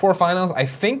right before finals, I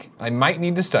think I might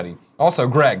need to study. Also,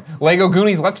 Greg, Lego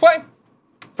Goonies Let's Play?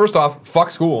 First off,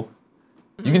 fuck school.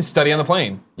 You can study on the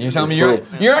plane. You're telling me you're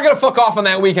not gonna fuck off on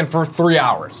that weekend for 3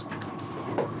 hours.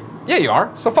 Yeah, you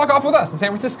are. So fuck off with us in San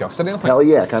Francisco. Study on the plane. Hell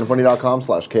yeah,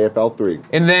 kindoffunny.com/KFL3.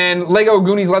 And then Lego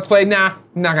Goonies Let's Play, nah,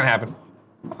 not gonna happen.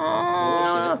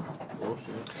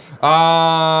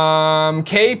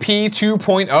 KP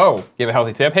 2.0 gave a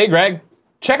healthy tip. Hey Greg,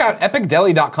 check out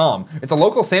epicdeli.com. It's a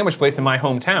local sandwich place in my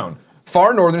hometown.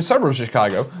 Far northern suburbs of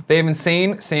Chicago. They have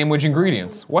insane sandwich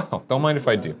ingredients. Well, don't mind if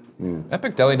I do.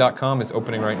 Epicdeli.com is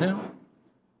opening right now.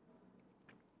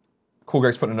 Cool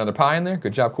Greg's putting another pie in there.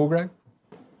 Good job, Cool Greg.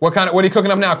 What are you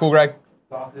cooking up now, Cool Greg?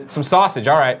 Sausage. Some sausage,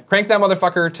 all right. Crank that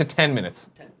motherfucker to 10 minutes.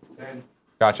 10.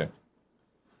 Gotcha.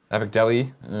 Epic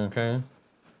Deli, okay.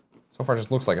 So far, it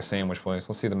just looks like a sandwich place.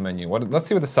 Let's see the menu. Let's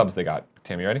see what the subs they got.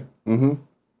 Tim, you ready?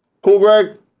 Cool,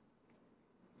 Greg.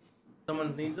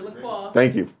 Someone needs a LaCroix.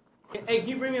 Thank you. Hey, can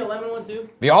you bring me a lemon one too?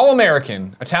 The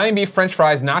All-American Italian beef French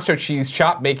fries, nacho cheese,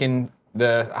 chopped bacon,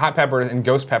 the hot pepper, and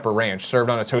ghost pepper ranch served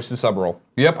on a toasted sub roll.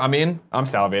 Yep, I'm in. I'm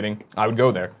salivating. I would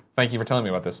go there. Thank you for telling me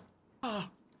about this.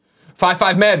 5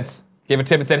 Meds. gave a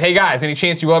tip and said, "Hey guys, any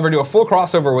chance you will ever do a full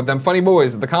crossover with them funny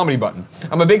boys at the Comedy Button?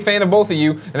 I'm a big fan of both of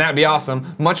you, and that would be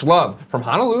awesome. Much love from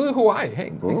Honolulu, Hawaii." Hey,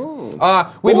 thanks.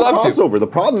 We'd Full love to. crossover. The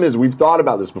problem is we've thought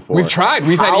about this before. We've tried.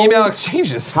 We've had email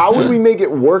exchanges. How would we make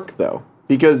it work though?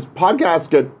 Because podcasts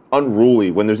get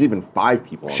unruly when there's even 5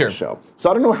 people on Sure. the show. So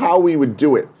I don't know how we would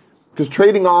do it. Because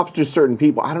trading off just certain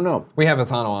people, I don't know. We have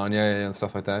Athano on, yeah, and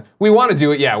stuff like that. We want to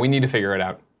do it, yeah. We need to figure it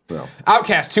out. No.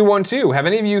 Outcast212, have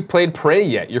any of you played Prey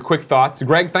yet? Your quick thoughts.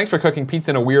 Greg, thanks for cooking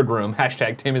pizza in a weird room.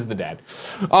 Hashtag Tim is the dad.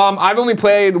 I've only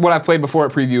played what I've played before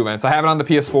at preview events. I have it on the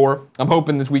PS4. I'm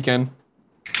hoping this weekend,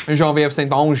 Jean-Vive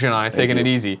Saint-Onge and I have taken it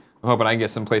easy. I'm hoping I can get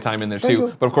some playtime in there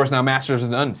too. But of course now Masters is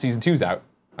done. Season 2's out.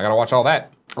 I gotta watch all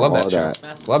that. Love that show.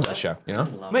 Love that show, you know?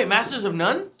 Wait, Masters of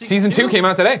None? Season 2 came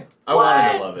out today. I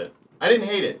wanted to love it. I didn't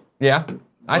hate it. Yeah,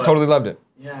 I But- totally loved it.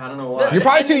 Yeah, I don't know why. You're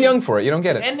probably too young for it. You don't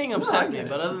get The it. ending upset me,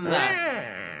 but other than that,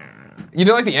 You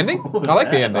don't like the ending? I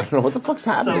like the ending. I don't know what the fuck's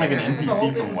happening. Sound like an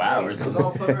NPC from WoW or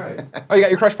something. Oh, you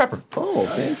got your crushed pepper. Oh,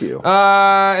 thank you.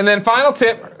 And then final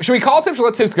tip. Should we call tips or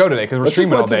let tips go today? Because we're Let's just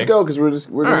streaming all let day. tips go because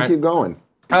we're gonna right. keep going.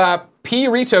 P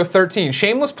Rito 13,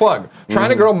 shameless plug. Trying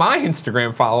to grow my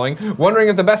Instagram following. Wondering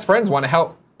if the best friends want to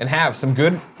help and have some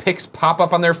good pics pop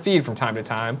up on their feed from time to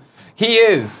time. He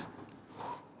is.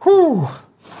 Whew.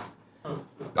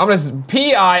 I'm gonna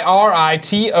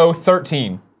PIRITO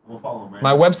 13. We'll follow him right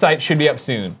My website should be up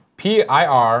soon.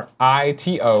 PIRITO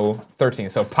 13.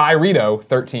 So Pyrito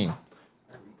 13. All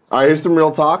right, here's some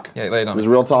real talk. Yeah, lay it on There's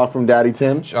me. real talk from Daddy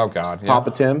Tim. Oh God. Yeah.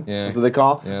 Papa Tim. Yeah. That's what they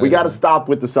call. Yeah, we yeah. got to stop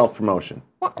with the self-promotion.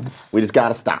 We just got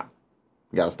to stop.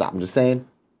 We got to stop. I'm just saying.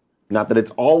 Not that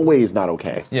it's always not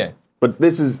okay. Yeah. But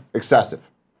this is excessive.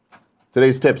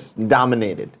 Today's tips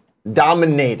dominated.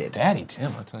 Dominated. Daddy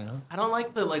Tim, I'll tell you. Huh? I don't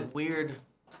like the weird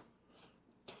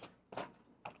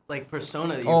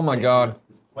persona that you Oh my take. God.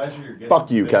 Pleasure you're getting Fuck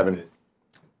to you, say Kevin. this.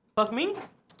 Fuck me?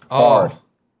 Hard.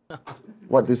 Oh,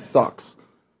 What? This sucks.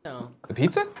 No. the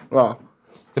pizza? Well,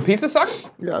 The pizza sucks?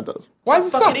 yeah, it does. Why does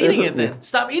it suck? Fucking eating it then.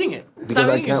 Stop eating it. Because Stop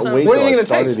I eating your can't son. wait What do you till think I of the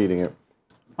started taste? eating it.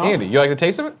 Andy, you like the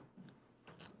taste of it?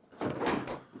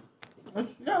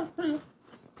 Yeah, pretty good.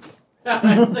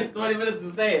 It's like 20 minutes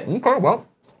to say it. Okay, well.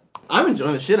 I'm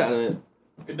enjoying the shit out of it.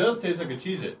 It does taste like a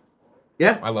Cheez-It.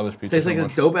 Yeah. I love this pizza. Tastes so like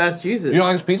much. a dope ass cheese. You don't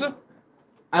like this pizza?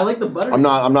 I like the butter. I'm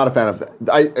not a fan of that.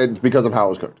 It's because of how it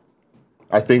was cooked.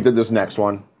 I think that this next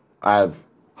one, I have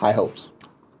high hopes.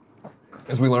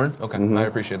 As we learn? Okay, I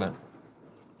appreciate that.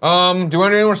 Do you want to do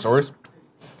any more stories?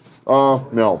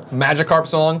 No. Magikarp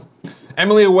song.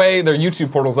 Emily Away, their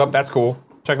YouTube portal's up. That's cool.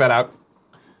 Check that out.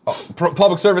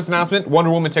 Public service announcement.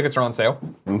 Wonder Woman tickets are on sale.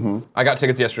 I got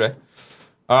tickets yesterday.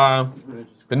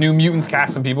 The New Mutants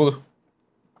cast some people.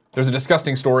 There's a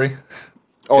disgusting story.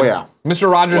 Oh, yeah. Mr.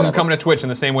 Rogers is Whatever. coming to Twitch in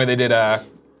the same way they did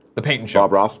the Peyton show.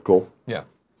 Bob Ross, cool. Yeah.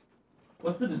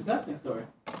 What's the disgusting story?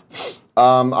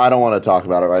 I don't want to talk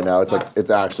about it right now. It's it's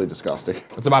actually disgusting.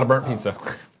 It's about a burnt pizza.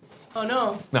 Oh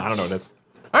no. No, I don't know what it is.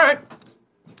 All right.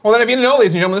 Well, then, if you didn't know,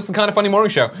 ladies and gentlemen, this is the Kind of Funny Morning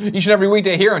Show. Each and every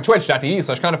weekday here on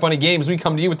twitch.tv/kindoffunnygames, we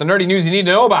come to you with the nerdy news you need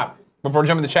to know about. Before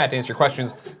jumping in the chat to answer your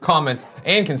questions, comments,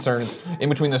 and concerns, in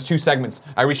between those two segments,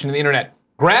 I reach into the internet,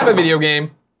 grab a video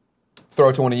game, throw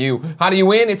it to one of you. How do you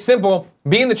win? It's simple.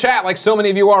 Be in the chat like so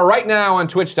many of you are right now on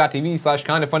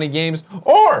twitch.tv/kindoffunnygames,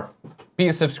 or be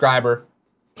a subscriber.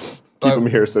 Keep him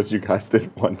here says you guys did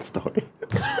one story.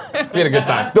 We had a good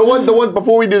time. The one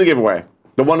before we do the giveaway.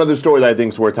 The one other story that I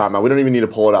think is worth talking about. We don't even need to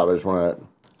pull it out. I just want to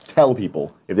tell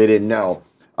people if they didn't know.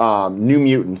 New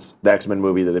Mutants, the X-Men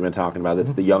movie that they've been talking about.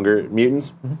 That's the younger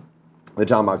mutants. They're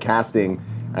talking about casting,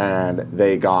 and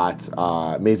they got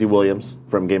Maisie Williams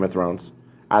from Game of Thrones,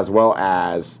 as well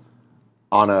as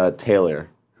Anna Taylor,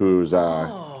 who's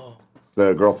the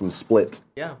girl from Split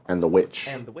Yeah. and The Witch.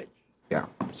 And the witch. Yeah,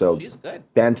 so She's good.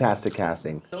 fantastic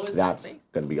casting. So is That's Mace.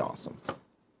 going to be awesome.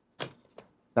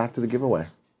 Back to the giveaway.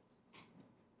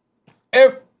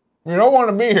 If you don't want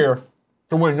to be here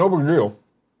to win, no big deal.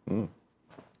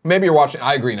 Maybe you're watching.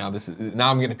 I agree now. Now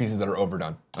I'm getting pieces that are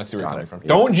overdone. I see where you're coming from. Yeah.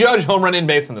 Don't judge home run in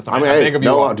base on this. I mean, how hey, big of you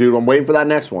no, are. dude, I'm waiting for that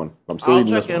next one. I'm still I'll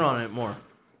eating check this in one. on it more.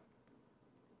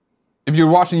 If you're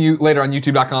watching you later on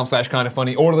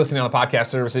youtube.com/kindoffunny or listening on the podcast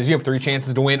services, you have 3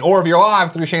 chances to win. Or if you're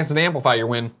live, 3 chances to amplify your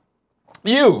win.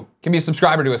 You can be a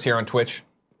subscriber to us here on Twitch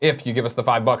if you give us the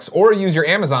 $5, or use your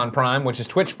Amazon Prime, which is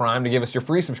Twitch Prime, to give us your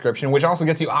free subscription, which also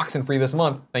gets you Oxen free this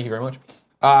month. Thank you very much.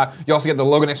 You also get the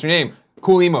logo next to your name,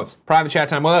 cool emotes, private chat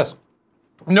time with us.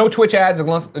 No Twitch ads,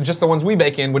 unless just the ones we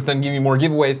bake in, which then give you more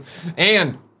giveaways.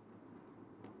 And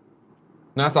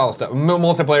that's all the stuff.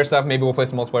 Multiplayer stuff. Maybe we'll play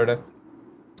some multiplayer today.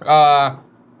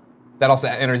 That also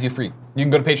enters you free. You can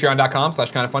go to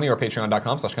patreon.com/kindoffunny or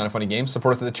patreon.com/kindoffunnygames.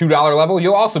 Support us at the $2 level.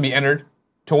 You'll also be entered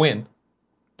to win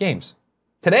games.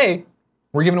 Today,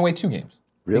 we're giving away 2 games.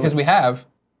 Really? Because we have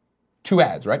 2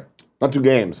 ads, right? Not 2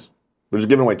 games. We're just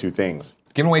giving away 2 things.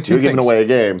 Giving away 2 You're things. giving away a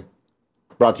game.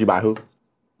 Brought to you by who?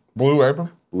 Blue Apron.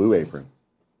 Blue Apron.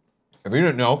 If you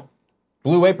didn't know,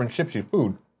 Blue Apron ships you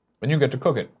food, and you get to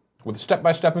cook it with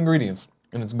step-by-step ingredients.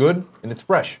 And it's good, and it's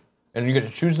fresh. And you get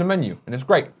to choose the menu, and it's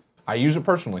great. I use it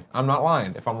personally. I'm not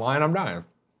lying. If I'm lying, I'm dying.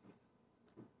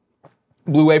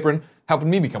 Blue Apron helping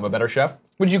me become a better chef,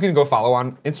 which you can go follow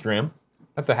on Instagram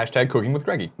at the hashtag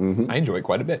 #CookingWithGreggy. I enjoy it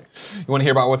quite a bit. You want to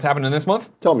hear about what's happening this month?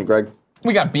 Tell me, Greg.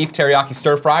 We got beef teriyaki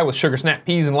stir fry with sugar snap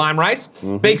peas and lime rice,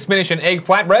 baked spinach and egg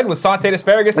flatbread with sauteed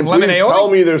asparagus and lemon Please aioli. tell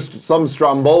me there's some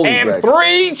stromboli, And Greg.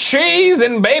 3 cheese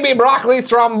and baby broccoli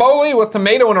stromboli with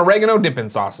tomato and oregano dipping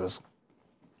sauces.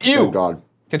 Oh, God.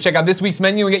 Can check out this week's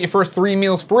menu and get your first 3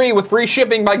 meals free with free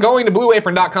shipping by going to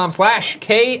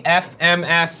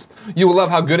blueapron.com/KFMS. You will love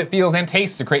how good it feels and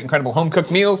tastes to create incredible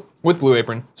home-cooked meals with Blue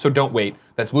Apron, so don't wait.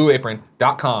 That's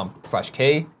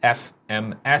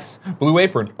blueapron.com/KFMS. Blue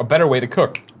Apron, a better way to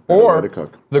cook. Or way to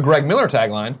cook. the Greg Miller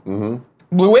tagline,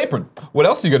 Blue Apron, what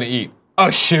else are you going to eat?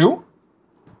 A shoe?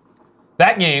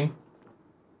 That game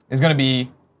is going to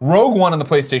be Rogue One on the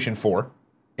PlayStation 4,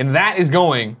 and that is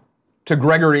going to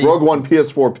Gregory... Rogue One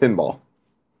PS4 pinball.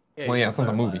 Well, yeah, it's not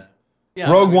the movie.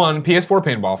 Yeah, Rogue One PS4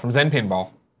 pinball from Zen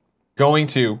Pinball going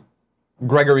to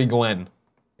Gregory Glenn,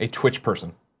 a Twitch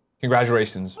person.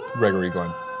 Congratulations, Gregory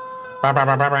Glenn.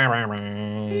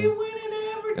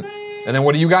 And then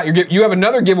what do you got? You have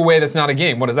another giveaway that's not a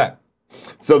game. What is that?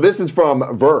 So this is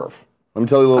from Verve. Let me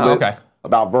tell you a little bit okay.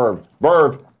 about Verve.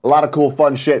 Verve, a lot of cool,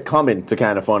 fun shit coming to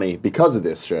Kinda Funny because of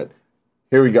this shit.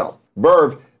 Here we go.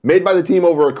 Verve, made by the team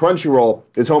over at Crunchyroll,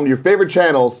 is home to your favorite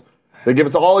channels that give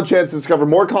us all a chance to discover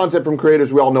more content from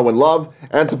creators we all know and love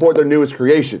and support their newest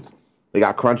creations. They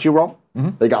got Crunchyroll,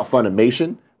 they got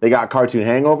Funimation, they got Cartoon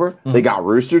Hangover, they got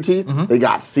Rooster Teeth, they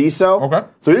got CISO. Okay.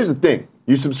 So here's the thing.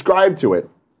 You subscribe to it,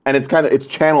 and it's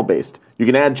channel based. You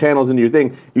can add channels into your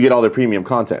thing, you get all their premium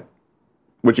content.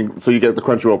 So you get the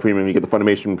Crunchyroll premium, you get the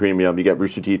Funimation premium, you get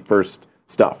Rooster Teeth first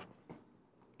stuff.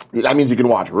 That means you can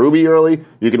watch Ruby early,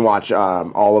 you can watch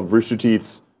all of Rooster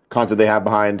Teeth's content they have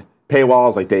behind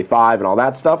paywalls like Day 5 and all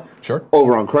that stuff. Sure.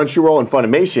 Over on Crunchyroll and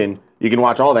Funimation, you can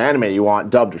watch all the anime you want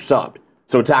dubbed or subbed.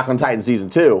 So Attack on Titan Season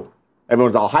 2,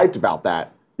 everyone's all hyped about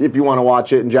that. If you want to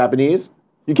watch it in Japanese,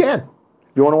 you can.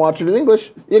 If you want to watch it in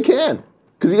English, you can.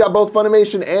 Because you got both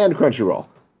Funimation and Crunchyroll.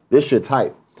 This shit's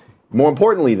hype. More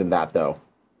importantly than that, though,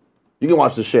 you can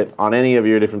watch this shit on any of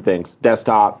your different things.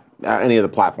 Desktop, any of the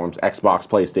platforms, Xbox,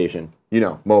 PlayStation,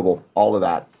 mobile, all of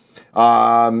that.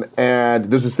 And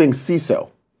there's this thing, CISO.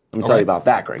 Let me tell you about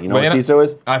that, Greg. You know what CISO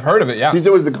is? I've heard of it, yeah.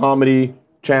 CISO is the comedy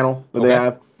channel that they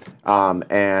have.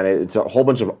 And it's a whole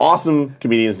bunch of awesome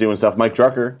comedians doing stuff. Mike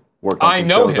Drucker worked on some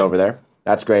shows over there.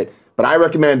 That's great. But I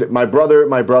recommend My Brother,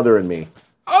 and Me.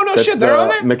 Oh, no That's shit, they're on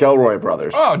the there? McElroy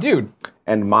brothers. Oh, dude.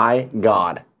 And my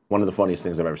God, one of the funniest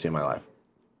things I've ever seen in my life.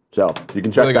 So you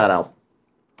can check Really that good. out.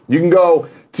 You can go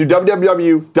to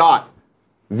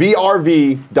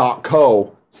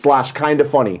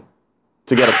www.vrv.co/kindafunny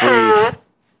to get a free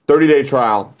 30-day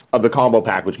trial of the combo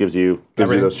pack, which gives you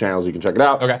Everything. those channels. You can check it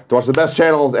out. Okay. To watch the best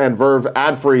channels and Verve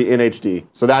ad-free in HD.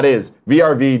 So that is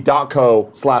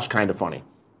vrv.co/kindafunny.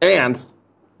 And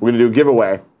we're going to do a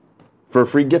giveaway for a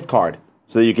free gift card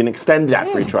so that you can extend that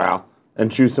free trial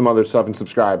and choose some other stuff and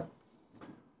subscribe.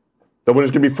 The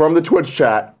winner's going to be from the Twitch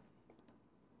chat.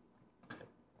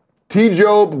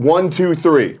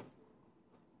 TJob123.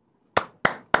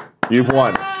 You've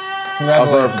won a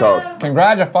Verve code.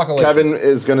 Congratulations. Kevin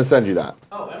is going to send you that.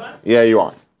 Oh, am I? Yeah, you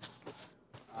are.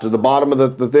 To the bottom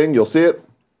of the thing, you'll see it.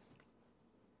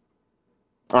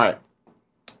 All right.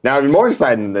 Now, even more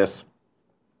exciting than this,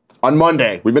 on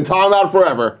Monday, we've been talking about it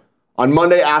forever. On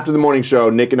Monday after the morning show,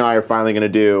 Nick and I are finally going to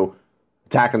do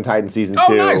Attack on Titan Season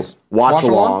 2. Nice. Watch Watch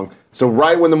along. along. So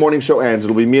right when the morning show ends,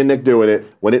 it'll be me and Nick doing it.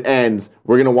 When it ends,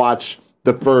 we're going to watch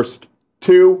the first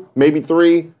 2, maybe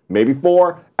 3, maybe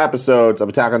 4 episodes of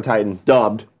Attack on Titan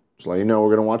dubbed. Just let you know we're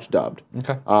going to watch dubbed.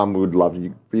 Okay. We would love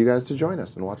for you guys to join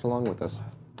us and watch along with us.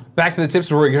 Back to the tips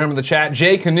before we get into the chat.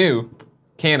 Jay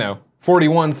Cano,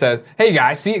 41 says, "Hey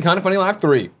guys, see it Kinda Funny Live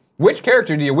 3. Which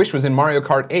character do you wish was in Mario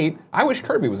Kart 8? I wish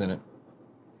Kirby was in it."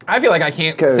 I feel like I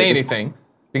can't say anything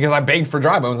because I begged for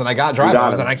Dry Bones and I got Dry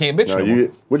Bones and I can't bitch no more.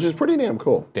 Which is pretty damn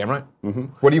cool. Damn right.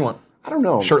 What do you want? I don't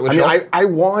know. Shirtless I mean, Shulk? I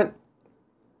want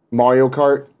Mario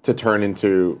Kart to turn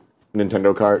into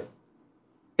Nintendo Kart.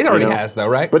 It already you know? has though,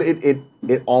 right? But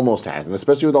it almost has, and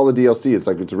especially with all the DLC, it's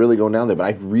like it's really going down there. But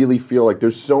I really feel like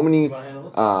there's so many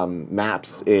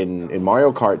maps in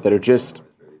Mario Kart that are just,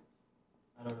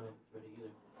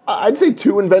 I'd say,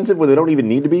 too inventive where they don't even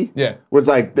need to be. Yeah. Where it's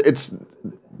like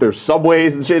there's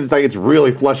subways and shit. It's like it's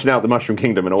really fleshing out the Mushroom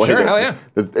Kingdom in a way. Sure, that- hell yeah.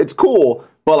 It's cool,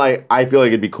 but I feel like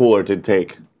it'd be cooler to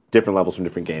take different levels from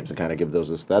different games and kind of give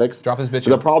those aesthetics. Drop this bitch But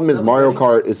the in. problem is Mario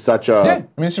Kart is such a. Yeah, I mean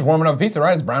it's just warming up a pizza,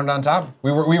 right? It's browned on top.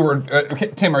 We were. Okay,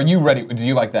 Tim, are you ready? Do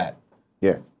you like that?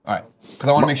 Yeah. All right, because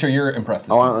I want to make sure you're impressed.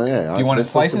 This time. Yeah. Do you want it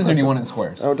this looks slices or do you impressive. want it in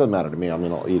squares? Oh, it doesn't matter to me. I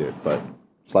mean, I'll eat it, but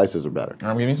slices are better.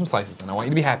 I'm giving you some slices, then. I want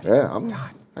you to be happy. Yeah,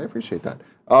 I appreciate that.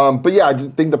 But yeah, I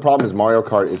just think the problem is Mario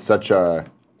Kart is such a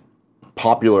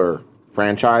popular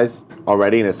franchise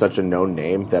already, and it's such a known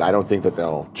name that I don't think that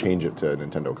they'll change it to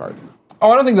Nintendo Kart.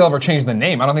 Oh, I don't think they'll ever change the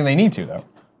name. I don't think they need to, though.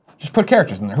 Just put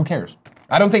characters in there. Who cares?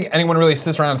 I don't think anyone really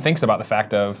sits around and thinks about the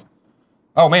fact of,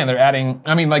 oh man, they're adding.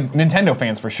 I mean, like Nintendo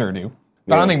fans for sure do,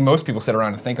 but I don't Yeah. think most people sit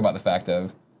around and think about the fact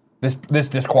of this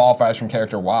disqualifies from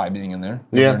character Y being in there.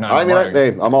 Yeah, They're not I mean, Mario. hey,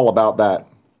 I'm all about that.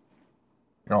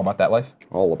 You're all about that life.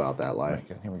 All about that life.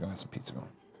 Good. Here we go. Have some pizza going.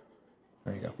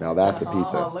 There you go. Now that's a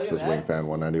pizza, look at says that. Wingfan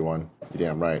 191. You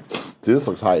damn right. See, this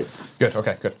looks hype. Good.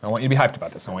 Okay. Good. I want you to be hyped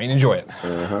about this. I want you to enjoy it.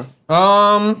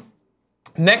 Uh-huh.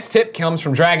 Next tip comes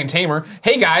from Dragon Tamer.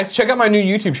 Hey guys, check out my new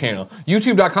YouTube channel.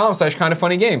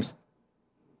 YouTube.com/kindoffunnygames. See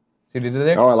what he did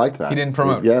there? Oh, I liked that. He didn't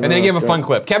promote. Yeah, and no, then he gave a that's fun good.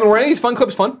 clip. Kevin, were any of these fun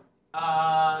clips fun?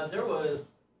 There was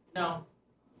no.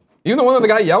 Even the one with the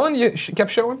guy yelling, you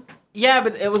kept showing? Yeah,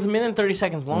 but it was a minute and 30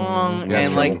 seconds long, Yeah, and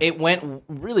that's like true. it went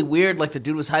really weird. Like the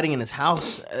dude was hiding in his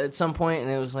house at some point,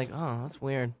 and it was like, oh, that's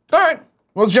weird. All right.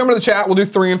 Well, let's jump into the chat. We'll do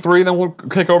 3 and 3, then we'll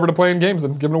kick over to playing games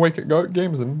and giving away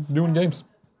games and doing games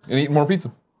and eating more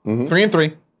pizza. 3 and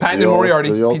 3. Patton The and old-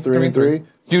 Moriarty. the old Pizza 3 and 3.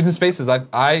 Dudes in spaces.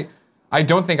 I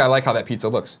don't think I like how that pizza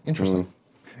looks. Interesting.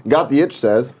 Got the Itch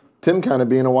says, Tim kind of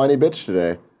being a whiny bitch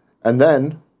today. And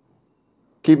then,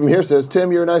 Keep Him Here says,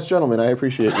 Tim, you're a nice gentleman. I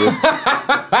appreciate you.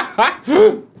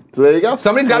 So there you go.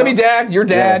 Somebody's got to be dad. You're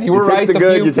dad. Yeah. You were You take right. the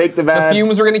good, you take the bad. The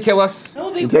fumes were going to kill us. No,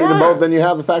 they You take them weren't. both, then you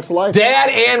have the facts of life. Dad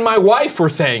and my wife were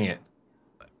saying it.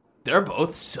 They're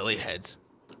both silly heads.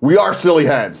 We are silly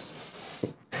heads.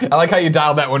 I like how you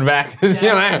dialed that one back. You know,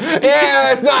 yeah,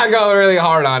 let's not go really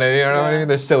hard on it. You know what I mean?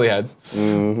 They're silly heads.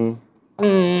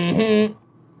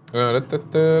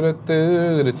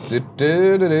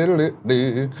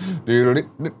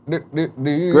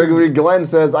 Gregory Glenn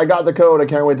says, I got the code. I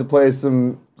can't wait to play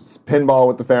some pinball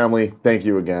with the family. Thank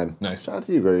you again. Nice. Shout out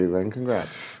to you, Gregory Glenn.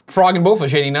 Congrats. Frog and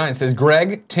Bullfish 89 says,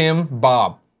 Greg, Tim,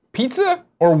 Bob, pizza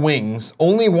or wings?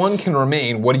 Only one can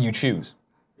remain. What do you choose?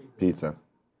 Pizza.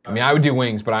 I mean, I would do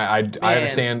wings, but I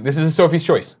understand. This is a Sophie's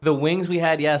choice. The wings we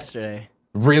had yesterday.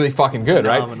 Really fucking good,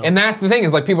 right? Phenomenal. And that's the thing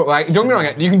is like people, like, don't get me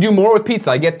wrong, you can do more with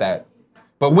pizza, I get that.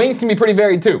 But wings can be pretty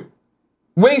varied too.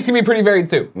 Wings can be pretty varied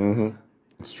too.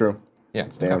 It's true. Yeah.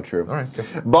 It's damn true. All right, good.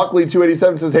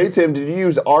 Buckley287 says, hey, Tim, did you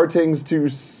use Rtings to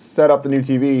set up the new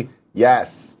TV?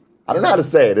 Yes. I don't know how to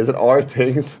say it. Is it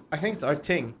Rtings? I think it's our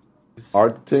ting.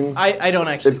 Rtings? I don't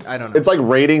actually. I don't know. It's like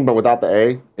rating, but without the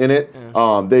A in it.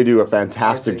 They do a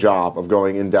fantastic job of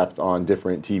going in depth on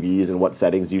different TVs and what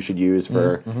settings you should use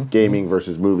for gaming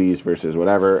versus movies versus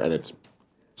whatever, and it's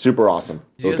super awesome.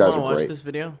 Do you Those guys guys want to are watch great. this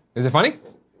video? Is it funny?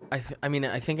 I mean,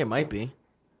 I think it might be.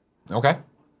 Okay.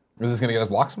 Is this gonna get us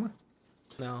blocked somewhere?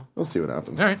 No. We'll see what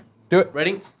happens. All right, do it.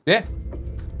 Ready? Yeah.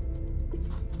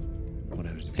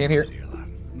 Can't hear it.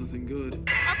 Nothing good.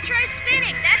 I'll try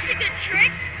spinning. That's a good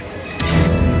trick.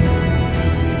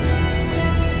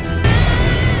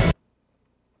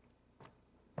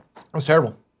 That was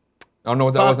terrible. I don't know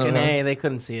what that was. Fucking No. A, they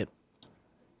couldn't see it.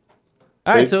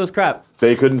 All right, They- so it was crap.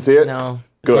 They couldn't see it? No.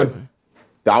 Good.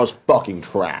 That was fucking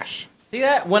trash. See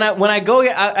that? When I go,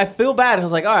 I feel bad. I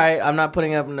was like, all right, I'm not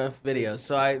putting up enough videos.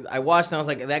 So I watched and I was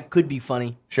like, that could be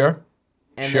funny. Sure.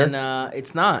 And Sure. then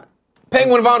it's not.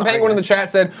 Penguin Von Sorry, Penguin in the guys.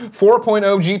 chat said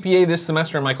 4.0 GPA this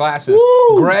semester in my classes.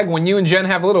 Greg, when you and Jen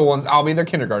have little ones, I'll be their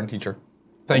kindergarten teacher.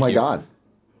 Thank Oh my you. god.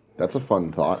 That's a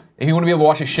fun thought. If you want to be able to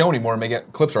watch his show anymore and make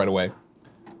it clips right away.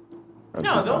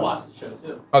 No, they'll watch the show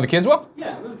too. Oh, the kids will?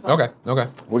 Yeah. It'll be fun. Okay, okay.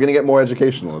 We're going to get more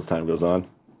educational as time goes on.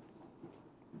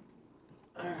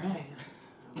 All right.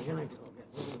 I'm gonna go get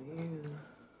one of these.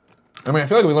 I mean, I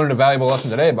feel like we learned a valuable lesson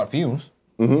today about fumes.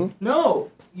 No,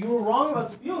 you were wrong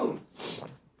about the fumes.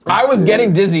 I was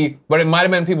getting dizzy, but it might have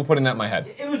been people putting that in my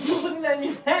head. It was you putting that in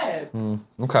your head.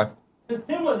 Okay. Because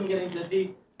Tim wasn't getting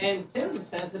dizzy, and Tim's a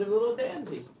sensitive little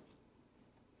dandy.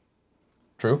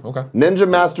 True, okay. Ninja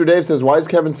Master Dave says, why is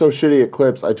Kevin so shitty at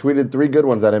clips? I tweeted 3 good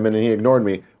ones at him and he ignored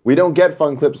me. We don't get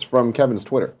fun clips from Kevin's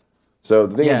Twitter. So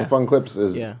the thing Yeah. with the fun clips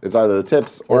is Yeah. it's either the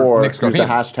tips Or or Nick's use the Garfield.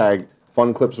 hashtag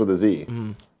fun clips with a Z.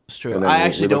 It's true. And then I we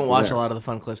actually look don't from watch there. a lot of the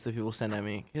fun clips that people send at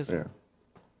me because Yeah.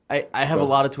 I have a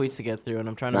lot of tweets to get through, and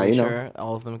I'm trying to Now make you know. sure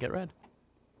all of them get read.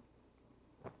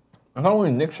 I thought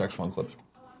only Nick checks fun clips.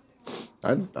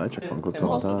 I check fun clips Tim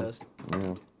all the also time.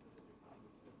 does.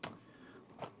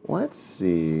 Let's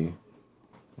see.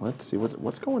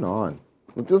 What's going on.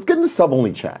 Let's get into sub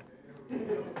only chat. You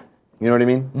know what I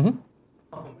mean? Mm-hmm.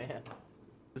 Oh man,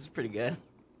 this is pretty good.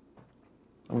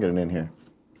 I'm getting in here.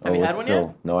 Have you had it's one still,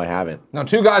 yet? No, I haven't. Now,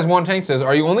 2 Guys, 1 Tank says,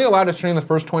 are you only allowed to stream the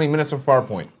first 20 minutes of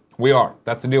Farpoint? We are.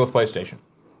 That's the deal with PlayStation.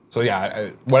 So yeah,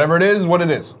 whatever it is, what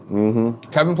it is. Mm-hmm.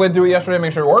 Kevin played through it yesterday,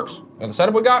 make sure it works. And the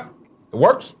setup we got, it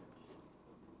works.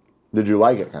 Did you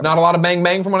like it? Kevin? Not a lot of bang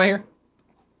bang from what I hear.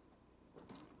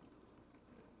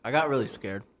 I got really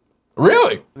scared.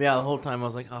 Really? Yeah, the whole time I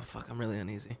was like, oh fuck, I'm really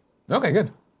uneasy. Okay,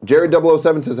 good.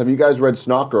 Jared007 says, have you guys read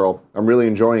Snot Girl? I'm really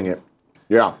enjoying it.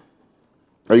 Yeah.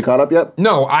 Are you caught up yet?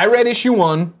 No, I read issue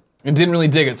 1 and didn't really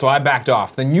dig it, so I backed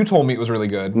off. Then you told me it was really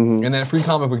good. And then at Free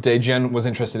Comic Book Day, Jen was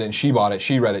interested in it. She bought it.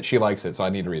 She read it. She likes it, so I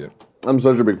need to read it. I'm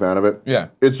such a big fan of it. Yeah.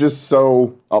 It's just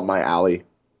so up my alley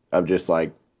of just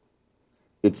like,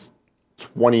 it's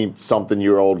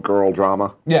 20-something-year-old girl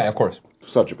drama. Yeah, of course.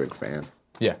 Such a big fan.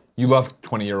 Yeah, you love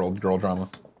 20-year-old girl drama.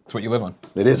 That's what you live on.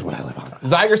 It is what I live on.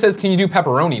 Zyger says, can you do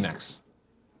pepperoni next?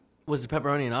 Was the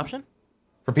pepperoni an option?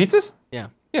 For pizzas? Yeah.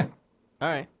 Yeah. All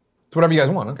right. It's whatever you guys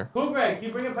want. I don't care. Cool, Greg. Can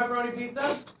you bring a pepperoni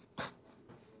pizza?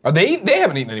 Are they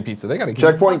haven't eaten any pizza. They gotta eat.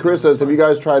 Checkpoint Chris says, have you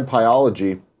guys tried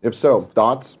Pyology? If so,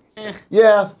 thoughts?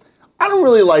 Yeah. I don't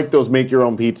really like those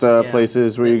make-your-own pizza Yeah.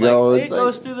 places where It, you go. It It's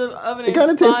goes like, through the oven. it kind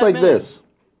of tastes like this.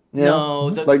 Yeah. No,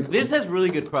 like this has really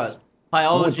good crust.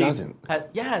 Pyology doesn't.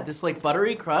 yeah, this like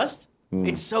buttery crust.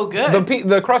 It's so good.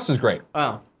 The crust is great.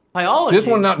 Wow. Pyology. This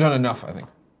one not done enough, I think.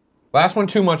 Last one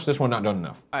too much. This one not done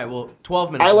enough. All right, well,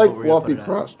 12 minutes. I is like what we're gonna fluffy put it at.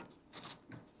 crust.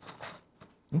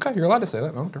 Okay, you're allowed to say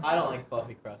that. I don't care. I don't like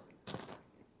fluffy crust.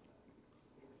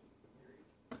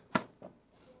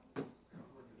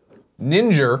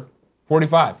 Ninja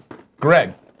 45.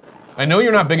 Greg, I know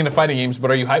you're not big into fighting games,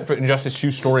 but are you hyped for Injustice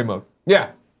 2 story mode?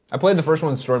 Yeah, I played the first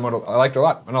one in story mode. I liked it a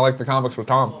lot, and I like the comics with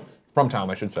Tom. From Tom,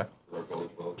 I should say.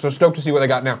 So stoked to see what they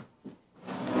got now.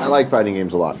 I like fighting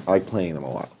games a lot. I like playing them a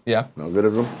lot. Yeah, No good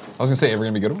at them? I was gonna say, ever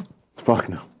gonna be good at them? Fuck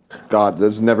no. God,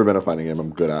 there's never been a fighting game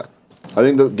I'm good at. I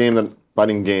think the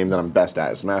fighting game that I'm best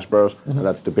at is Smash Bros. And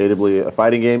that's debatably a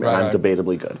fighting game, and I'm Right.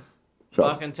 debatably good. So,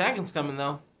 Fucking Tekken's coming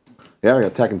though. yeah, we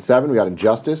got Tekken 7, we got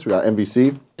Injustice, we got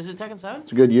MVC. Is it Tekken 7?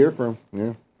 It's a good year for,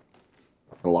 yeah.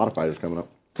 A lot of fighters coming up.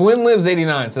 Flynn Lives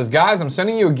 89 says, guys, I'm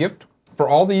sending you a gift for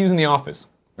all to use in the office.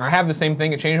 I have the same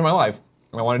thing. It changed my life,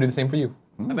 and I want to do the same for you.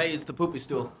 I bet you it's the poopy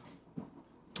stool.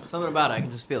 Something about it, I can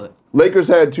just feel it. Lakers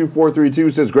Head 2432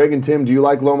 says, Greg and Tim, do you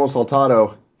like Lomo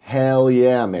Saltado? Hell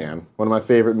yeah, man. One of my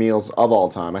favorite meals of all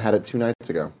time. I had it 2 nights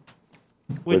ago.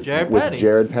 With Jared with Petty.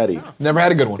 Jared Petty. Never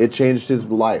had a good one. It changed his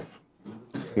life.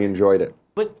 He enjoyed it.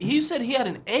 But he said he had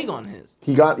an egg on his.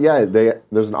 He got,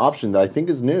 there's an option that I think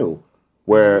is new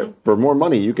where for more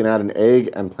money you can add an egg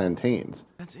and plantains.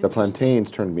 That's The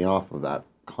plantains turned me off of that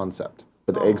concept,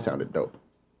 but the egg sounded dope.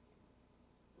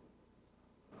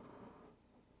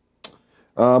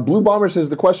 Blue Bomber says,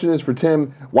 the question is for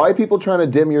Tim, why are people trying to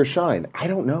dim your shine? I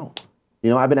don't know. You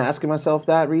know, I've been asking myself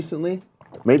that recently.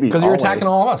 Maybe Because you're always. attacking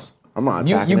all of us. I'm not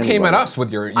You attacking came at anybody. us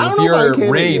with your I don't know if I came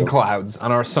at rain you. clouds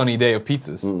on our sunny day of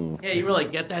pizzas. Yeah, you were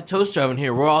like, get that toaster oven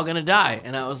here. We're all going to die.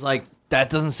 And I was like, that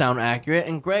doesn't sound accurate.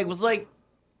 And Greg was like,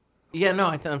 yeah, no,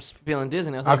 I'm feeling dizzy.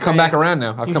 And I was I've like, come "Greg, back around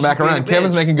now. I've you come just back being a around.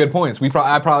 Kevin's bitch." making good points.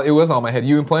 It was on my head.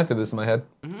 You implanted this in my head.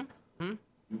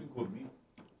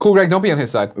 Cool, Greg. Don't be on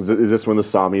his side. Is this when the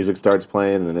Saw music starts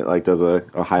playing and then it like does a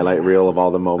highlight reel of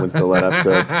all the moments that led up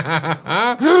to it?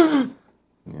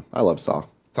 Yeah, I love Saw.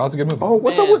 So it's a good movie. Oh,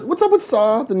 what's Man. up with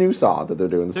Saw? The new Saw that they're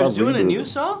doing. The They're Saw doing a reboot. new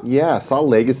Saw? Yeah, Saw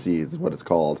Legacies is what it's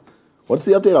called. What's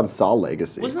the update on Saw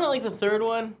Legacy? Wasn't that like the third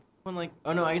one? When like,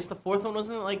 oh no, I guess the fourth one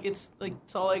wasn't it like it's like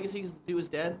Saw Legacy because the dude was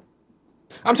dead?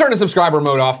 I'm turning subscriber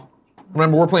mode off.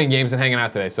 Remember, we're playing games and hanging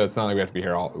out today, so it's not like we have to be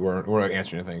here all. We're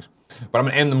answering things. But I'm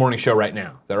gonna end the morning show right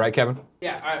now. Is that right, Kevin?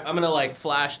 Yeah, all right, I'm gonna like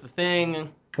flash the thing.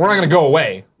 We're not gonna go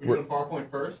away. Are you doing Farpoint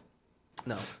first?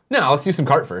 No. No, let's do some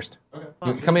cart first.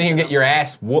 You come in here and get your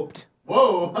ass whooped.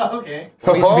 Whoa, okay. Eat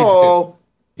some pizza Oh,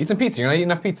 too. Eat some pizza. You're not eating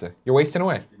enough pizza. You're wasting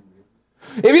away.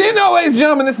 If you didn't know, ladies and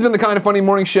gentlemen, this has been the Kind of Funny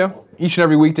Morning Show. Each and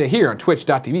every weekday here on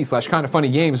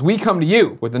twitch.tv/kindoffunnygames, we come to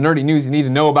you with the nerdy news you need to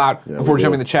know about before we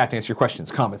jumping in do. the chat to answer your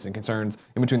questions, comments, and concerns.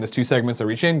 In between those 2 segments, I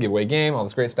reach in, give away a game, all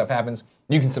this great stuff happens.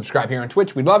 You can subscribe here on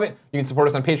Twitch. We'd love it. You can support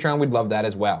us on Patreon. We'd love that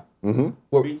as well. Beats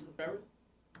the favorite?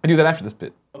 I do that after this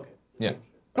bit. Okay. Yeah.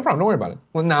 No problem. Don't worry about it.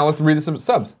 Well, now let's read the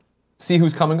subs. See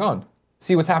who's come and gone.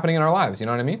 See what's happening in our lives. You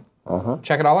know what I mean?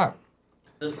 Check it all out.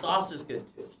 The sauce is good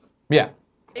too. Yeah.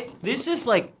 This is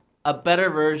like a better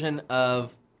version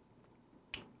of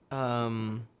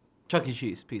Chuck E.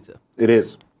 Cheese pizza. It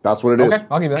is. That's what it is. Okay,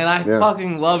 I'll give you And that. I Yeah.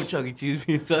 fucking love Chuck E. Cheese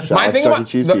pizza. Shout My out thing Chuck E. about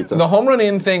Cheese the, pizza. the home run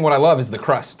in thing, what I love is the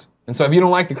crust. And so if you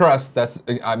don't like the crust,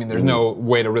 I mean, there's no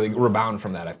way to really rebound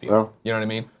from that, I feel. No. You know what I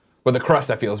mean? But the crust,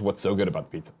 I feel, is what's so good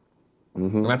about the pizza.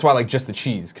 And that's why I like just the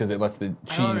cheese, because it lets the I don't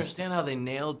cheese... understand how they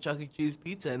nailed Chuck E. Cheese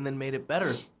pizza and then made it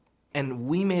better. And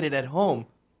we made it at home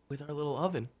with our little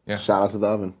oven. Yeah. Shout out to the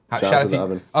oven. Shout out to the you.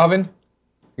 oven. Oven,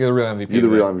 you're the real MVP. You're the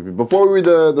real MVP. Before we read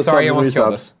the Sorry, you subs almost and killed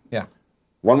resubs, us. Yeah.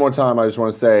 one more time, I just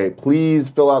want to say, please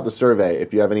fill out the survey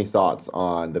if you have any thoughts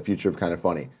on the future of Kind of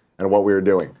Funny and what we are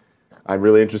doing. I'm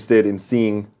really interested in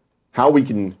seeing how we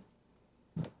can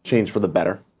change for the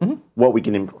better, what we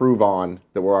can improve on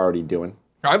that we're already doing.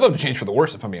 I'd love to change for the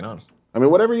worse, if I'm being honest. I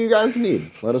mean, whatever you guys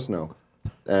need, let us know.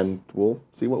 And we'll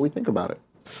see what we think about it.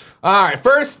 All right,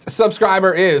 first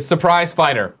subscriber is Surprise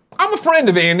Fighter. I'm a friend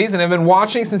of Andy's and have been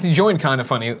watching since he joined Kind of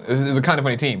Funny, the Kind of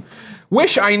Funny team.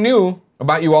 Wish I knew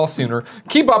about you all sooner.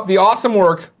 Keep up the awesome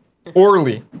work,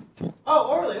 Orly. Oh,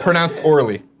 Orly. Oh, Pronounced shit.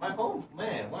 Orly. My home.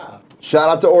 Man, wow. Shout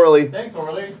out to Orly. Thanks,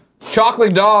 Orly.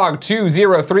 Chocolate Dog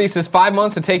 203 says 5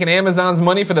 months to taking Amazon's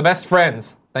money for the best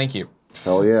friends. Thank you.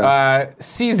 Hell yeah.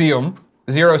 Cesium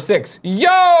 06. Yo!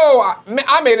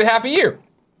 I made it half a year.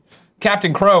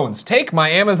 Captain Crones, take my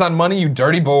Amazon money, you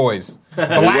dirty boys. will.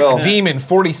 Black Demon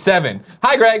 47.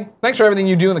 Hi, Greg. Thanks for everything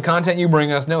you do and the content you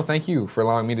bring us. No, thank you for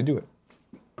allowing me to do it.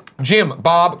 Jim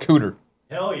Bob Cooter.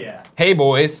 Hell yeah. Hey,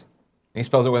 boys. He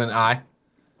spells it with an I.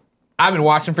 I've been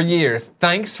watching for years.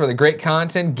 Thanks for the great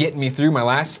content getting me through my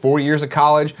last 4 years of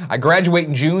college. I graduate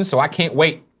in June, so I can't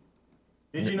wait.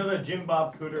 Did you know that Jim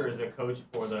Bob Cooter is a coach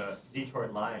for the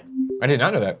Detroit Lions? I did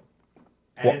not know that.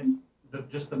 And What?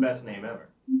 it's just the best name ever.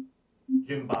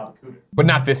 Jim Bob Cooter. But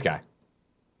not this guy.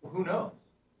 Who knows?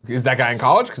 Is that guy in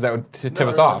college? Because that would tip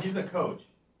us off. He's a coach.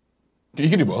 You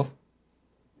can do both.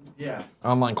 Yeah.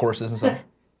 Online courses and stuff.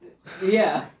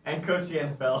 Yeah. And coach the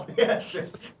NFL. Yeah, sure.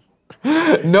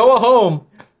 Noah Home.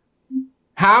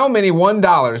 How many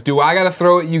 $1 do I got to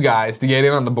throw at you guys to get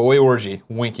in on the boy orgy?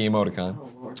 Winky emoticon.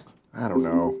 I don't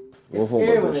know. We'll It's hold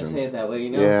scary when they auditions. say it that way, you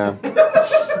know?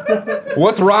 Yeah.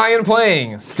 What's Ryan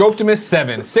playing? Scoptimus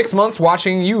 7. 6 months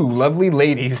watching you, lovely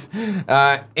ladies.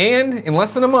 And in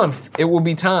less than a month, it will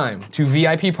be time to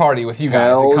VIP party with you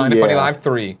guys Hell at Kinda Funny yeah. Live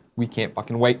 3. We can't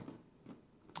fucking wait.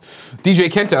 DJ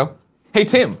Kento. Hey,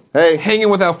 Tim. Hey. Hanging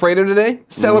with Alfredo today?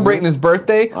 Celebrating his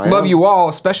birthday? I Love am. you all,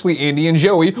 especially Andy and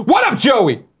Joey. What up,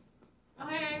 Joey?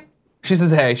 Okay. She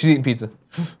says hey. She's eating pizza.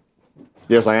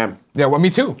 Yes, I am. Yeah, well, me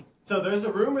too. So there's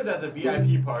a rumor that the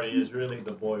VIP party is really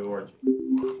the boy orgy.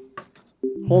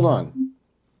 Hold on.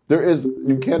 There is,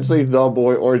 you can't say the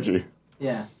boy orgy.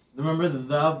 Yeah. Remember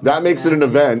the That makes it an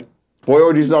event. Boy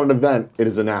orgy is not an event, it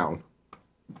is a noun.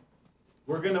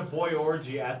 We're gonna boy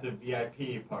orgy at the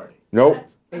VIP party. Nope.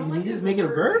 Hey, can you just make it a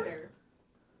verb?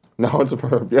 No, it's a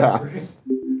verb, yeah.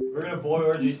 We're gonna boy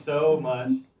orgy so much,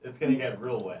 it's gonna get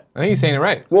real wet. I think you're saying it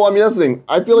right. Well, I mean, that's the thing.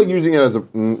 I feel like using it as a,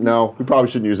 no, we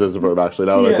probably shouldn't use it as a verb, actually,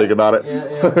 now that I think about it.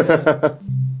 Yeah.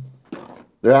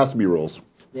 There has to be rules.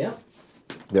 Yeah.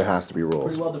 There has to be rules.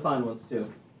 Pretty well defined ones,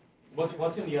 too.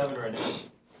 What's in the oven right now?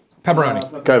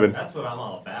 Pepperoni. Kevin, That's what I'm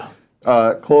all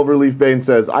about. Cloverleaf Bane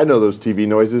says, I know those TV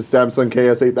noises, Samsung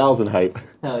KS8000 hype.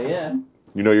 Hell yeah.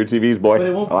 You know your TVs, boy. But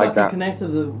it won't I like fucking that. connect to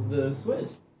the switch.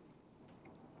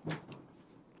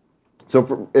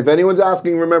 So if anyone's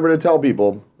asking, remember to tell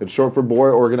people, it's short for boy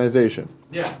organization.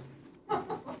 Yeah.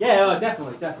 Yeah,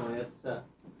 definitely. That's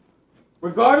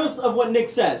regardless of what Nick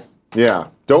says. Yeah.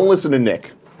 Don't listen to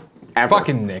Nick. Ever.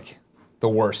 Fucking Nick. The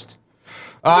worst.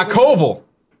 Koval.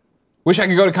 Wish I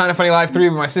could go to Kinda Funny Live 3,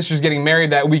 but my sister's getting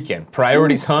married that weekend.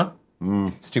 Priorities, huh?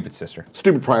 Stupid sister.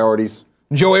 Stupid priorities.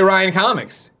 Joey Ryan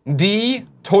Comics. D.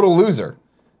 Total Loser.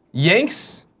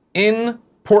 Yanks in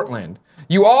Portland.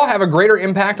 You all have a greater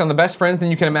impact on the best friends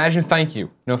than you can imagine. Thank you.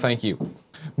 No, thank you.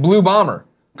 Blue Bomber.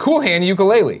 Cool Hand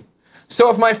Ukulele. So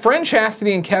if my friend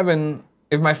Chastity asked Kevin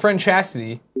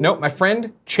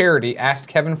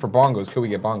for bongos, could we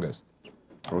get bongos?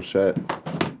 Oh, shit.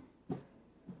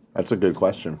 That's a good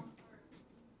question.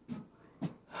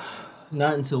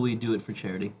 Not until we do it for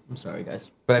charity. I'm sorry,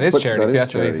 guys. But that is But charity. that See, is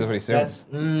that's what he's charity.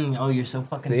 assumed. That's you're so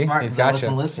fucking See? smart. He's 'cause I got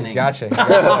wasn't you. listening. He's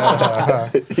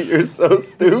got you. You're so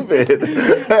stupid.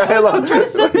 I'm trying to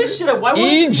set this shit up. Why would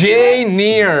EJ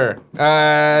Near,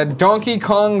 Donkey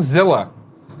Kong Zilla,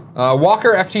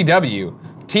 Walker FTW,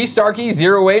 T Starkey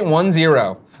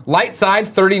 0810, Lightside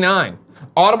 39,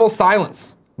 Audible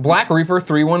Silence, Black Reaper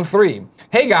 313.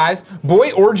 Hey guys,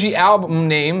 Boy Orgy album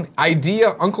name,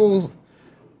 idea, Uncle's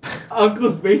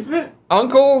Basement?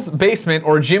 Basement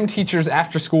or gym teacher's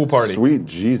after school party. Sweet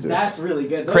Jesus. That's really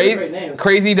good. Those are great names.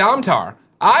 Crazy Domtar.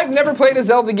 I've never played a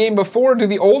Zelda game before. Do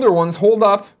the older ones hold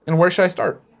up? And where should I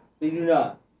start? They do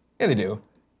not. Yeah, they do.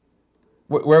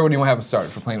 Where would you have them start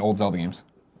for playing old Zelda games?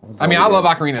 I mean, I love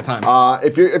Ocarina of Time.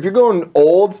 If you're going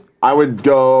old, I would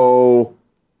go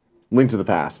Link to the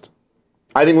Past.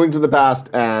 I think Link to the Past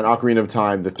and Ocarina of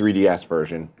Time, the 3DS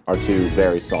version, are two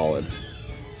very solid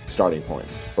starting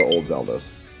points for old Zeldas.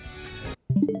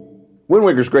 Wind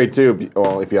Waker's great too,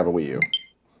 well, if you have a Wii U.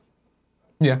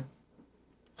 Yeah.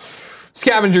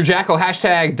 Scavenger Jackal,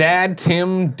 hashtag Dad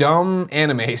Tim Dumb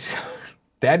Animes.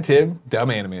 Dad Tim Dumb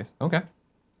Animes. Okay.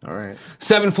 All right.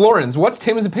 7 Florins, what's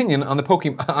Tim's opinion on a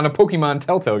Pokemon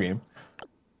Telltale game?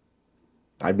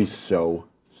 I'd be so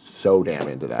damn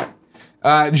into that.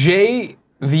 Jay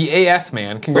the AF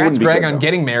man, congrats wouldn't be Greg good, on though.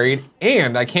 getting married,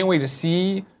 and I can't wait to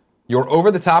see your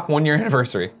over-the-top 1-year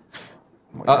anniversary.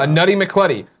 A Nutty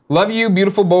McCluddy, love you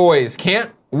beautiful boys,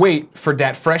 can't wait for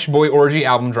that Fresh Boy Orgy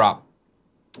album drop.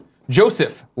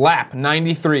 Joseph Lap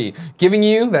 93, giving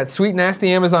you that sweet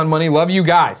nasty Amazon money, love you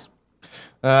guys.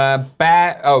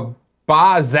 Bazak's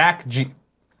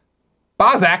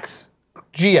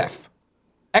GF.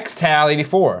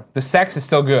 Xtal84, the sex is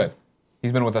still good.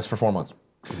 He's been with us for 4 months.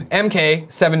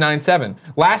 MK797,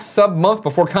 last sub month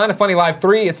before Kinda Funny Live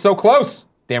 3, it's so close.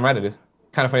 Damn right it is.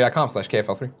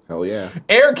 KindaFunny.com/KFL3. Hell yeah.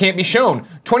 Air can't be shown.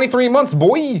 23 months,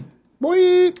 boy.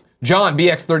 Boy. John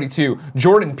BX32,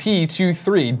 Jordan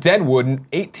P23, Deadwood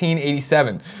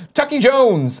 1887. Tucky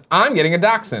Jones, I'm getting a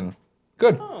dachshund.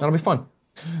 Good, that'll be fun.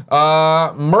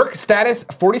 Merc Status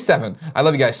 47, I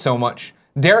love you guys so much.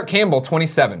 Derek Campbell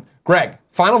 27, Greg,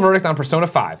 final verdict on Persona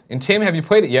 5. And Tim, have you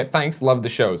played it yet? Thanks, love the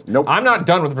shows. Nope. I'm not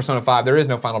done with Persona 5, there is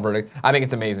no final verdict. I think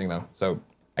it's amazing though, so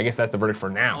I guess that's the verdict for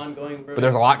now. Ongoing verdict. But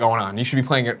there's a lot going on. You should be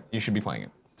playing it. You should be playing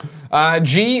it.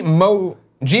 GMO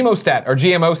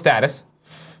status.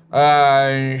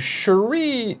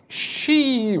 Shirazed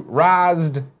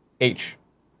H.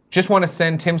 Just want to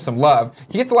send Tim some love.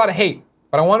 He gets a lot of hate,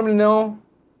 but I want him to know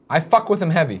I fuck with him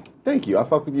heavy. Thank you. I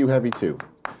fuck with you heavy too.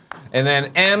 And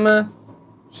then M.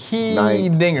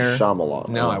 He-dinger. Shyamalan.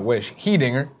 No, I wish.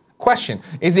 He-dinger. Question,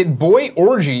 is it boy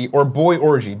orgy or boy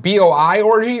orgy? B-O-I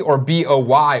orgy or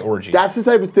B-O-Y orgy? That's the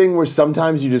type of thing where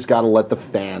sometimes you just gotta let the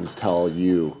fans tell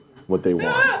you what they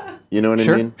want. You know what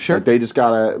Sure, I mean? sure. Like they just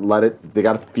gotta let it, they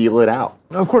gotta feel it out.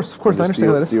 Of course,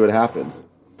 Just see what happens.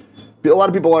 A lot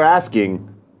of people are asking,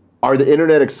 are the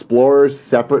Internet Explorers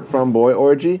separate from Boy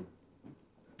Orgy?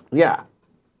 Yeah.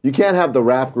 You can't have the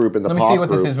rap group and the Let me pop see what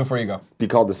this group is before you go. be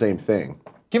called the same thing.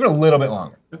 Give it a little bit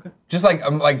longer. Okay. Just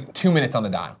like 2 minutes on the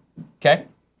dial. Okay?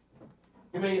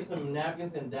 You're gonna get some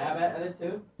napkins and dab at it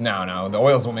too? No, the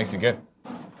oil is what makes it good.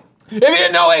 If you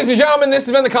didn't know, ladies and gentlemen, this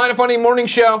has been the Kinda Funny Morning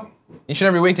Show. Each and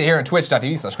every week to hear on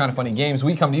twitch.tv/kindafunnygames,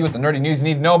 we come to you with the nerdy news you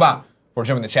need to know about. Or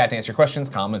jump in the chat to answer questions,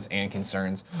 comments, and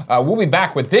concerns. We'll be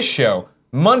back with this show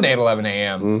Monday at 11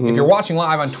 a.m. If you're watching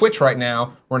live on Twitch right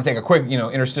now, we're gonna take a quick,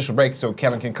 interstitial break so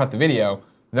Kevin can cut the video.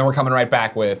 Then we're coming right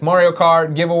back with Mario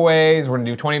Kart, giveaways, we're gonna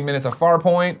do 20 minutes of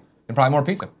Farpoint, and probably more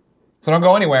pizza. So don't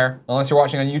go anywhere unless you're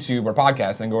watching on YouTube or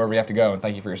podcast, then go wherever you have to go, and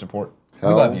thank you for your support. We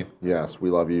love you. Yes, we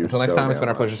love you. Until next so time, it's damn been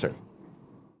our much. pleasure, sir.